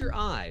cross your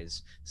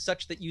eyes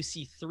such that you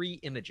see 3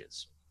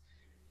 images,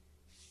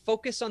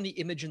 focus on the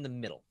image in the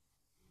middle.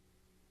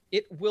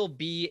 It will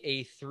be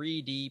a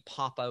 3D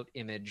pop-out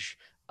image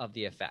of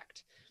the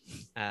effect.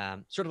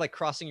 Sort of like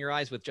crossing your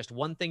eyes with just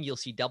one thing, you'll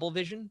see double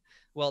vision.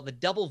 Well, the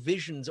double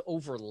visions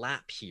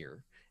overlap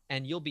here,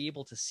 and you'll be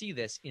able to see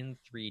this in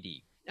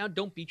 3D. Now,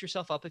 don't beat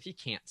yourself up if you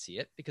can't see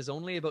it, because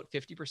only about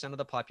 50% of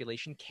the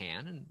population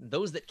can, and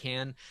those that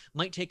can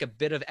might take a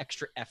bit of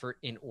extra effort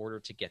in order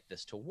to get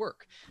this to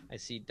work. I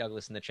see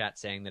Douglas in the chat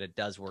saying that it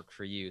does work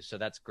for you, so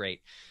that's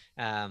great.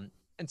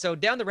 And so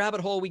down the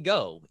rabbit hole we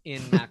go in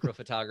macro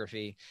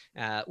photography,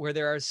 where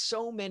there are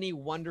so many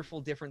wonderful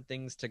different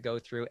things to go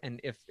through.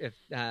 And if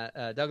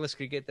Douglas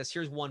could get this,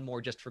 here's one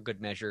more just for good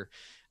measure.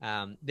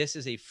 This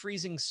is a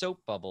freezing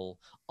soap bubble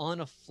on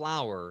a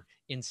flower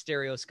in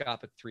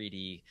stereoscopic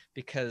 3D,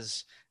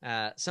 because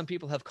some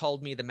people have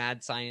called me the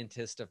mad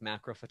scientist of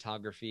macro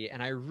photography,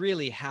 and I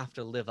really have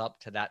to live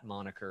up to that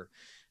moniker.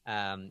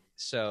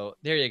 So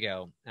there you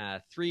go.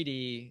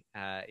 3D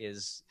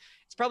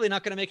it's probably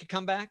not going to make a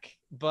comeback,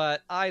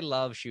 but I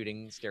love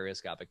shooting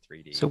stereoscopic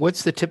 3D. So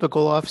what's the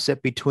typical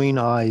offset between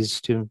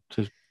eyes to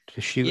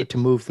shoot, to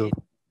move them? It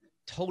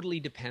totally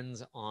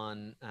depends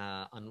on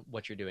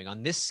what you're doing.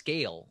 On this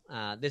scale,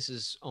 this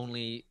is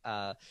only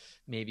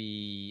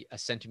maybe a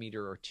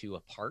centimeter or 2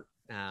 apart.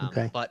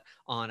 Okay. But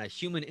on a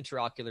human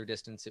intraocular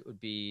distance, it would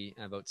be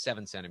about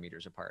 7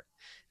 centimeters apart.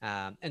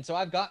 And so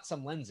I've got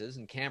some lenses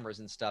and cameras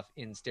and stuff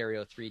in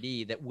stereo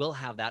 3D that will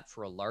have that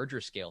for a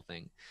larger scale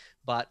thing.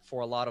 But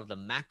for a lot of the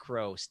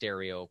macro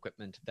stereo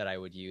equipment that I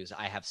would use,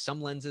 I have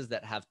some lenses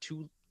that have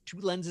two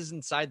lenses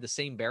inside the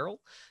same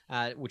barrel,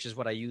 which is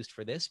what I used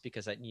for this,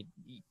 because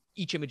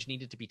each image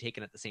needed to be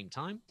taken at the same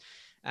time.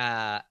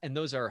 And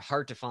those are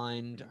hard to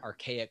find,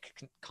 archaic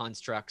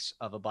constructs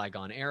of a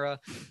bygone era.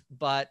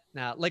 But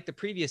like the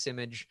previous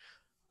image,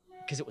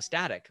 because it was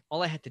static,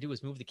 all I had to do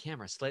was move the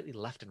camera slightly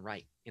left and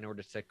right in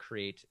order to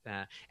create.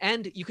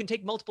 And you can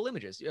take multiple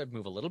images.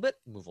 Move a little bit,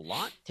 move a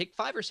lot, take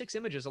 5 or 6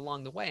 images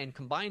along the way and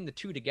combine the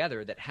two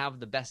together that have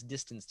the best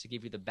distance to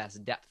give you the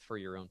best depth for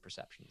your own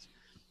perceptions.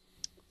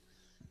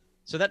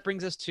 So that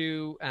brings us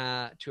to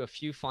a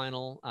few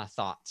final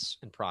thoughts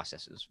and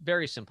processes.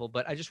 Very simple,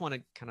 but I just want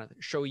to kind of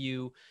show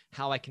you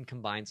how I can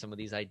combine some of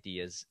these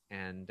ideas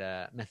and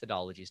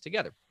methodologies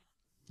together.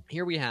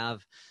 Here we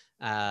have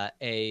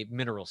a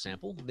mineral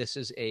sample. This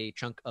is a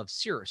chunk of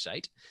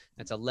cerussite.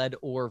 That's a lead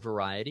ore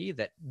variety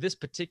that this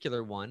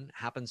particular one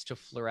happens to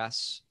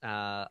fluoresce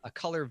a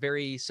color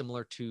very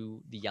similar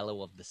to the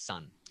yellow of the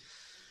sun.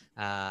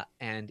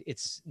 And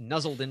it's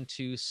nuzzled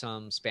into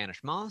some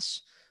Spanish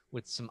moss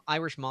with some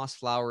Irish moss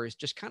flowers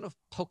just kind of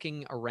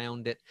poking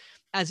around it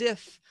as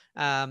if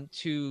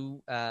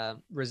to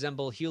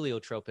resemble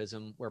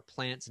heliotropism, where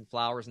plants and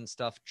flowers and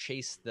stuff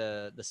chase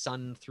the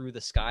sun through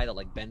the sky. They'll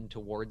like bend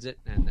towards it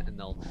and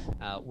they'll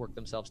work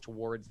themselves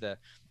towards the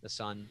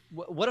sun.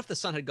 What if the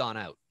sun had gone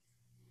out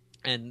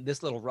and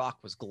this little rock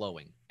was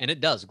glowing? And it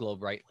does glow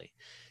brightly.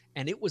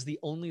 And it was the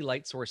only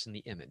light source in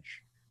the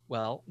image.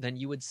 Well, then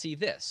you would see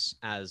this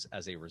as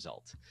a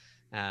result.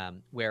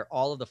 Where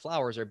all of the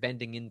flowers are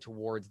bending in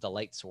towards the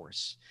light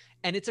source.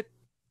 And it's a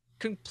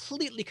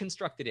completely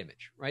constructed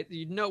image, right?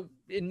 In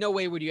no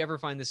way would you ever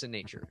find this in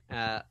nature.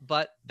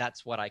 But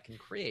that's what I can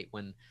create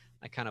when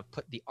I kind of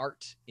put the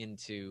art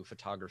into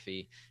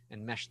photography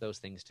and mesh those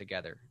things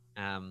together.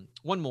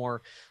 One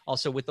more,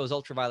 also with those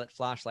ultraviolet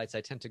flashlights,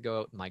 I tend to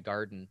go out in my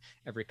garden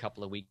every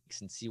couple of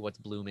weeks and see what's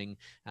blooming,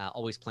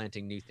 always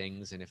planting new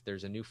things. And if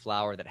there's a new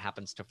flower that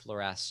happens to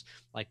fluoresce,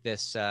 like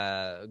this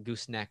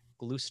gooseneck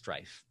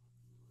loosestrife,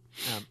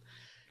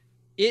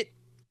 it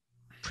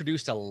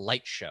produced a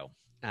light show.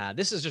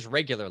 This is just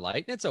regular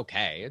light. It's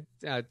okay.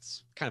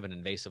 It's kind of an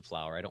invasive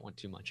flower. I don't want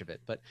too much of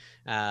it. But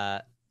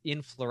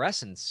in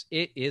fluorescence,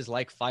 it is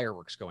like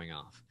fireworks going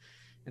off.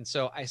 And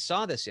so I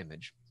saw this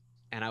image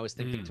and I was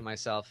thinking to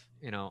myself,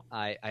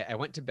 I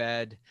went to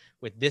bed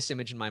with this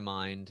image in my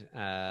mind,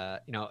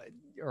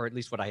 or at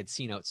least what I had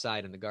seen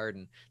outside in the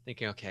garden,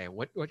 thinking, okay,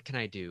 what can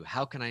I do?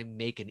 How can I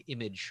make an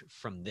image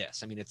from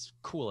this? I mean, it's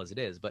cool as it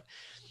is, but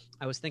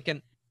I was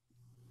thinking,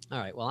 all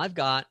right, well, I've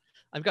got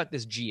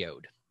this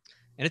geode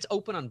and it's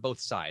open on both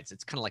sides.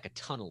 It's kind of like a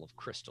tunnel of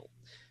crystal.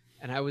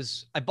 And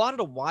I bought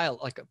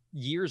it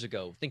years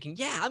ago thinking,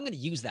 yeah, I'm going to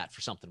use that for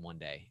something one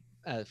day,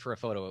 for a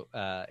photo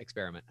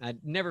experiment. I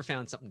never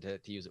found something to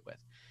use it with.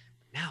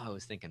 Now I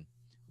was thinking,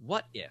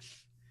 what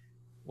if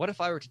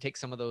I were to take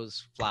some of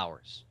those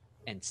flowers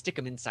and stick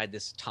them inside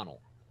this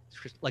tunnel,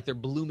 like they're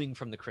blooming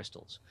from the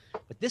crystals.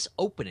 But this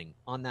opening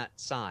on that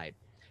side,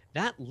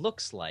 that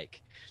looks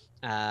like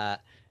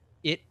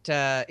it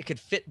could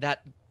fit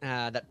that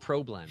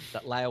probe lens,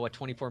 that Laowa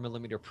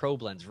 24mm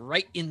probe lens,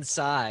 right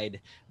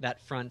inside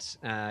that front,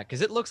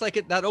 because it looks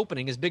like that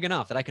opening is big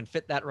enough that I can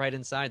fit that right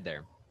inside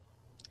there.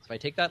 So if I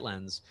take that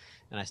lens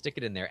and I stick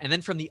it in there, and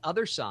then from the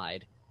other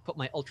side put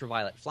my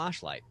ultraviolet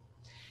flashlight,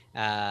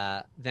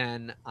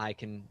 then I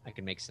can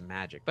make some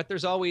magic. But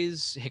there's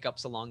always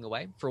hiccups along the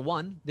way. For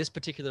one, this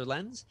particular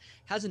lens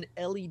has an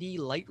LED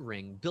light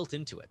ring built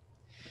into it.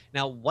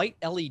 Now, white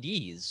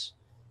LEDs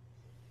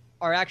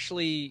are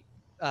actually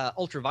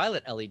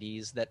ultraviolet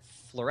LEDs that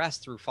fluoresce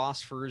through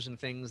phosphors and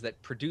things that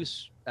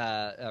produce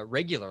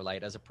regular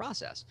light as a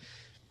process,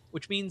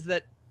 which means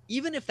that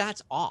even if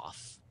that's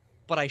off,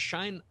 but I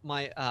shine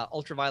my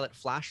ultraviolet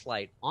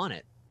flashlight on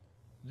it,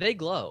 they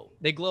glow.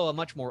 They glow a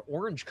much more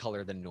orange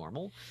color than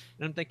normal.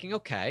 And I'm thinking,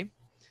 okay,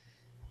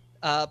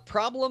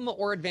 problem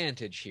or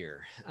advantage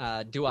here?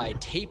 Do I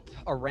tape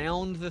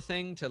around the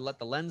thing to let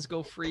the lens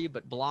go free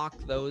but block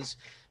those?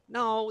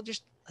 No,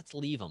 just let's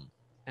leave them.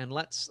 And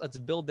let's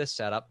build this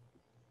setup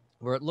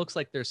where it looks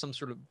like there's some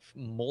sort of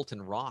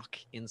molten rock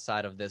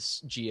inside of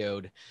this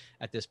geode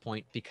at this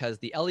point, because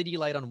the LED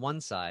light on one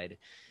side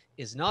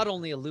is not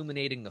only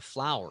illuminating the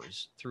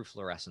flowers through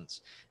fluorescence,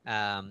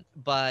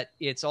 but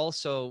it's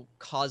also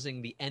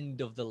causing the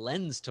end of the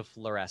lens to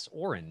fluoresce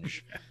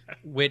orange,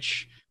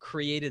 which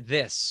created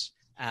this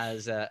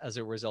as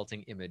a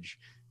resulting image,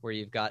 where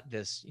you've got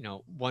this,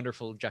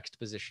 wonderful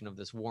juxtaposition of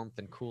this warmth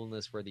and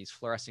coolness, where these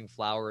fluorescing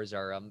flowers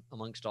are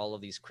amongst all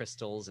of these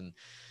crystals. And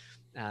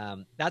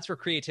that's where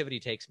creativity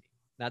takes me.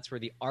 That's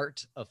where the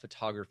art of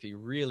photography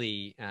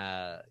really,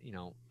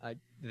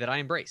 that I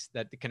embrace,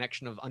 that the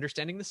connection of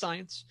understanding the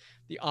science,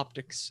 the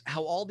optics,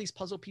 how all these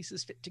puzzle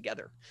pieces fit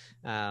together.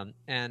 And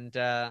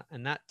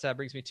that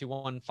brings me to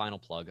one final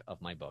plug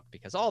of my book,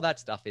 because all that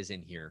stuff is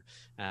in here.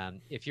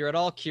 If you're at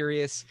all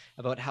curious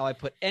about how I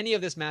put any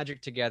of this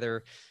magic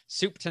together,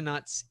 soup to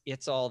nuts,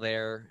 it's all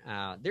there.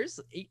 There's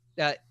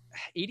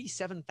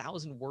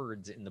 87,000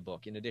 words in the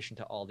book, in addition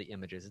to all the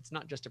images. It's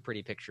not just a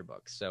pretty picture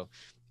book. So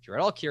if you're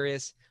at all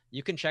curious,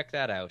 you can check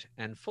that out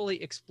and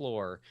fully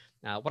explore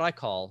what I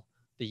call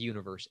the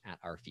universe at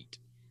our feet.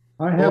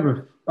 I have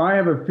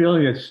a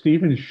feeling that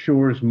Stephen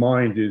Shore's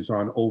mind is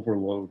on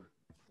overload.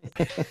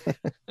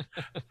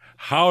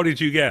 How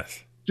did you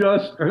guess?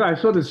 I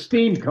saw the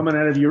steam coming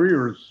out of your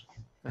ears.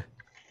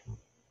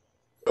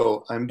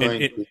 So I'm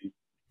going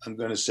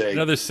to say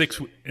another 6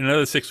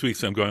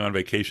 weeks. I'm going on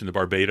vacation to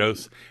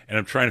Barbados, and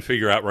I'm trying to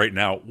figure out right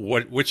now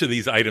which of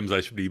these items I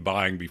should be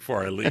buying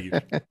before I leave.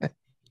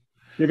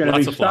 You're going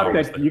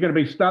to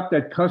be stopped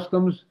at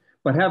customs,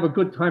 but have a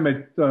good time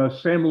at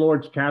Sam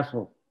Lord's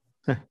Castle.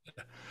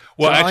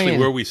 Well, actually,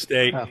 where we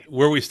stay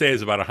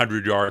is about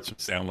 100 yards from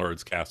Sam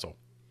Lord's Castle.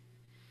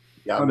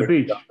 Yeah, on the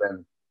beach.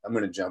 I'm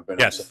going to jump in.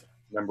 Yes.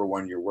 Number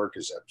one, your work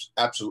is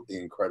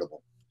absolutely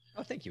incredible.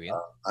 Oh, thank you, Ian.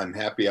 I'm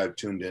happy I've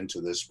tuned into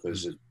this,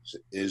 because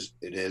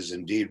it has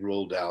indeed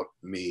ruled out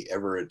me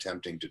ever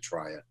attempting to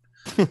try it.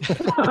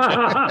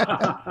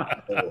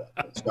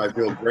 So I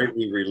feel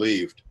greatly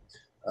relieved.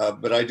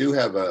 But I do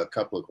have a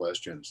couple of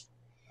questions.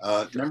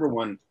 Number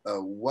one,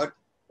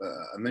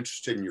 I'm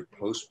interested in your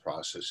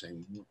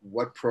post-processing.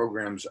 What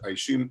programs, I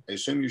assume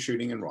you're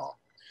shooting in RAW.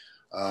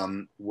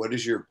 What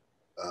is your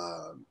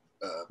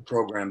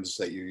programs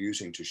that you're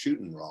using to shoot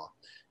in RAW?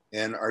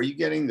 And are you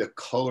getting the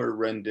color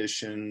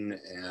rendition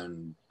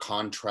and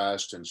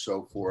contrast and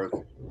so forth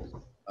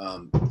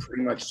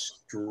pretty much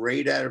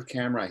straight out of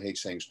camera? I hate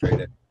saying straight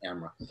out of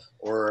camera.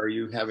 Or are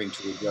you having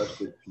to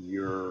adjust it to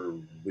your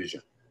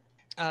vision?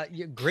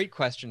 Great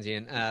questions,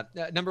 Ian.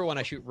 Number one,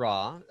 I shoot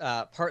RAW,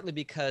 partly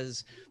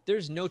because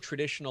there's no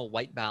traditional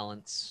white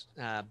balance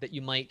that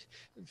you might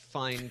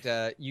find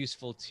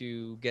useful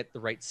to get the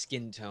right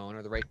skin tone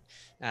or the right,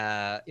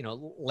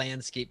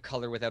 landscape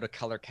color without a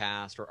color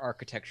cast, or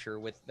architecture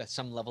with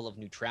some level of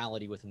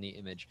neutrality within the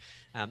image,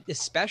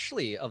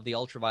 especially of the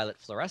ultraviolet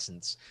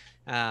fluorescence.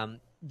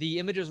 The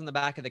images on the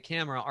back of the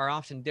camera are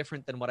often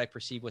different than what I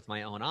perceive with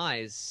my own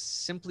eyes,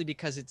 simply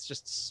because it's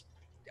just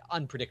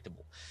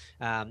unpredictable.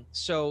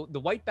 So the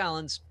white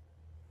balance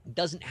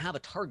doesn't have a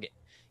target.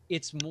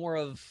 It's more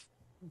of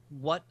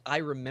what I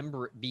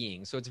remember it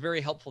being. So it's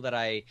very helpful that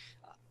I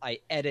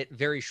edit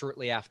very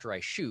shortly after I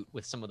shoot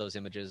with some of those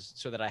images,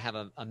 so that I have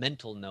a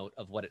mental note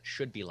of what it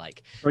should be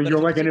like. So you're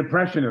like an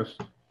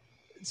impressionist.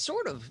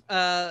 Sort of,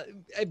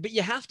 but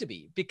you have to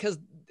be, because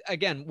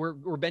again,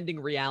 we're bending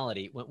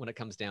reality when it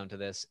comes down to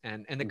this,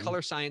 and the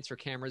color science for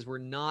cameras were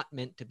not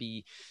meant to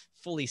be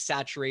fully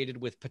saturated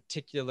with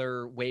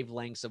particular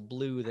wavelengths of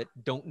blue that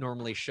don't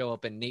normally show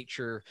up in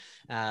nature,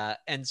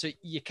 and so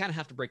you kind of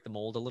have to break the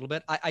mold a little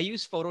bit. I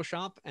use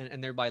Photoshop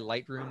and thereby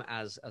Lightroom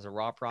as a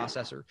raw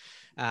processor,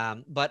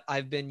 but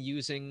I've been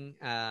using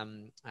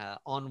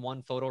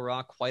On1 Photo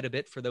Raw quite a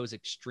bit for those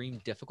extreme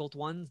difficult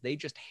ones. They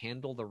just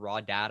handle the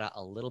raw data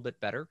a little bit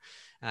better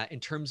in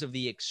terms of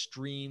the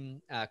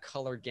extreme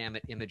color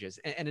gamut images.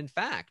 And in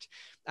fact,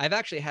 I've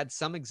actually had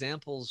some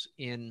examples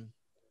in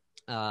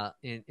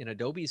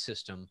Adobe's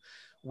system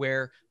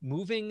where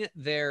moving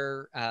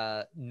their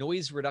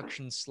noise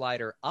reduction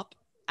slider up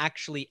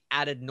actually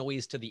added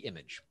noise to the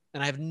image.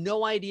 And I have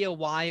no idea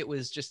why. It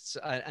was just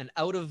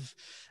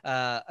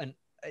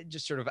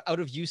just sort of out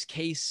of use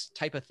case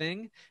type of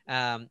thing.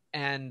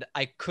 And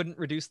I couldn't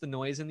reduce the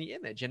noise in the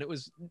image. And it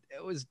was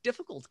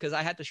difficult, because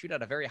I had to shoot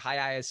at a very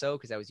high ISO,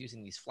 because I was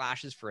using these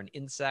flashes for an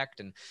insect.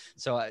 And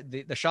so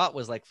the shot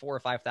was like 4,000 or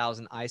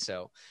 5,000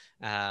 ISO.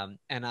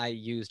 And I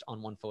used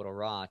On1 Photo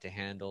Raw to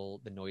handle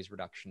the noise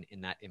reduction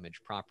in that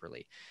image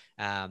properly.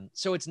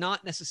 So it's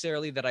not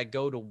necessarily that I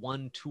go to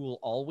one tool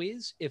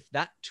always. If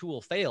that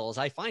tool fails,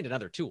 I find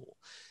another tool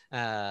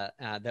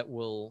that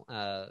will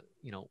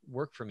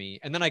work for me.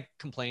 And then I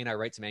complain, I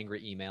write some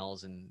angry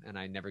emails, and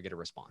I never get a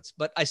response.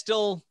 But I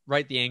still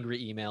write the angry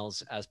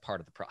emails as part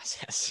of the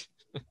process.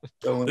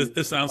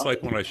 This sounds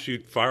like when I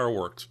shoot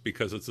fireworks,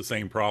 because it's the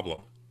same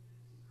problem.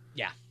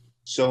 Yeah.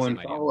 So in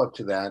follow-up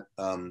to that,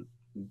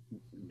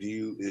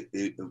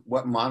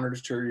 what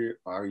monitor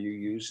are you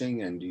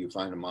using, and do you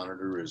find a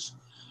monitor is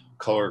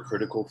color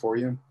critical for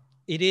you?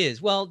 It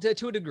is. Well,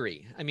 to a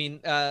degree. I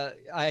mean,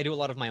 I do a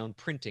lot of my own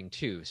printing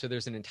too. So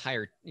there's an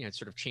entire,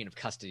 sort of chain of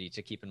custody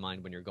to keep in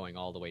mind when you're going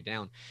all the way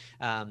down.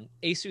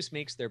 Asus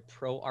makes their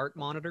ProArt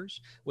monitors,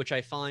 which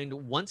I find,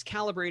 once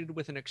calibrated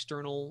with an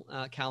external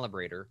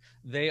calibrator,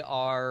 they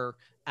are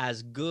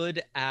as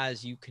good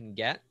as you can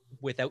get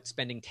without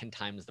spending 10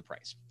 times the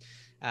price.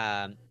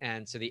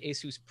 And so the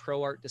Asus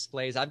ProArt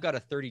displays, I've got a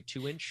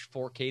 32-inch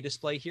 4K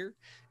display here.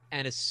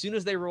 And as soon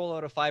as they roll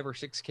out a 5 or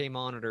 6K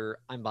monitor,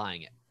 I'm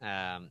buying it.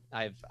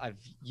 I've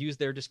used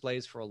their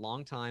displays for a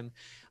long time.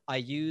 I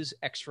use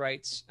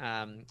X-Rite's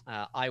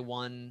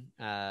i1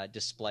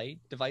 display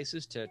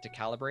devices to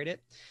calibrate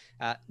it.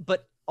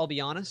 But I'll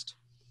be honest,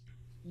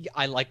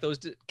 I like those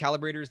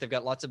calibrators. They've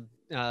got lots of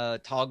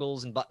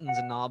toggles and buttons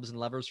and knobs and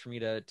levers for me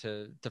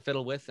to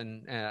fiddle with.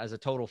 And as a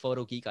total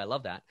photo geek, I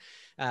love that.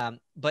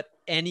 But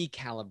any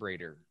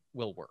calibrator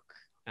will work.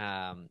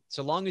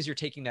 So long as you're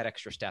taking that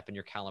extra step and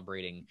you're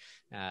calibrating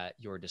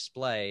your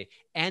display,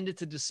 and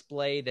it's a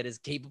display that is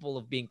capable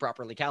of being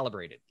properly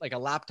calibrated, like a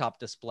laptop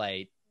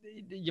display,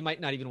 you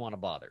might not even want to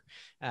bother.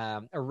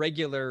 A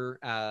regular,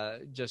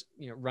 just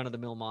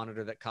run-of-the-mill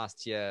monitor that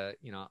costs you,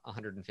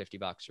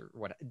 $150 or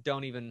what?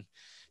 Don't even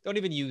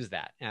use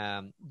that.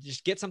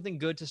 Just get something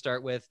good to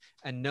start with,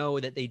 and know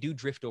that they do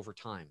drift over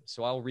time.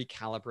 So I'll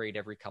recalibrate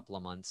every couple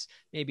of months.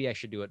 Maybe I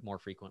should do it more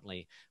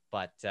frequently,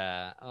 but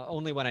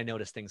only when I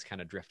notice things kind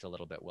of drift a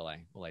little bit will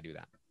I do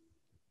that.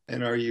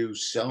 And are you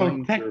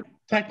selling?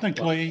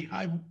 Technically,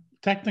 I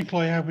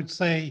would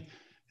say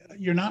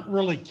you're not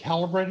really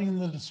calibrating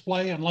the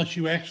display unless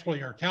you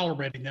actually are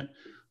calibrating it.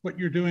 What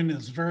you're doing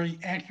is very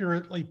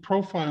accurately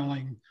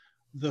profiling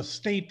the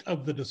state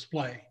of the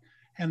display,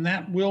 and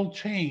that will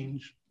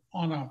change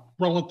on a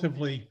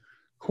relatively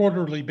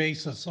quarterly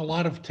basis. A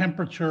lot of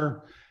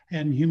temperature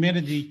and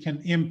humidity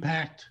can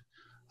impact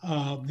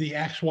the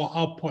actual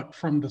output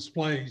from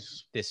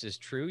displays. This is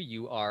true.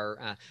 You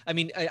are,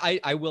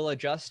 I will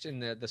adjust in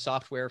the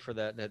software for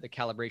the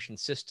calibration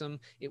system.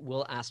 It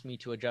will ask me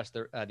to adjust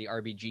the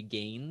RBG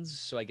gains.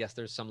 So I guess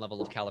there's some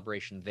level of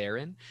calibration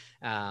therein.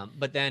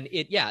 But then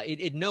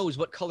it knows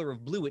what color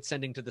of blue it's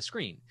sending to the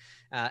screen.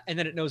 And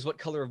then it knows what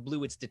color of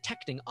blue it's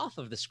detecting off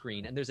of the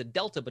screen. And there's a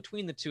delta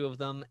between the two of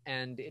them,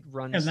 and it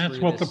runs and that's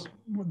through what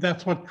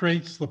that's what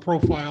creates the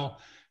profile.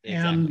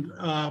 Exactly. And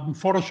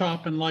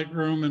Photoshop and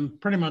Lightroom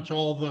and pretty much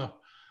all the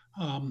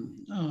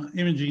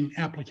imaging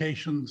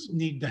applications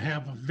need to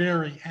have a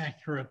very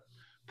accurate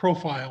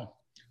profile,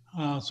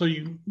 so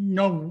you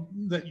know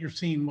that you're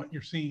seeing what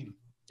you're seeing.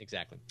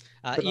 Exactly.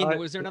 Ian,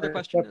 was there another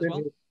question as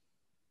well?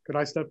 Could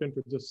I step in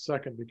for just a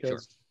second? Because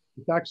sure.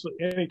 It's actually,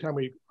 anytime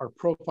we are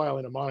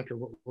profiling a monitor,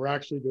 what we're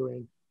actually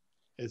doing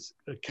is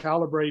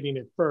calibrating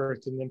it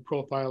first and then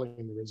profiling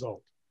the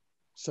result.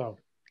 So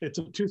it's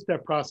a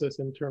two-step process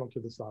internal to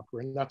the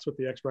software, and that's what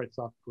the X-Rite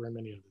software and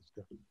many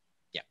others do.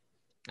 Yeah.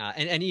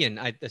 And Ian,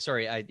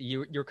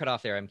 you're cut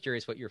off there. I'm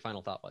curious what your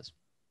final thought was.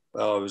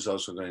 Well, I was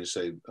also going to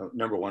say,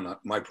 number one,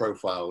 my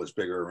profile is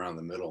bigger around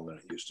the middle than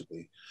it used to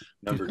be.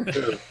 Number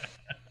two,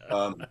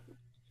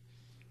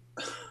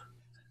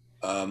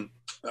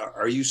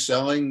 are you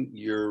selling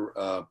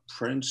your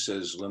prints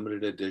as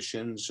limited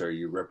editions? Are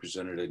you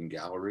represented in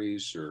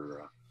galleries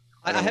or?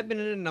 I have been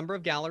in a number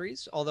of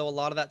galleries, although a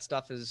lot of that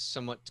stuff is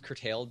somewhat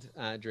curtailed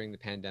during the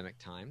pandemic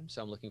time.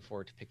 So I'm looking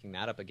forward to picking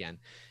that up again.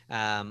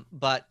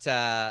 But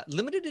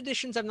limited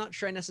editions, I'm not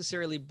sure I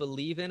necessarily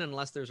believe in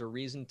unless there's a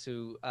reason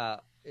to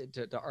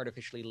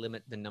artificially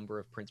limit the number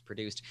of prints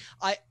produced.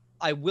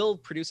 I will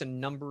produce a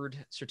numbered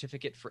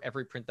certificate for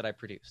every print that I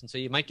produce. And so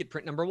you might get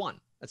print number 1.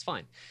 That's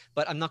fine.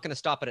 But I'm not going to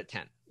stop it at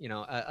 10,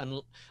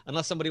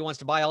 unless somebody wants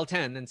to buy all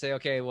 10 and say,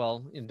 okay,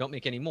 well, don't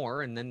make any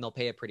more, and then they'll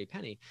pay a pretty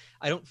penny.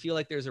 I don't feel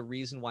like there's a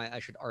reason why I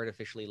should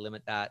artificially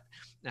limit that.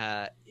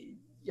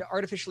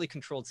 Artificially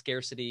controlled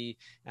scarcity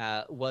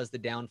was the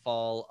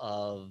downfall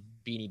of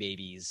Beanie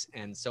Babies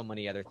and so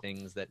many other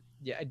things that,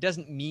 it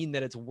doesn't mean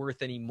that it's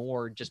worth any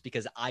more just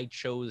because I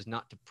chose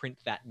not to print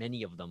that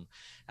many of them.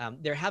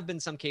 There have been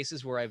some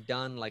cases where I've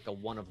done like a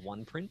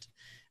 1-of-1 print.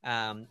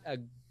 A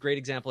great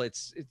example,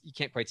 you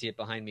can't quite see it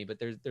behind me, but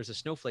there's a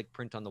snowflake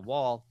print on the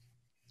wall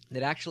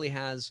that actually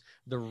has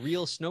the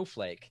real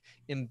snowflake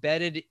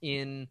embedded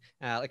in,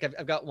 like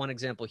I've got one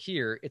example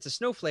here. It's a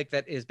snowflake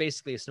that is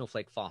basically a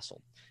snowflake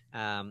fossil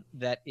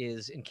that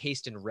is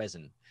encased in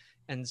resin.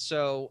 And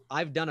so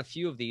I've done a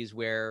few of these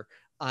where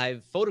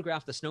I've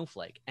photographed the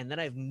snowflake and then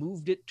I've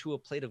moved it to a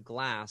plate of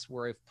glass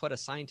where I've put a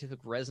scientific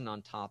resin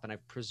on top and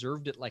I've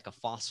preserved it like a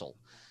fossil.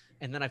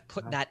 And then I've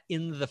put that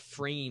in the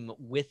frame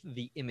with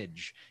the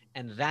image.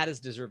 And that is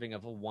deserving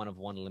of a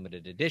 1-of-1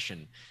 limited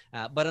edition.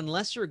 But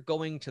unless you're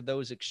going to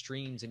those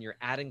extremes and you're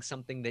adding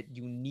something that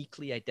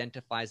uniquely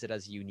identifies it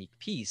as a unique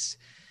piece,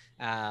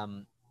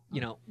 don't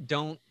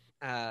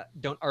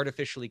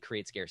artificially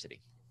create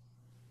scarcity.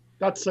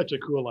 That's such a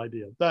cool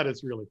idea. That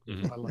is really cool.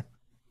 Mm-hmm. I like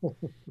it.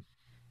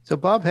 So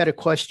Bob had a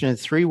question. A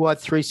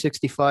 3-watt,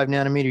 365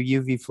 nanometer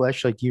UV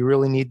flashlight. Do you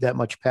really need that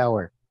much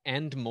power?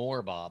 And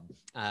more, Bob.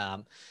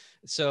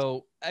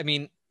 So, I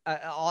mean,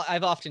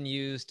 I've often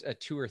used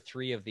 2 or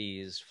 3 of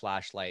these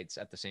flashlights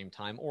at the same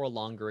time, or a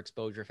longer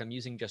exposure. If I'm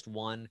using just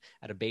one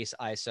at a base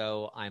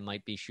ISO, I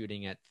might be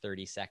shooting at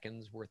 30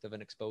 seconds worth of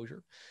an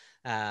exposure.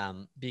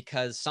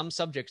 because some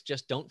subjects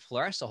just don't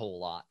fluoresce a whole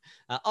lot.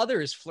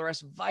 Others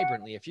fluoresce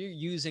vibrantly. If you're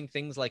using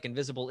things like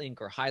invisible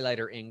ink or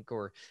highlighter ink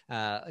or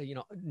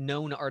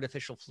known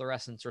artificial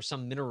fluorescence or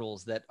some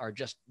minerals that are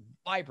just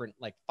vibrant,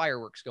 like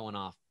fireworks going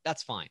off,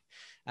 that's fine.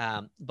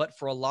 But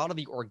for a lot of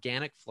the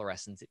organic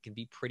fluorescence, it can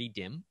be pretty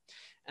dim.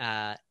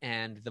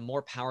 And the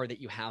more power that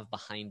you have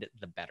behind it,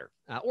 the better,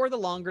 or the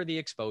longer the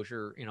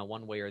exposure,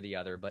 one way or the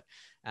other. But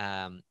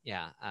I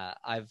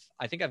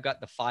think I've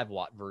got the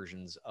 5-watt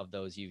versions of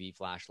those UV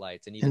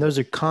flashlights, and those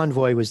are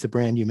Convoy was the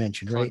brand you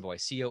mentioned, right? Convoy,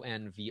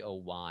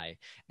 Convoy.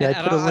 Yeah,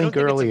 I put a link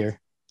earlier.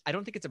 I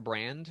don't think it's a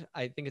brand.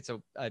 I think it's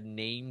a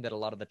name that a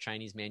lot of the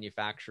Chinese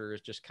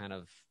manufacturers just kind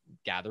of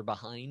gather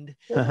behind.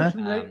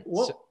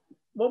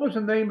 What was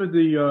the name of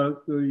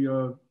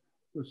the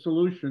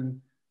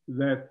solution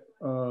that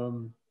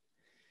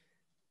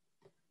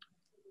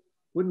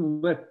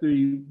wouldn't let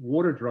the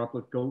water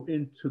droplet go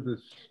into the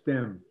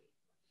stem?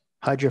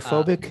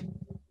 Hydrophobic?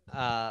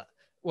 It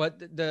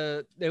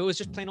was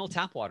just plain old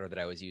tap water that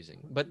I was using,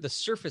 but the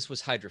surface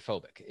was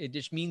hydrophobic. It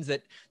just means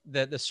that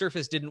the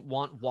surface didn't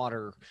want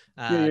water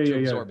to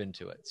absorb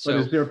into it. So,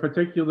 but is there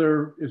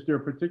a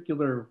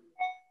particular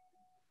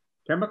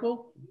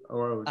chemical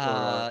or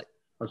a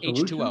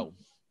solution? H2O,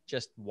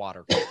 just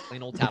water,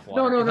 plain old tap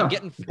water. If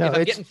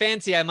I'm getting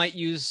fancy, I might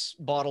use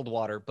bottled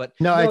water, but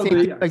I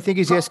think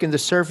he's asking the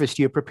surface.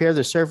 Do you prepare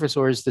the surface,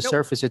 or is the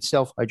surface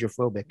itself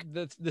hydrophobic?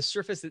 The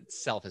surface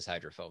itself is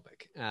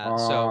hydrophobic.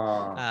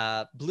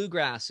 So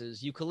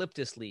bluegrasses,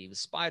 eucalyptus leaves,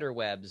 spider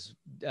webs,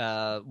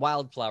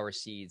 wildflower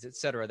seeds,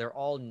 etc. They're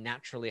all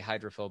naturally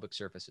hydrophobic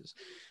surfaces.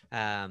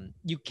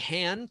 You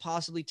can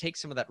possibly take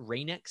some of that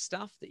Rain-X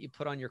stuff that you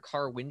put on your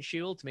car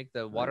windshield to make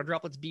the water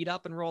droplets bead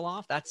up and roll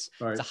off. It's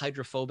a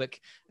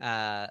hydrophobic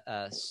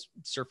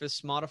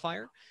surface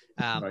modifier.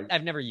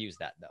 I've never used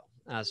that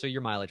though. So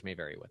your mileage may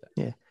vary with it.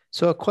 Yeah.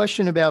 So a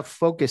question about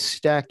focus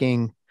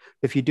stacking.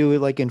 If you do it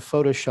like in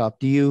Photoshop,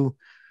 do you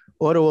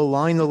auto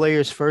align the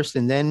layers first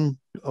and then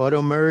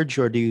auto merge,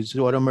 or do you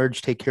auto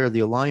merge take care of the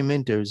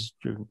alignment? Is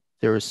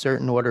there a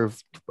certain order of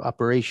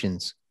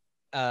operations?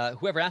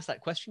 Whoever asked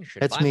that question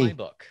should buy my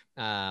book.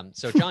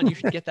 So John, you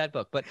should get that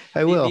book. But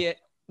I will.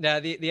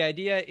 The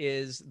idea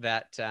is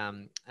that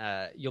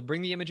you'll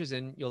bring the images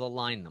in, you'll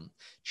align them.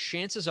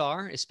 Chances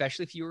are,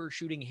 especially if you were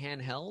shooting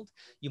handheld,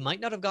 you might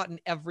not have gotten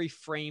every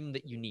frame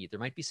that you need. There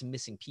might be some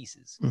missing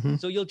pieces. Mm-hmm.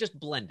 So you'll just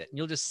blend it and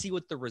you'll just see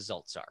what the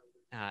results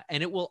are.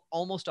 And it will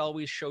almost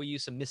always show you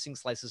some missing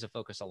slices of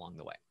focus along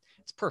the way.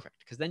 It's perfect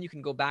because then you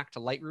can go back to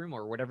Lightroom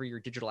or whatever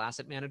your digital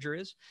asset manager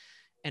is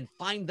and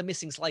find the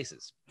missing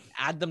slices,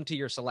 add them to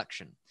your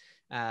selection.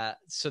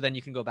 So then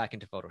you can go back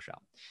into Photoshop.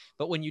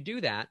 But when you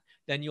do that,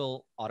 then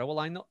you'll auto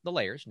align the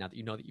layers now that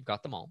you know that you've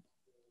got them all.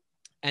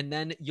 And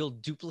then you'll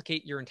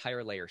duplicate your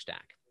entire layer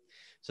stack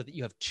so that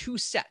you have 2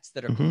 sets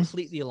that are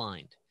completely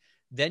aligned.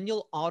 Then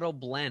you'll auto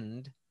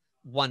blend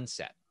one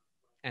set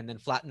and then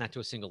flatten that to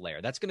a single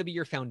layer. That's going to be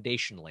your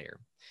foundation layer.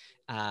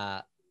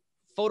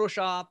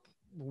 Photoshop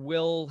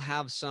will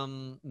have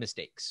some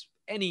mistakes.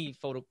 Any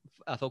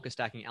focus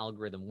stacking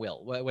algorithm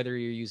will, whether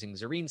you're using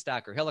Zareen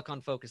Stack or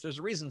Helicon Focus. There's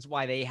reasons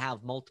why they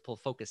have multiple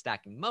focus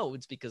stacking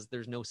modes because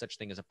there's no such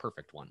thing as a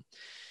perfect one.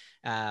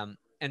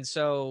 And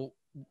so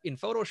in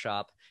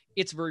Photoshop,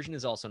 its version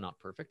is also not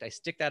perfect. I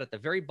stick that at the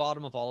very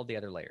bottom of all of the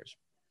other layers.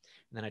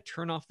 And then I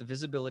turn off the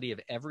visibility of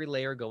every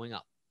layer going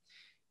up.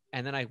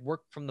 And then I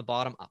work from the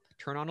bottom up,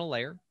 turn on a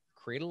layer,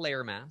 create a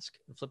layer mask,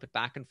 and flip it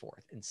back and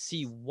forth and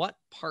see what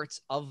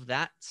parts of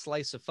that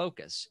slice of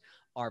focus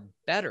are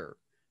better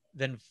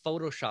than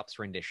Photoshop's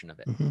rendition of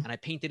it. And I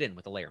paint it in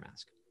with a layer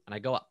mask and I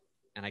go up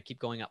and I keep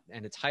going up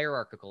and it's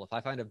hierarchical. If I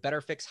find a better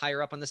fix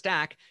higher up on the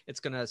stack, it's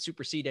going to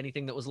supersede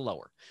anything that was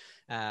lower.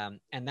 And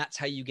that's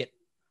how you get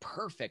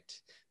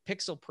perfect,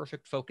 pixel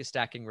perfect focus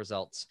stacking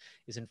results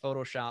is in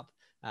Photoshop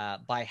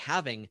by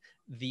having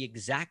the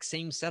exact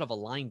same set of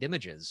aligned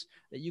images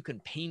that you can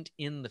paint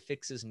in the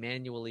fixes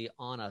manually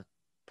on a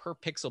per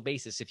pixel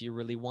basis if you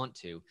really want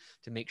to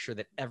make sure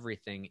that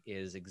everything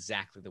is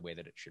exactly the way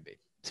that it should be.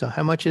 So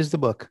how much is the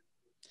book?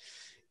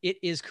 It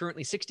is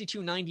currently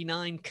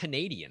 $62.99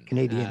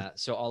 Canadian.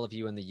 So all of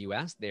you in the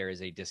US, there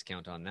is a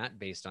discount on that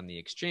based on the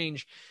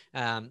exchange.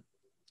 And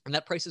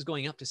that price is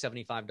going up to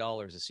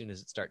 $75 as soon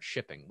as it starts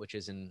shipping, which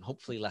is in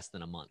hopefully less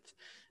than a month.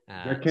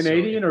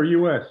 Canadian or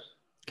US?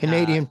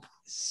 Canadian.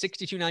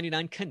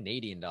 $62.99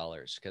 Canadian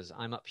dollars, because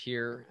I'm up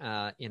here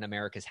in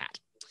America's hat.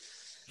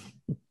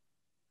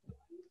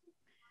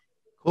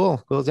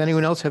 Cool. Well, does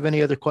anyone else have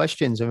any other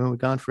questions? I mean, we've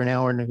gone for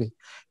an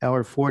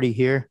hour 40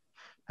 here.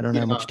 I don't know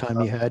how much time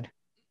you had.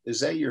 Is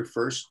that your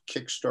first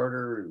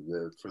Kickstarter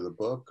for the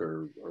book,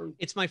 or?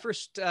 It's my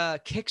first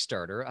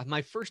Kickstarter.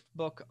 My first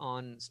book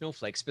on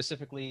Snowflake,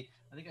 specifically.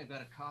 I think I've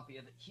got a copy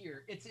of it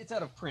here. It's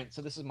out of print,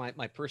 so this is my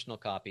personal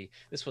copy.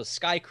 This was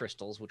Sky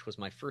Crystals, which was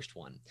my first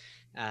one,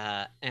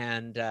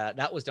 and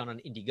that was done on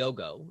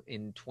Indiegogo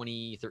in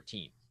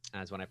 2013.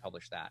 Is when I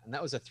published that, and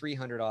that was a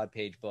 300-odd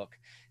page book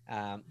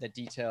that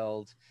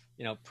detailed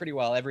pretty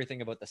well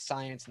everything about the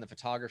science and the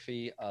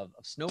photography of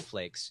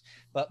snowflakes.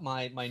 But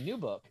my new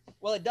book,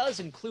 well, it does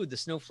include the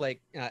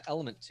snowflake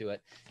element to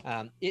it.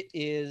 It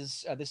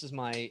is this is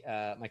my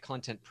my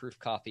content proof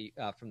copy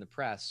from the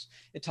press.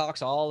 It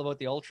talks all about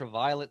the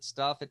ultraviolet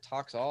stuff. It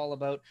talks all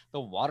about the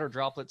water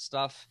droplet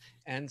stuff,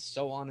 and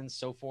so on and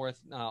so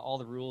forth. All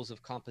the rules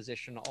of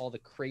composition, all the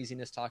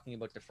craziness talking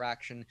about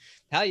diffraction,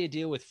 how you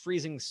deal with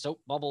freezing soap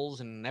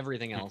bubbles, and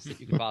everything else that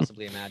you could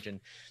possibly imagine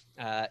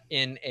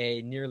in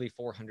a nearly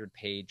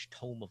 400-page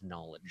tome of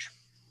knowledge.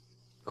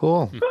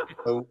 Cool.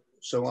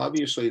 So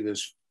obviously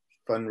this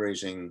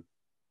fundraising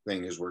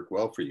thing has worked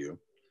well for you.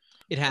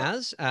 It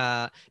has.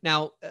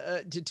 Now,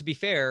 to be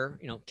fair,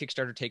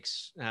 Kickstarter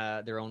takes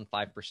their own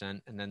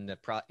 5%, and then the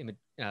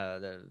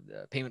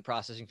payment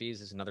processing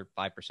fees is another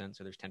 5%.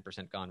 So there's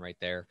 10% gone right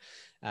there.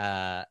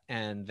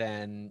 And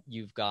then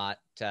you've got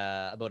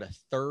about a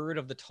third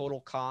of the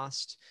total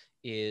cost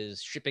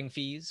is shipping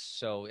fees.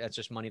 So that's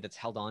just money that's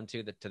held on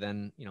to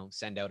then,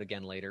 send out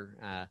again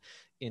later,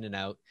 in and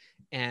out.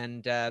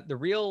 And the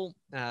real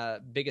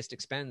biggest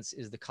expense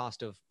is the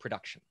cost of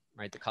production.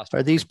 Right, the cost.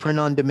 Are these print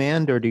on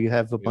demand, or do you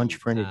have a bunch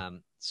printed?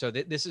 So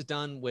this is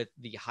done with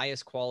the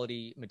highest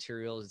quality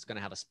materials. It's going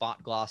to have a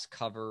spot gloss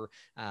cover.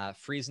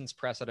 Friesen's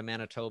Press out of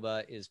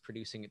Manitoba is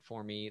producing it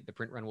for me. The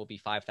print run will be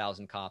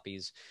 5,000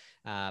 copies,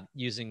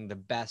 using the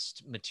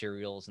best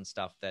materials and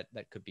stuff that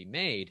could be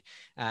made.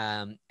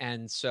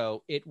 And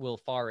so it will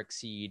far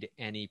exceed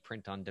any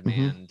print on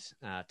demand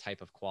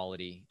type of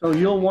quality. So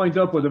you'll wind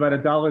up with about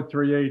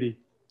 $1.380.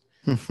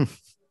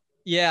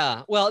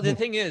 Yeah. Well, the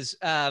thing is,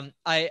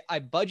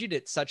 I budget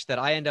it such that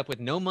I end up with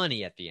no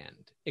money at the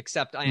end,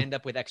 except I end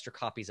up with extra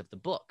copies of the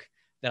book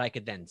that I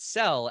could then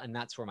sell, and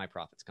that's where my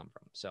profits come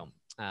from. So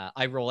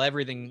I roll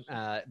everything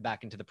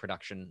back into the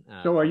production.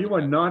 So are you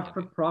a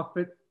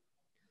not-for-profit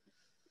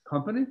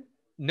company?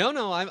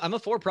 No, I'm a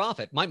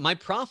for-profit. My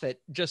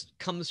profit just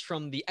comes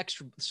from the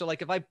extra. So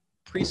like if I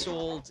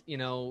pre-sold,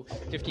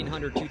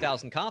 1,500,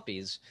 2,000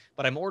 copies,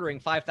 but I'm ordering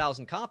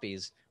 5,000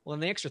 copies, well,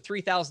 then the extra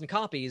 3,000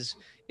 copies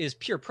is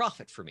pure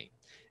profit for me.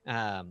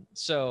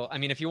 So, I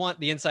mean, if you want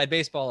the inside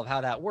baseball of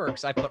how that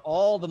works, I put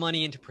all the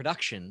money into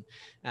production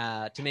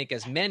to make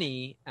as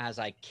many as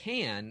I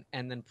can,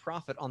 and then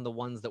profit on the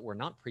ones that were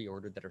not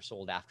pre-ordered that are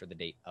sold after the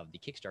date of the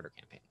Kickstarter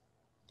campaign.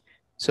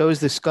 So is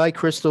the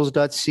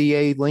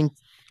skycrystals.ca link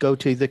go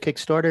to the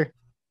Kickstarter?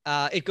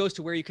 It goes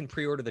to where you can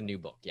pre-order the new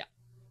book. Yeah.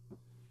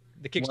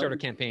 The Kickstarter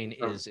campaign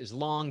is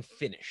long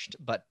finished,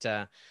 but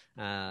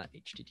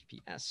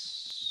HTTPS.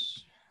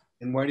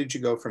 And why did you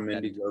go from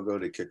Indiegogo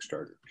to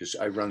Kickstarter? Because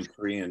I run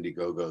 3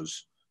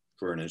 Indiegogos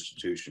for an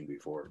institution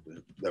before.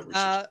 That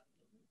was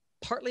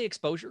partly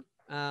exposure,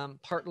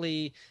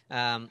 partly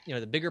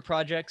the bigger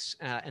projects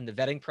and the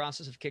vetting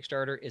process of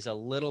Kickstarter is a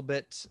little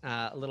bit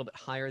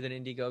higher than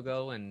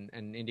Indiegogo, and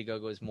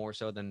Indiegogo is more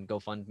so than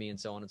GoFundMe and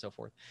so on and so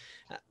forth.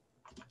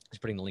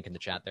 Just putting the link in the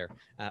chat there.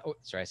 Oh,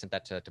 sorry, I sent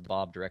that to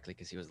Bob directly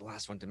because he was the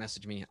last one to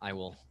message me. I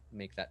will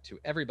make that to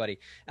everybody.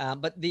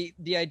 But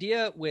the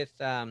idea with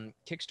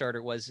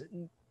Kickstarter was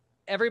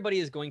everybody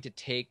is going to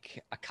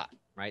take a cut,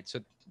 right? So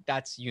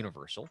that's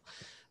universal.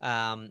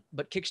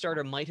 But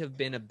Kickstarter might have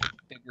been a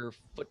bigger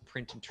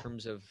footprint in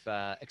terms of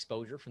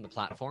exposure from the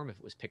platform if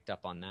it was picked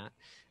up on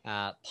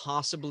that.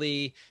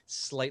 Possibly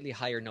slightly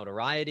higher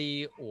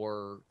notoriety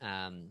or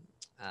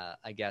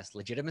I guess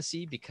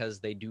legitimacy because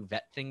they do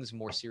vet things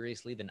more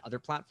seriously than other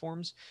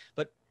platforms.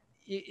 But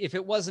if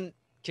it wasn't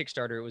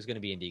Kickstarter, it was going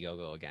to be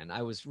Indiegogo again.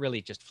 I was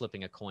really just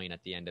flipping a coin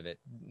at the end of it,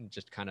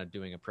 just kind of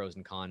doing a pros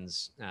and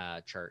cons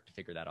chart to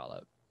figure that all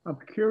out. I'm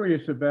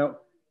curious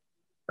about,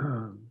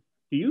 do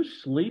you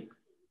sleep?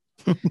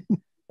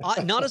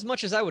 Not as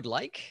much as I would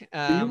like.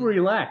 Do you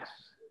relax?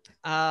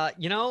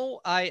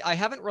 I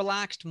haven't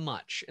relaxed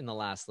much in the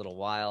last little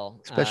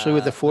while. Especially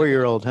with the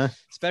 4-year-old, huh?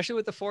 Especially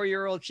with the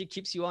 4-year-old, she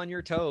keeps you on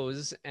your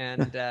toes.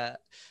 And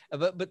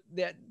but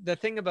the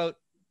thing about,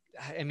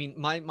 I mean,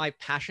 my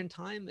passion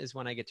time is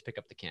when I get to pick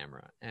up the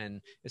camera,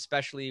 and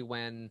especially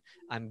when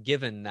I'm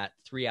given that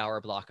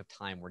 3-hour block of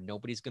time where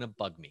nobody's going to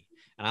bug me.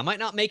 And I might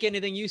not make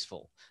anything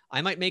useful.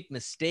 I might make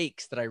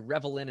mistakes that I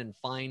revel in and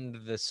find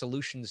the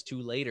solutions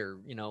to later,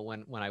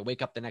 when I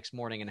wake up the next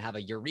morning and have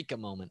a eureka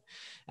moment.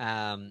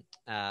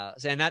 So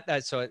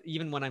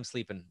even when I'm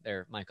sleeping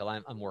there, Michael,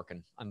 I'm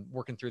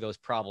working through those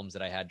problems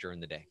that I had during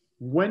the day.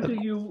 When do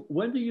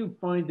you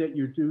find that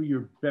you do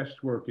your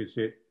best work? Is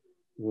it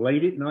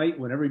late at night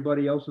when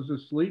everybody else is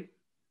asleep,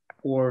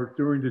 or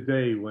during the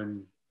day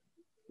when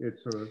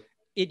it's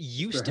It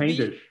used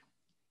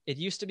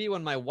to be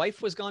when my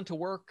wife was gone to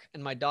work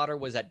and my daughter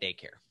was at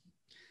daycare.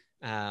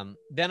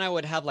 Then I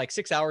would have like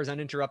 6 hours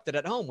uninterrupted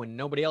at home when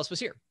nobody else was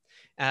here.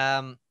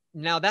 Now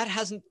that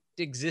hasn't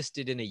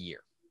existed in a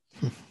year.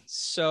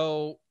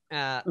 So,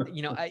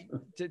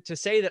 to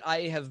say that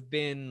I have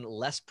been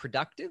less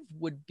productive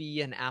would be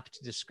an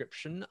apt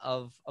description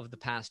of the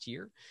past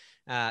year.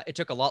 It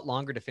took a lot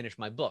longer to finish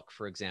my book,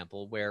 for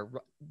example, where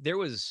there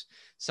was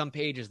some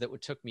pages that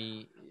took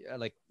me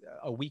like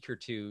a week or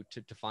two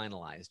to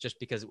finalize just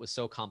because it was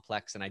so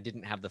complex and I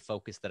didn't have the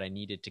focus that I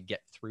needed to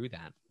get through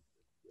that.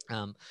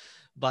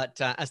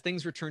 But as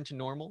things return to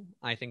normal,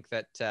 I think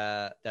that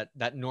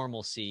that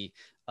normalcy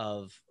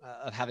of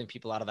having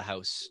people out of the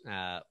house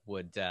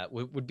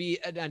would be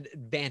an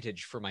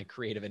advantage for my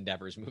creative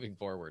endeavors moving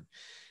forward.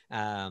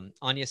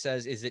 Anya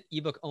says, is it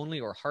ebook only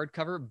or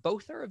hardcover?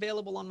 Both are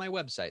available on my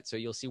website. So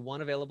you'll see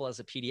one available as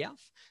a PDF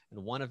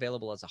and one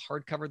available as a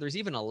hardcover. There's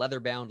even a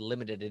leather-bound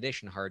limited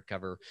edition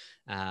hardcover.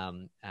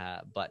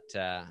 But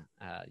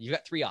you've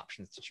got 3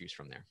 options to choose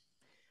from there.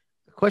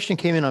 A question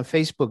came in on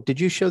Facebook. Did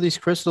you show these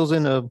crystals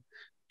in a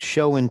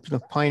show in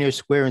Pioneer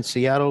Square in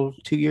Seattle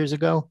 2 years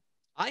ago?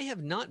 I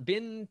have not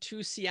been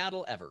to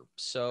Seattle ever.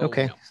 So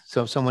okay, no.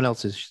 So someone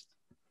else is.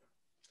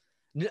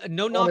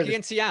 No knock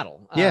against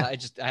Seattle. Yeah.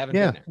 I haven't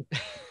been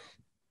there.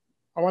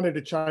 I wanted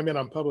to chime in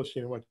on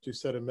publishing and what you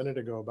said a minute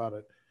ago about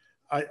it.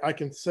 I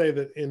can say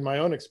that in my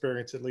own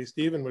experience, at least,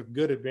 even with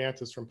good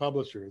advances from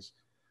publishers,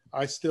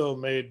 I still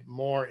made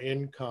more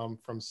income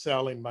from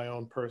selling my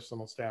own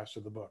personal stash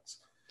of the books.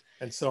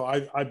 And so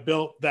I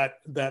built that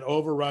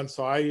overrun.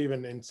 So I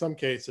even, in some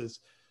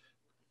cases,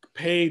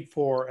 paid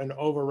for an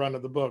overrun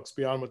of the books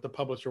beyond what the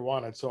publisher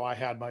wanted. So I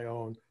had my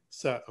own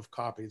set of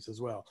copies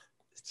as well.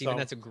 Stephen,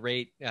 that's a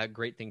great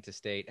thing to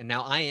state. And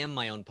now I am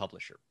my own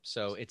publisher.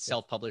 So it's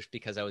self-published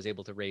because I was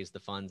able to raise the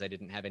funds. I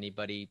didn't have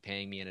anybody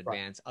paying me in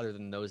advance other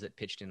than those that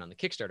pitched in on the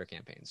Kickstarter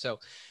campaign. So,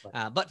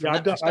 but from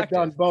that perspective,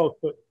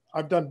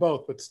 I've done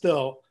both, but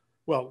still,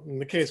 well, in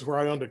the case where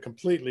I owned it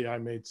completely, I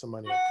made some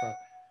money up front.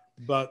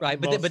 But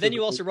then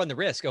you also run the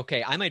risk.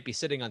 Okay, I might be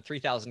sitting on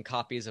 3,000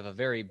 copies of a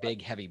very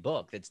big, heavy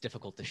book that's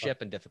difficult to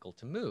ship and difficult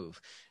to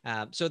move.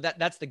 So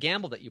that's the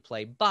gamble that you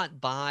play. But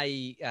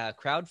by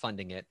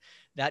crowdfunding it,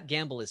 that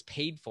gamble is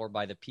paid for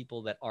by the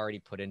people that already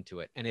put into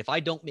it. And if I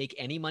don't make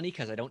any money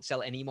because I don't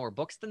sell any more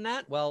books than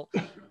that, well,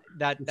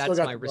 that's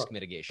my risk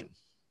mitigation.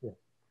 Yeah.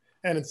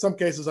 And in some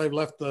cases, I've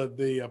left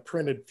the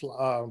printed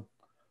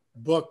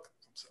book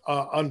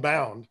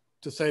unbound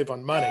to save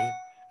on money,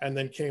 and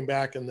then came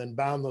back and then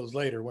bound those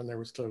later when there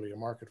was clearly a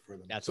market for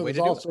them. That's so the way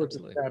there's to all do it. sorts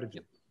Absolutely. of strategies.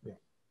 Yep. Yeah.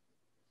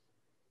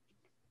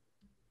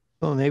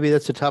 Well, maybe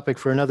that's a topic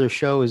for another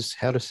show, is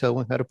how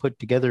to put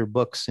together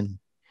books and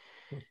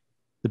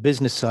the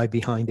business side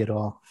behind it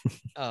all.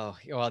 Oh,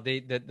 well, the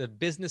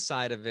business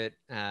side of it.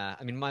 I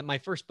mean, my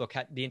first book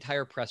the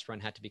entire press run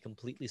had to be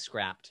completely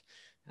scrapped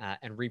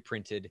and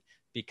reprinted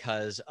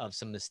because of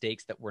some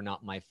mistakes that were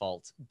not my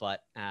fault.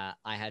 But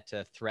I had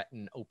to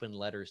threaten open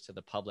letters to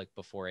the public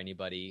before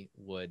anybody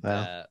would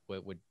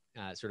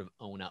sort of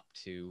own up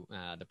to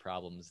the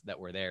problems that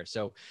were there.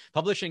 So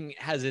publishing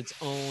has its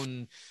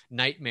own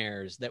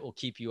nightmares that will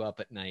keep you up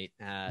at night.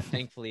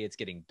 Thankfully, it's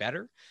getting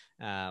better.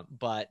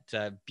 But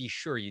be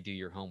sure you do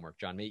your homework,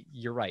 John.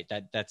 You're right.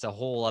 That's a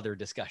whole other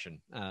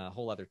discussion, a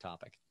whole other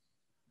topic.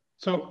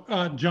 So,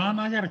 John,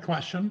 I got a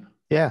question.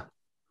 Yeah.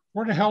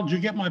 Where the hell did you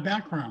get my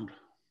background?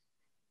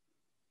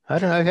 I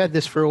don't know. I've had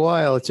this for a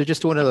while. It's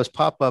just one of those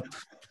pop-up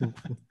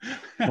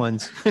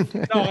ones.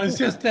 No, it's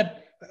just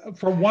that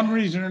for one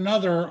reason or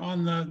another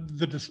on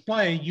the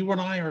display, you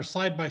and I are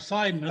side by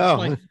side, and it's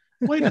like,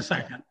 wait a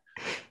second.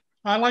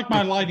 I like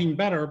my lighting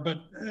better, but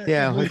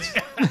yeah.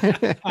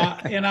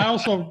 And I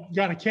also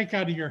got a kick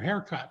out of your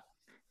haircut.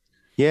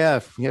 Yeah.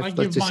 I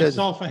give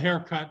myself a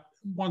haircut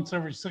once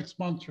every 6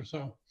 months or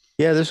so.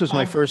 Yeah, this was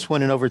my first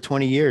one in over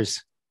 20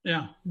 years.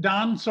 Yeah.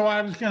 Don, so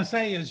I was going to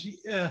say is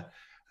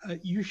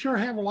you sure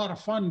have a lot of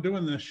fun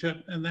doing this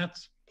shit, and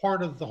that's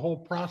part of the whole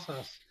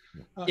process.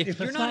 If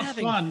you're not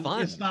having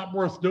fun, it's not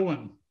worth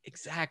doing.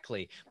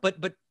 Exactly.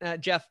 But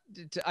Jeff,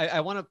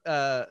 I want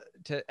to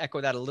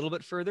echo that a little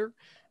bit further.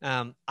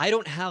 I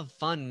don't have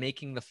fun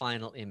making the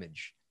final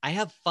image. I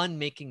have fun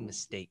making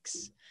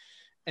mistakes.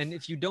 And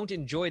if you don't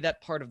enjoy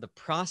that part of the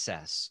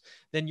process,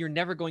 then you're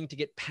never going to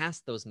get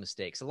past those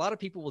mistakes. A lot of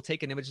people will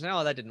take an image and say,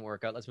 oh, that didn't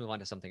work out. Let's move on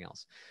to something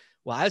else.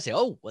 Well, I would say,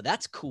 oh, well,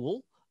 that's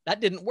cool.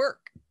 That didn't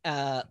work.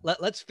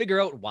 Let's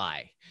figure out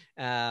why.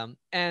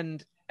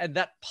 And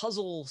that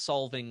puzzle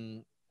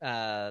solving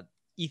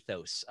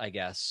ethos, I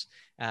guess,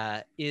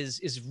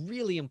 is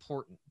really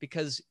important,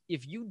 because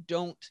if you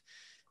don't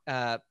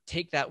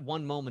take that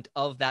one moment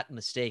of that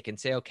mistake and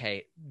say,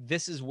 okay,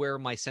 this is where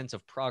my sense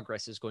of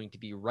progress is going to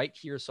be, right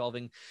here,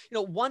 solving,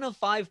 one of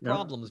 5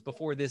 problems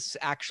before this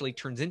actually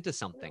turns into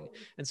something.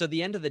 And so at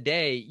the end of the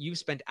day, you've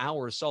spent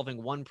hours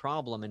solving one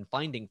problem and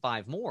finding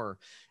 5 more.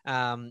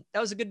 That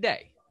was a good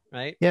day,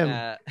 right?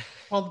 Yeah.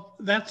 Well,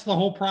 that's the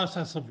whole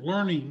process of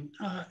learning.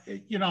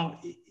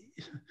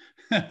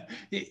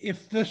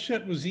 If this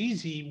shit was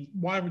easy,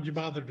 why would you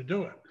bother to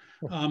do it?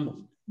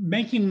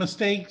 Making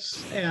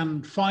mistakes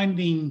and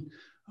finding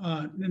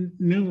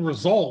new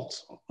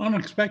results,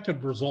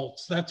 unexpected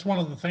results. That's one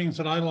of the things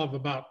that I love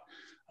about,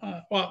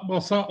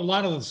 so a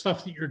lot of the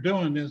stuff that you're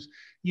doing is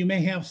you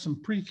may have some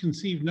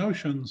preconceived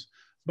notions,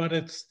 but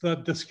it's the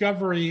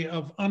discovery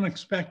of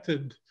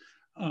unexpected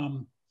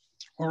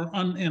or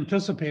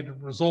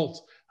unanticipated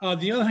results.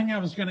 The other thing I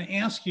was going to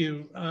ask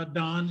you,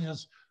 Don,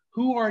 is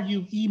who are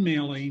you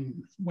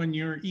emailing when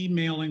you're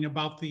emailing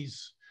about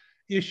these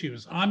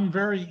issues? I'm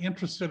very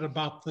interested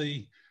about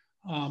the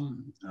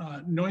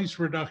noise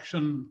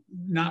reduction,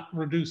 not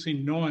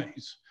reducing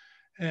noise.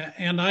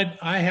 And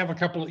I have a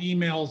couple of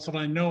emails that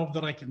I know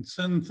that I can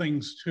send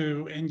things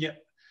to and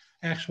get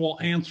actual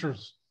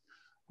answers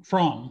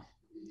from.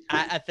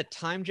 At the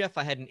time, Jeff,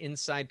 I had an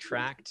inside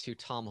track to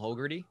Tom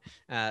Hogarty,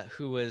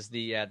 who was the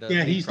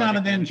yeah, he's not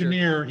an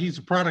engineer; he's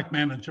a product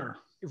manager.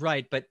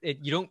 Right, but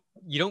you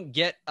don't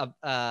get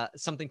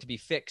something to be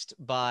fixed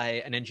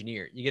by an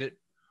engineer. You get it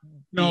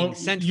being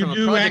sent from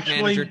a project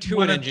manager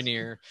to an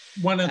engineer.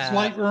 When it's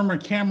Lightroom or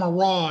Camera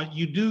Raw,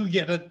 you do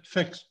get it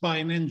fixed by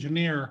an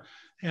engineer,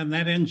 and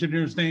that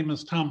engineer's name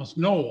is Thomas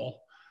Knoll.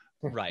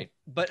 Right,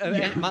 but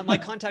my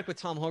contact with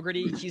Tom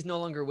Hogarty, he's no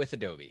longer with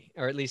Adobe,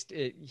 or at least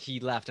he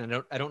left,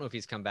 and I don't know if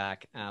he's come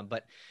back.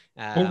 But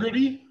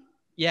Hogarty?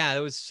 Yeah, it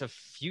was a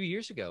few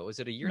years ago. Was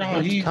it a year?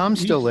 No,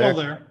 Tom's still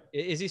there.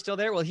 Is he still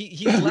there? Well,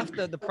 he's left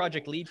the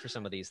project lead for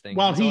some of these things.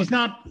 Well, he's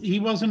not. He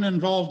wasn't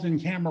involved in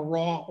Camera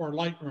Raw or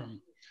Lightroom.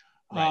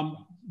 Right.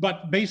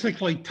 But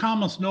basically,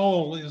 Thomas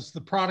Knoll is the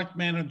product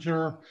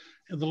manager,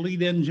 the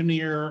lead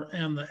engineer,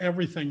 and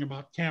everything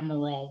about Camera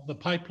Raw, the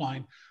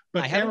pipeline.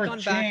 But I haven't Eric gone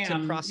Chan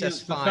back to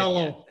process 5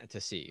 yet to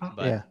see.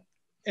 But yeah.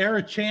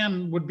 Eric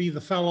Chan would be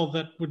the fellow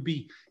that would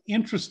be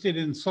interested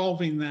in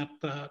solving that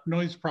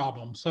noise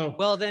problem. So,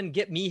 well, then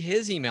get me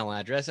his email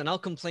address and I'll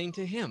complain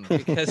to him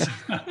because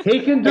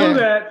he can do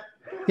that.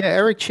 Yeah,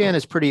 Eric Chan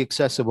is pretty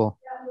accessible.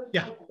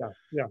 Yeah.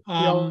 He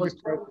always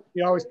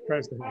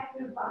tries to help.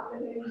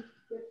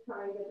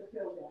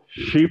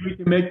 See, we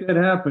can make that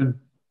happen.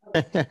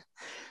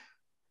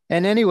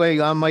 And anyway,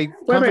 my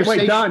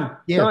wait, Don.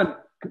 Yeah. Don,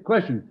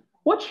 question.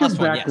 What's your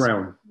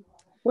background? Yes.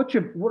 What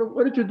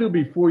did you do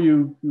before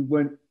you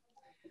went?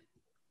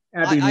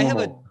 I have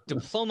a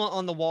diploma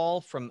on the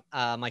wall from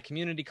my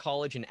community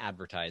college in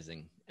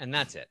advertising, and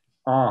that's it.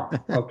 Ah,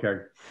 okay.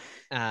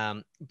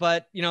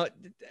 But you know,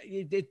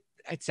 it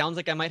sounds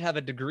like I might have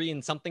a degree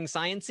in something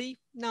sciencey.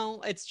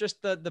 No, it's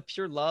just the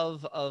pure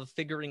love of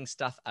figuring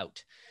stuff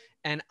out.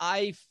 And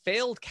I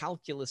failed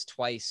calculus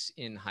twice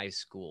in high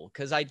school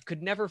because I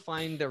could never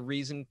find a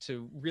reason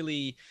to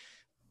really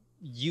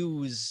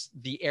use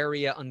the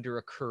area under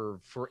a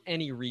curve for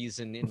any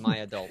reason in my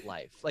adult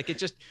life. Like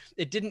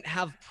it didn't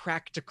have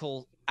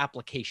practical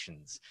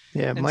applications.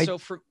 Yeah. And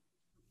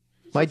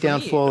my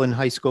downfall in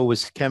high school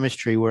was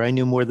chemistry, where I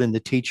knew more than the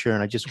teacher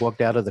and I just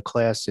walked out of the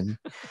class. And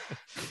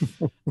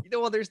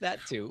well, there's that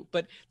too,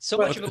 but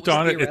much of it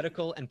was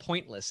theoretical and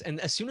pointless. And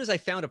as soon as I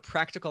found a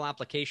practical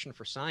application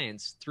for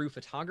science through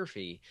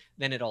photography,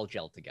 then it all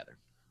gelled together.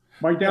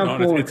 My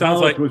downfall in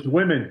college was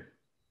women.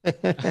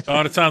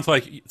 Don, it sounds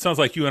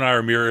like you and I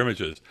are mirror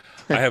images.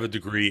 I have a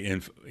degree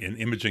in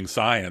imaging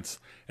science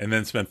and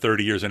then spent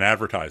 30 years in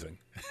advertising.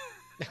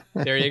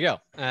 There you go.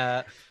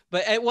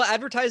 But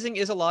advertising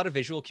is a lot of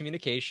visual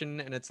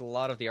communication, and it's a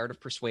lot of the art of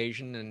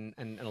persuasion,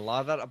 and a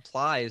lot of that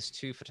applies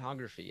to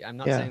photography. I'm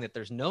not saying that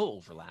there's no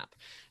overlap,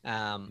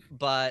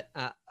 but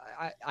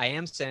I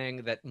am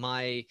saying that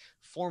my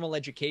formal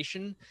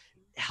education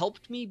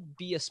helped me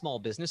be a small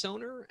business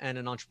owner and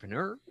an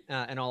entrepreneur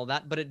and all of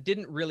that, but it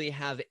didn't really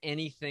have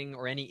anything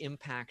or any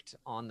impact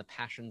on the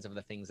passions of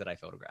the things that I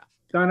photograph.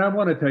 Don, I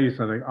want to tell you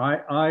something.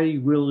 I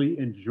really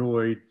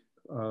enjoyed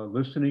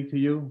listening to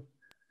you,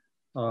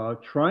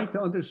 trying to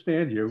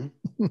understand you,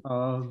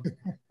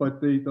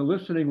 but the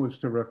listening was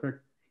terrific.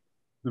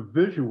 The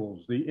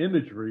visuals, the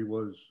imagery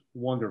was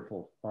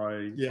wonderful.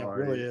 It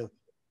really is.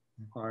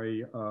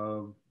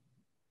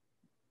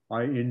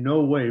 I in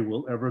no way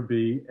will ever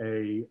be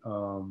a.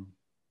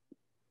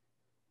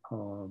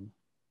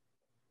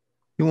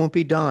 You won't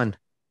be Don.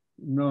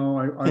 No,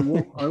 I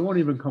won't. I won't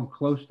even come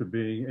close to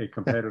being a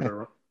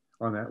competitor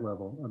on that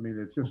level. I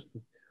mean,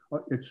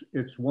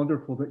 it's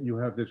wonderful that you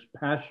have this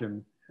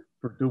passion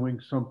for doing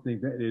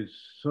something that is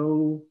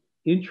so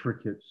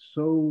intricate,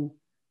 so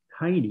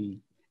tiny,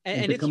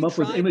 and to come up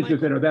with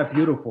images that are that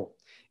beautiful.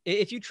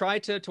 If you try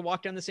to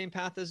walk down the same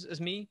path as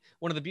me,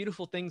 one of the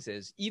beautiful things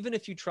is, even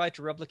if you try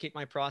to replicate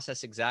my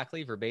process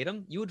exactly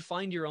verbatim, you would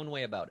find your own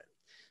way about it,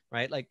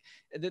 right? Like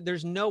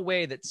there's no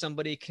way that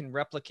somebody can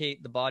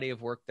replicate the body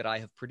of work that I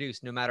have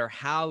produced, no matter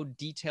how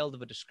detailed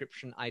of a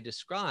description I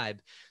describe,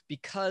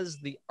 because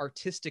the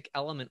artistic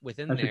element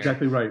within That's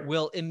exactly right.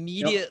 will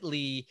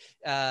immediately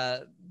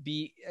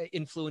be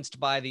influenced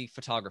by the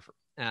photographer.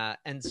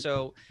 And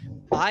so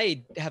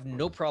I have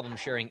no problem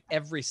sharing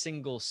every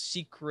single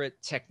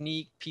secret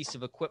technique, piece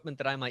of equipment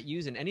that I might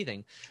use in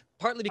anything,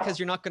 partly because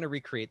you're not going to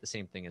recreate the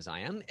same thing as I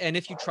am. And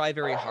if you try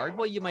very hard,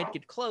 well, you might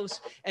get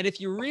close. And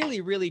if you really,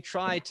 really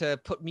try to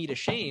put me to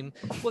shame,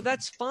 well,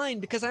 that's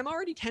fine, because I'm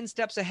already 10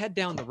 steps ahead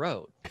down the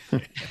road.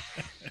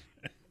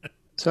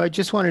 So I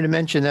just wanted to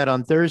mention that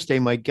on Thursday,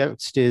 my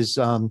guest is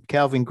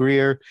Calvin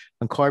Greer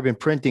on carbon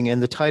printing,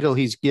 and the title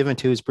he's given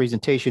to his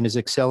presentation is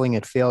Excelling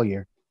at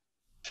Failure.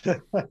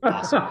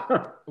 Awesome.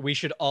 We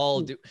should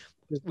all do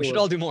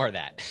more of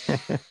that.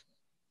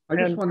 I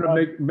just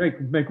wanted to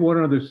make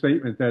one other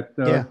statement that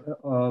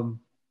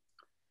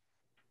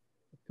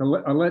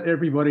I'll let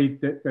everybody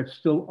that's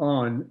still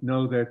on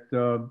know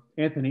that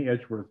Anthony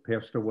Edgeworth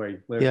passed away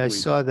last week. I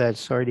saw that.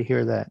 Sorry to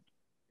hear that.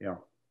 Yeah.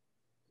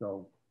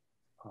 So,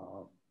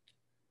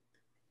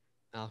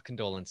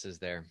 condolences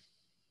there.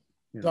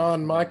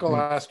 Don, Michael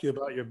asked you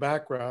about your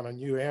background and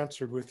you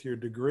answered with your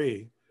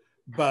degree,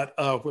 but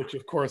which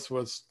of course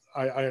was,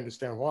 I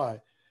understand why,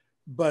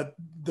 but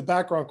the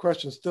background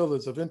question still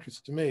is of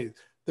interest to me.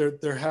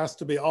 There has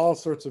to be all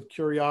sorts of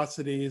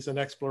curiosities and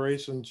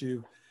explorations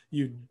you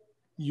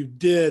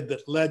did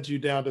that led you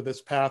down to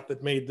this path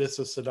that made this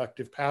a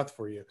seductive path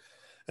for you.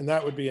 And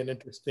that would be an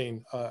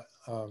interesting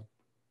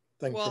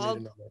thing for me to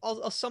know.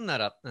 I'll sum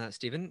that up,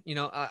 Stephen. You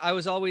know, I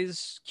was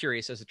always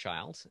curious as a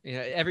child. You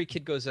know, every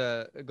kid goes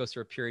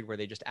through a period where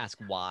they just ask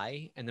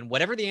why, and then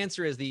whatever the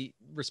answer is, the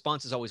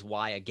response is always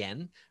why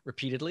again,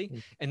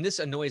 repeatedly. And this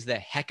annoys the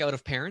heck out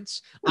of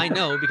parents. I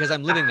know because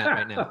I'm living that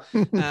right now.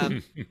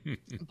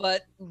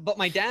 But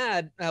my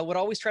dad would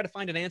always try to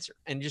find an answer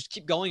and just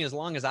keep going as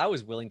long as I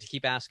was willing to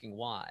keep asking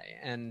why.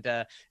 And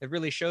it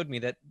really showed me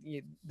that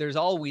there's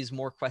always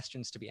more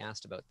questions to be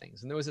asked about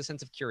things, and there was a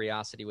sense of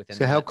curiosity within.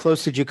 So, how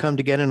close did you come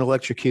to getting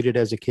electrocuted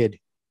as a kid?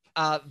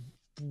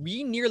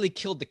 We nearly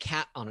killed the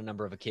cat on a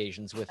number of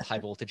occasions with high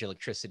voltage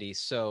electricity.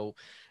 So,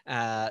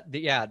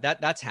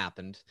 that's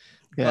happened.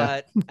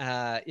 Yeah.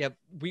 But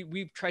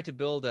we've tried to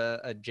build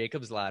a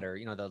Jacob's ladder,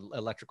 you know, the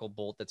electrical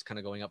bolt that's kind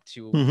of going up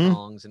two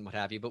prongs and what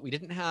have you. But we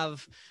didn't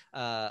have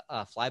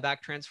a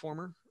flyback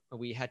transformer.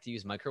 We had to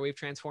use microwave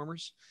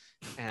transformers,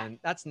 and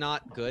that's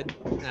not good.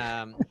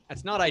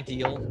 That's not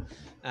ideal.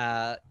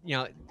 You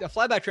know, a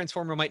flyback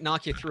transformer might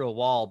knock you through a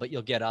wall, but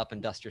you'll get up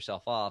and dust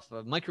yourself off.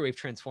 A microwave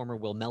transformer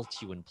will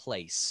melt you in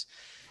place.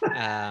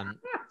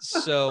 That's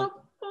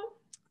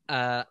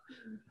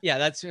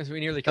we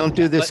nearly don't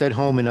do this at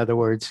home. In other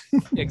words,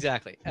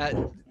 exactly.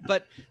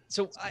 But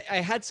so I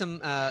had some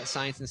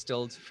science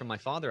instilled from my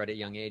father at a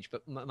young age,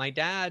 but my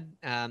dad,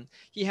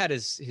 he had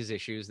his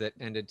issues that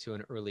ended to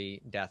an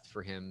early death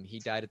for him. He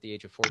died at the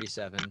age of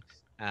 47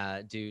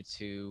 due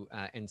to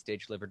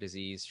end-stage liver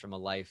disease from a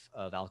life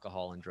of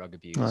alcohol and drug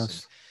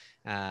abuse.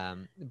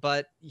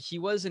 But he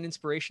was an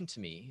inspiration to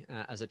me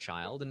as a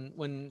child, and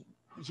when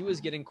he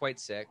was getting quite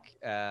sick,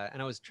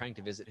 and I was trying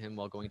to visit him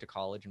while going to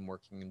college and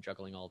working and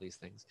juggling all these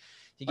things.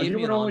 He gave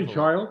me an only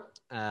child?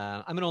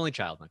 I'm an only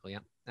child, Michael,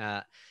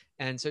 yeah.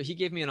 And so he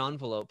gave me an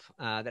envelope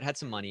that had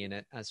some money in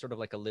it, as sort of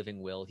like a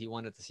living will. He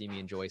wanted to see me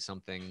enjoy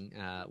something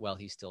while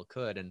he still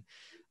could. And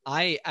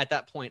at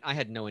that point, I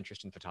had no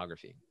interest in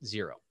photography,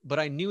 zero. But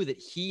I knew that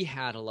he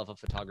had a love of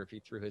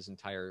photography through his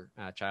entire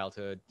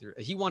childhood.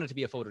 He wanted to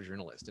be a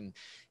photojournalist, and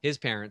his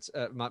parents,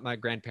 my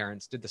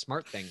grandparents, did the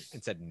smart thing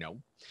and said,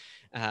 no,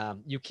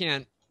 you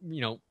can't,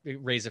 you know,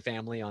 raise a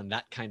family on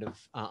that kind of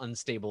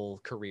unstable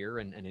career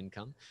and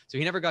income. So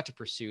he never got to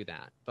pursue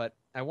that. But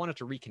I wanted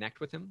to reconnect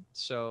with him.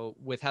 So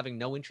with having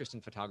no interest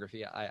in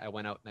photography, I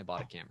went out and I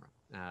bought a camera,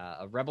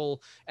 a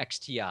Rebel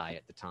XTI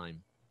at the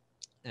time.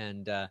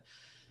 And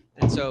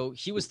so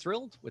he was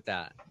thrilled with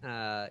that.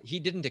 He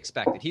didn't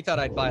expect it. He thought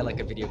I'd buy like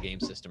a video game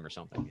system or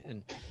something.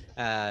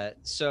 And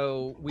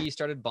so we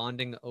started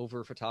bonding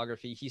over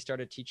photography. He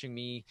started teaching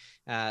me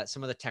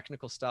some of the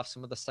technical stuff,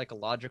 some of the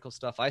psychological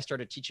stuff. I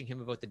started teaching him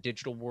about the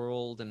digital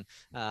world and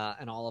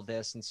all of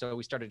this. And so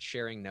we started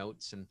sharing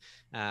notes. And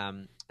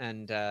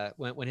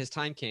when his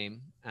time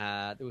came,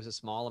 there was a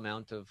small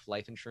amount of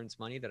life insurance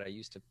money that I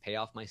used to pay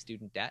off my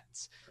student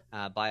debts,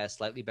 buy a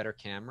slightly better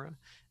camera,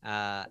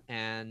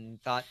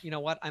 and thought, you know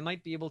what, I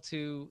might be able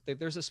to,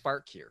 there's a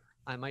spark here.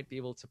 I might be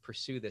able to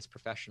pursue this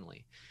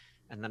professionally.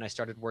 And then I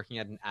started working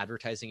at an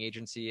advertising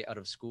agency out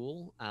of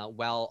school,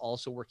 while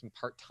also working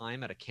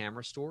part-time at a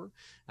camera store,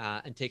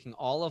 and taking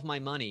all of my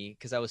money,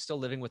 because I was still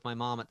living with my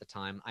mom at the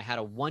time. I had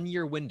a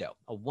one-year window,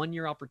 a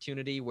one-year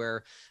opportunity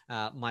where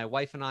my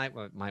wife and I,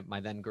 my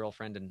then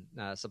girlfriend and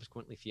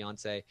subsequently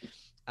fiance,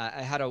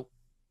 I had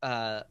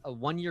a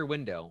one-year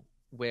window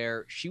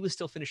where she was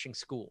still finishing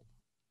school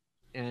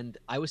and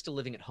I was still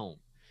living at home.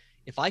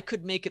 If I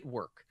could make it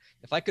work,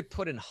 if I could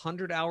put in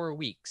 100-hour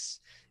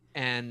weeks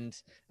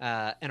and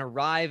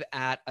arrive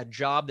at a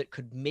job that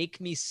could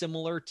make me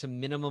similar to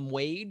minimum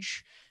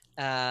wage,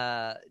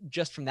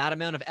 just from that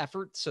amount of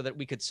effort, so that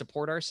we could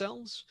support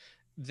ourselves,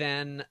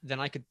 then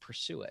I could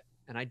pursue it.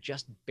 And I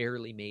just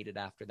barely made it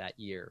after that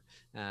year,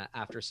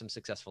 after some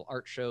successful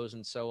art shows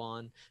and so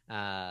on,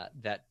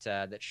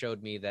 that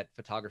showed me that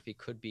photography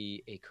could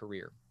be a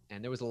career.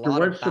 And there was a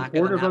lot of back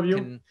of the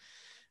napkin.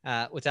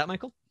 What's that,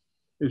 Michael?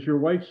 Is your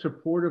wife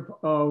supportive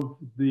of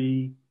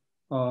the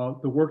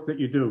work that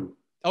you do?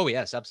 Oh,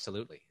 yes,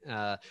 absolutely.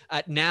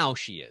 Now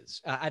she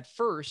is. At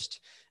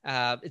first,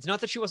 it's not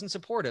that she wasn't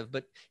supportive,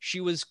 but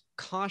she was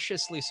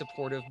cautiously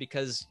supportive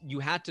because you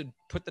had to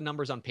put the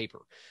numbers on paper.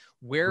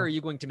 Where are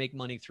you going to make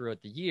money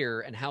throughout the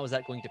year, and how is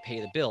that going to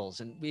pay the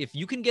bills? And if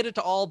you can get it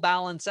to all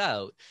balance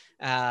out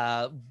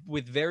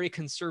with very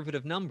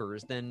conservative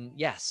numbers, then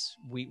yes,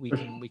 we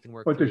can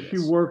work. But does she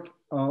work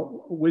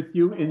with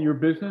you in your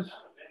business?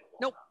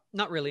 Nope.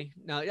 Not really.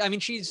 No, I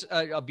mean, she's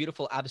a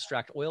beautiful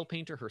abstract oil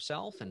painter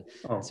herself. And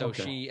so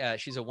okay.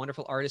 she's a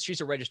wonderful artist. She's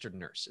a registered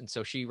nurse. And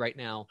so she right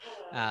now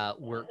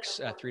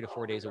works 3 to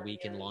 4 days a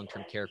week in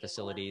long-term care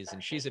facilities.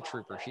 And she's a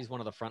trooper. She's one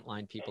of the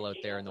frontline people out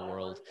there in the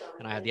world.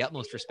 And I have the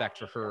utmost respect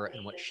for her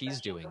and what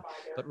she's doing.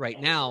 But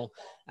right now,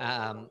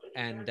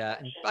 and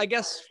I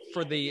guess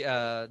for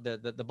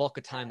the bulk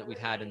of time that we've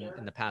had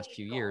in the past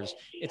few years,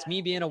 it's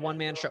me being a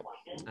one-man show.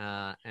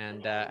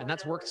 And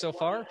that's worked so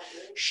far.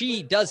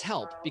 She does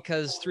help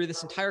because through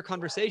this entire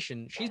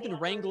conversation, she's been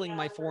wrangling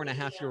my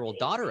 4.5-year-old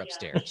daughter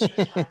upstairs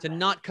to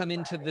not come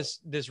into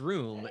this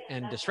room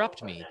and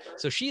disrupt me.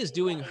 So she is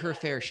doing her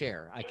fair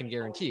share, I can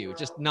guarantee you,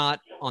 just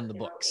not on the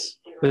books.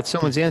 But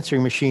someone's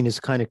answering machine is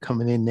kind of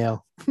coming in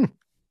now.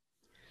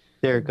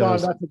 There it Don,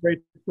 goes. that's a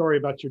great story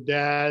about your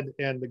dad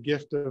and the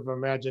gift of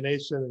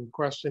imagination and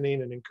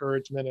questioning and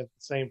encouragement at the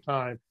same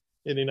time,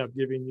 ending up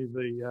giving you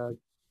the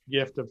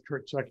gift of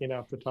checking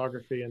out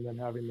photography and then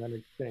having that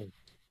exchange.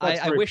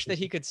 I wish that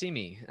he could see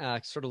me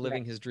sort of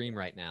living his dream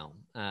right now.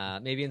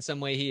 Maybe in some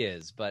way he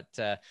is, but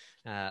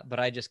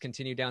I just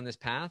continue down this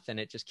path and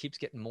it just keeps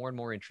getting more and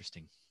more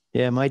interesting.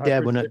 Yeah, my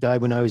dad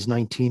died when I was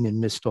 19 and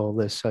missed all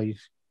this. So, you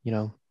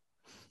know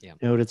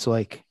what it's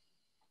like.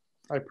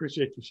 I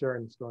appreciate you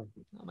sharing the story.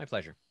 Oh, my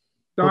pleasure.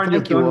 Don,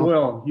 you've done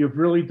well. You've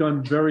really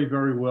done very,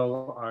 very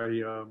well.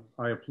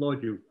 I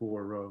applaud you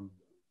for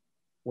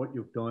what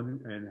you've done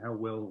and how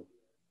well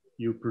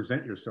you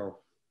present yourself.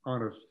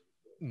 Honest.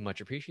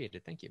 Much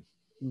appreciated. Thank you.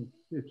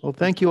 Well,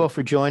 thank you all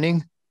for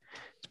joining.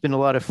 It's been a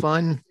lot of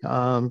fun.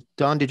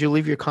 Don, did you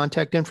leave your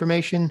contact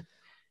information?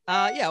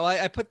 Yeah, well,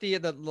 I put the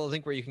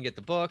link where you can get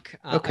the book.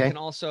 Okay. I can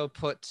also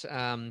put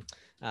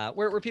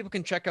where people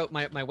can check out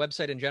my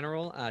website in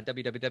general,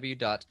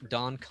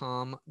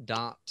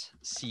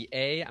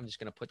 www.doncom.ca. I'm just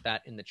going to put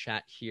that in the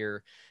chat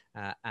here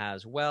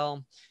as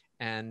well.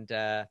 And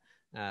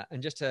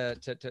just to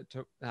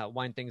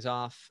wind things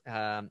off,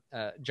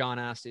 John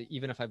asked,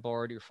 even if I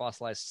borrowed your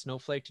fossilized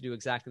snowflake to do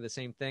exactly the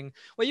same thing?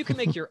 Well, you can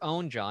make your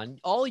own, John.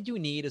 All you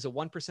need is a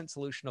 1%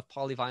 solution of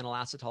polyvinyl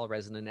acetal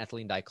resin and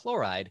ethylene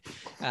dichloride.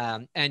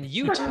 And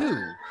you too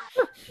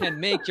can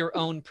make your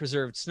own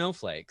preserved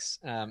snowflakes.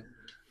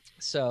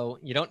 So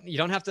you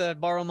don't have to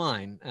borrow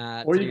mine.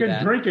 Or you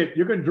can drink it.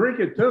 You can drink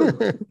it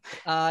too.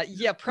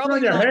 Yeah,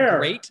 probably not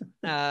great.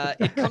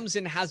 It comes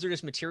in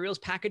hazardous materials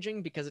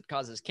packaging because it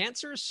causes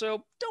cancer.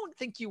 So don't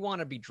think you want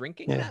to be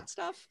drinking that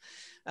stuff.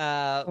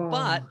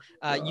 But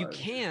you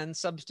can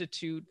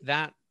substitute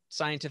that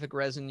scientific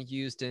resin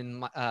used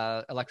in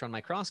electron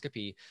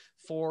microscopy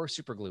for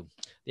superglue.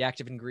 The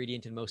active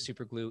ingredient in most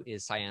superglue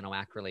is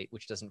cyanoacrylate,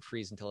 which doesn't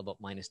freeze until about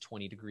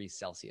 -20 degrees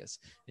Celsius.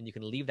 And you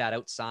can leave that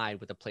outside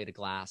with a plate of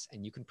glass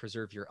and you can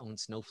preserve your own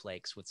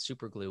snowflakes with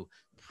superglue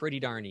pretty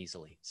darn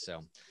easily.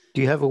 So,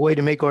 do you have a way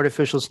to make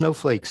artificial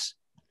snowflakes?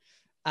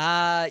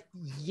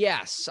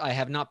 Yes, I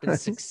have not been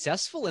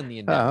successful in the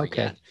endeavor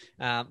yet.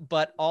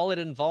 But all it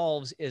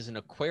involves is an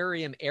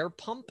aquarium air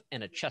pump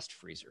and a chest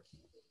freezer.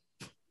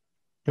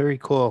 Very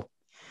cool.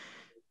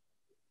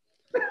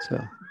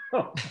 So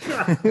I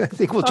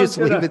think we'll just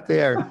leave it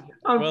there.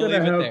 We'll leave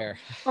it there.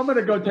 I'm going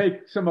to go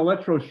take some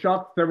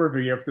electroshock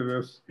therapy after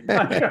this.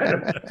 I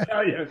gotta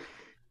tell you.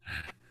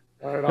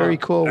 Very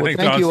cool. I think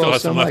thank Don you still all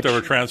has so some much.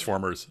 leftover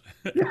transformers.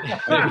 Stick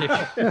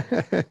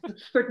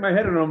my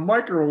head in a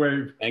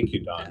microwave. Thank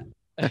you, Don.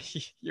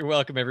 You're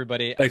welcome,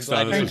 everybody. Thanks,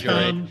 Don. Thanks,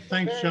 John.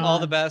 Thanks, John. All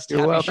the best. You're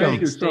Happy welcome. shooting.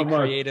 Thank you Stay so much.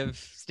 creative.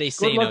 Stay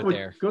sane out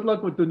there. Good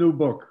luck with the new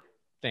book.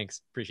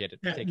 Thanks. Appreciate it.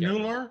 Yeah, Take care.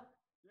 Mueller?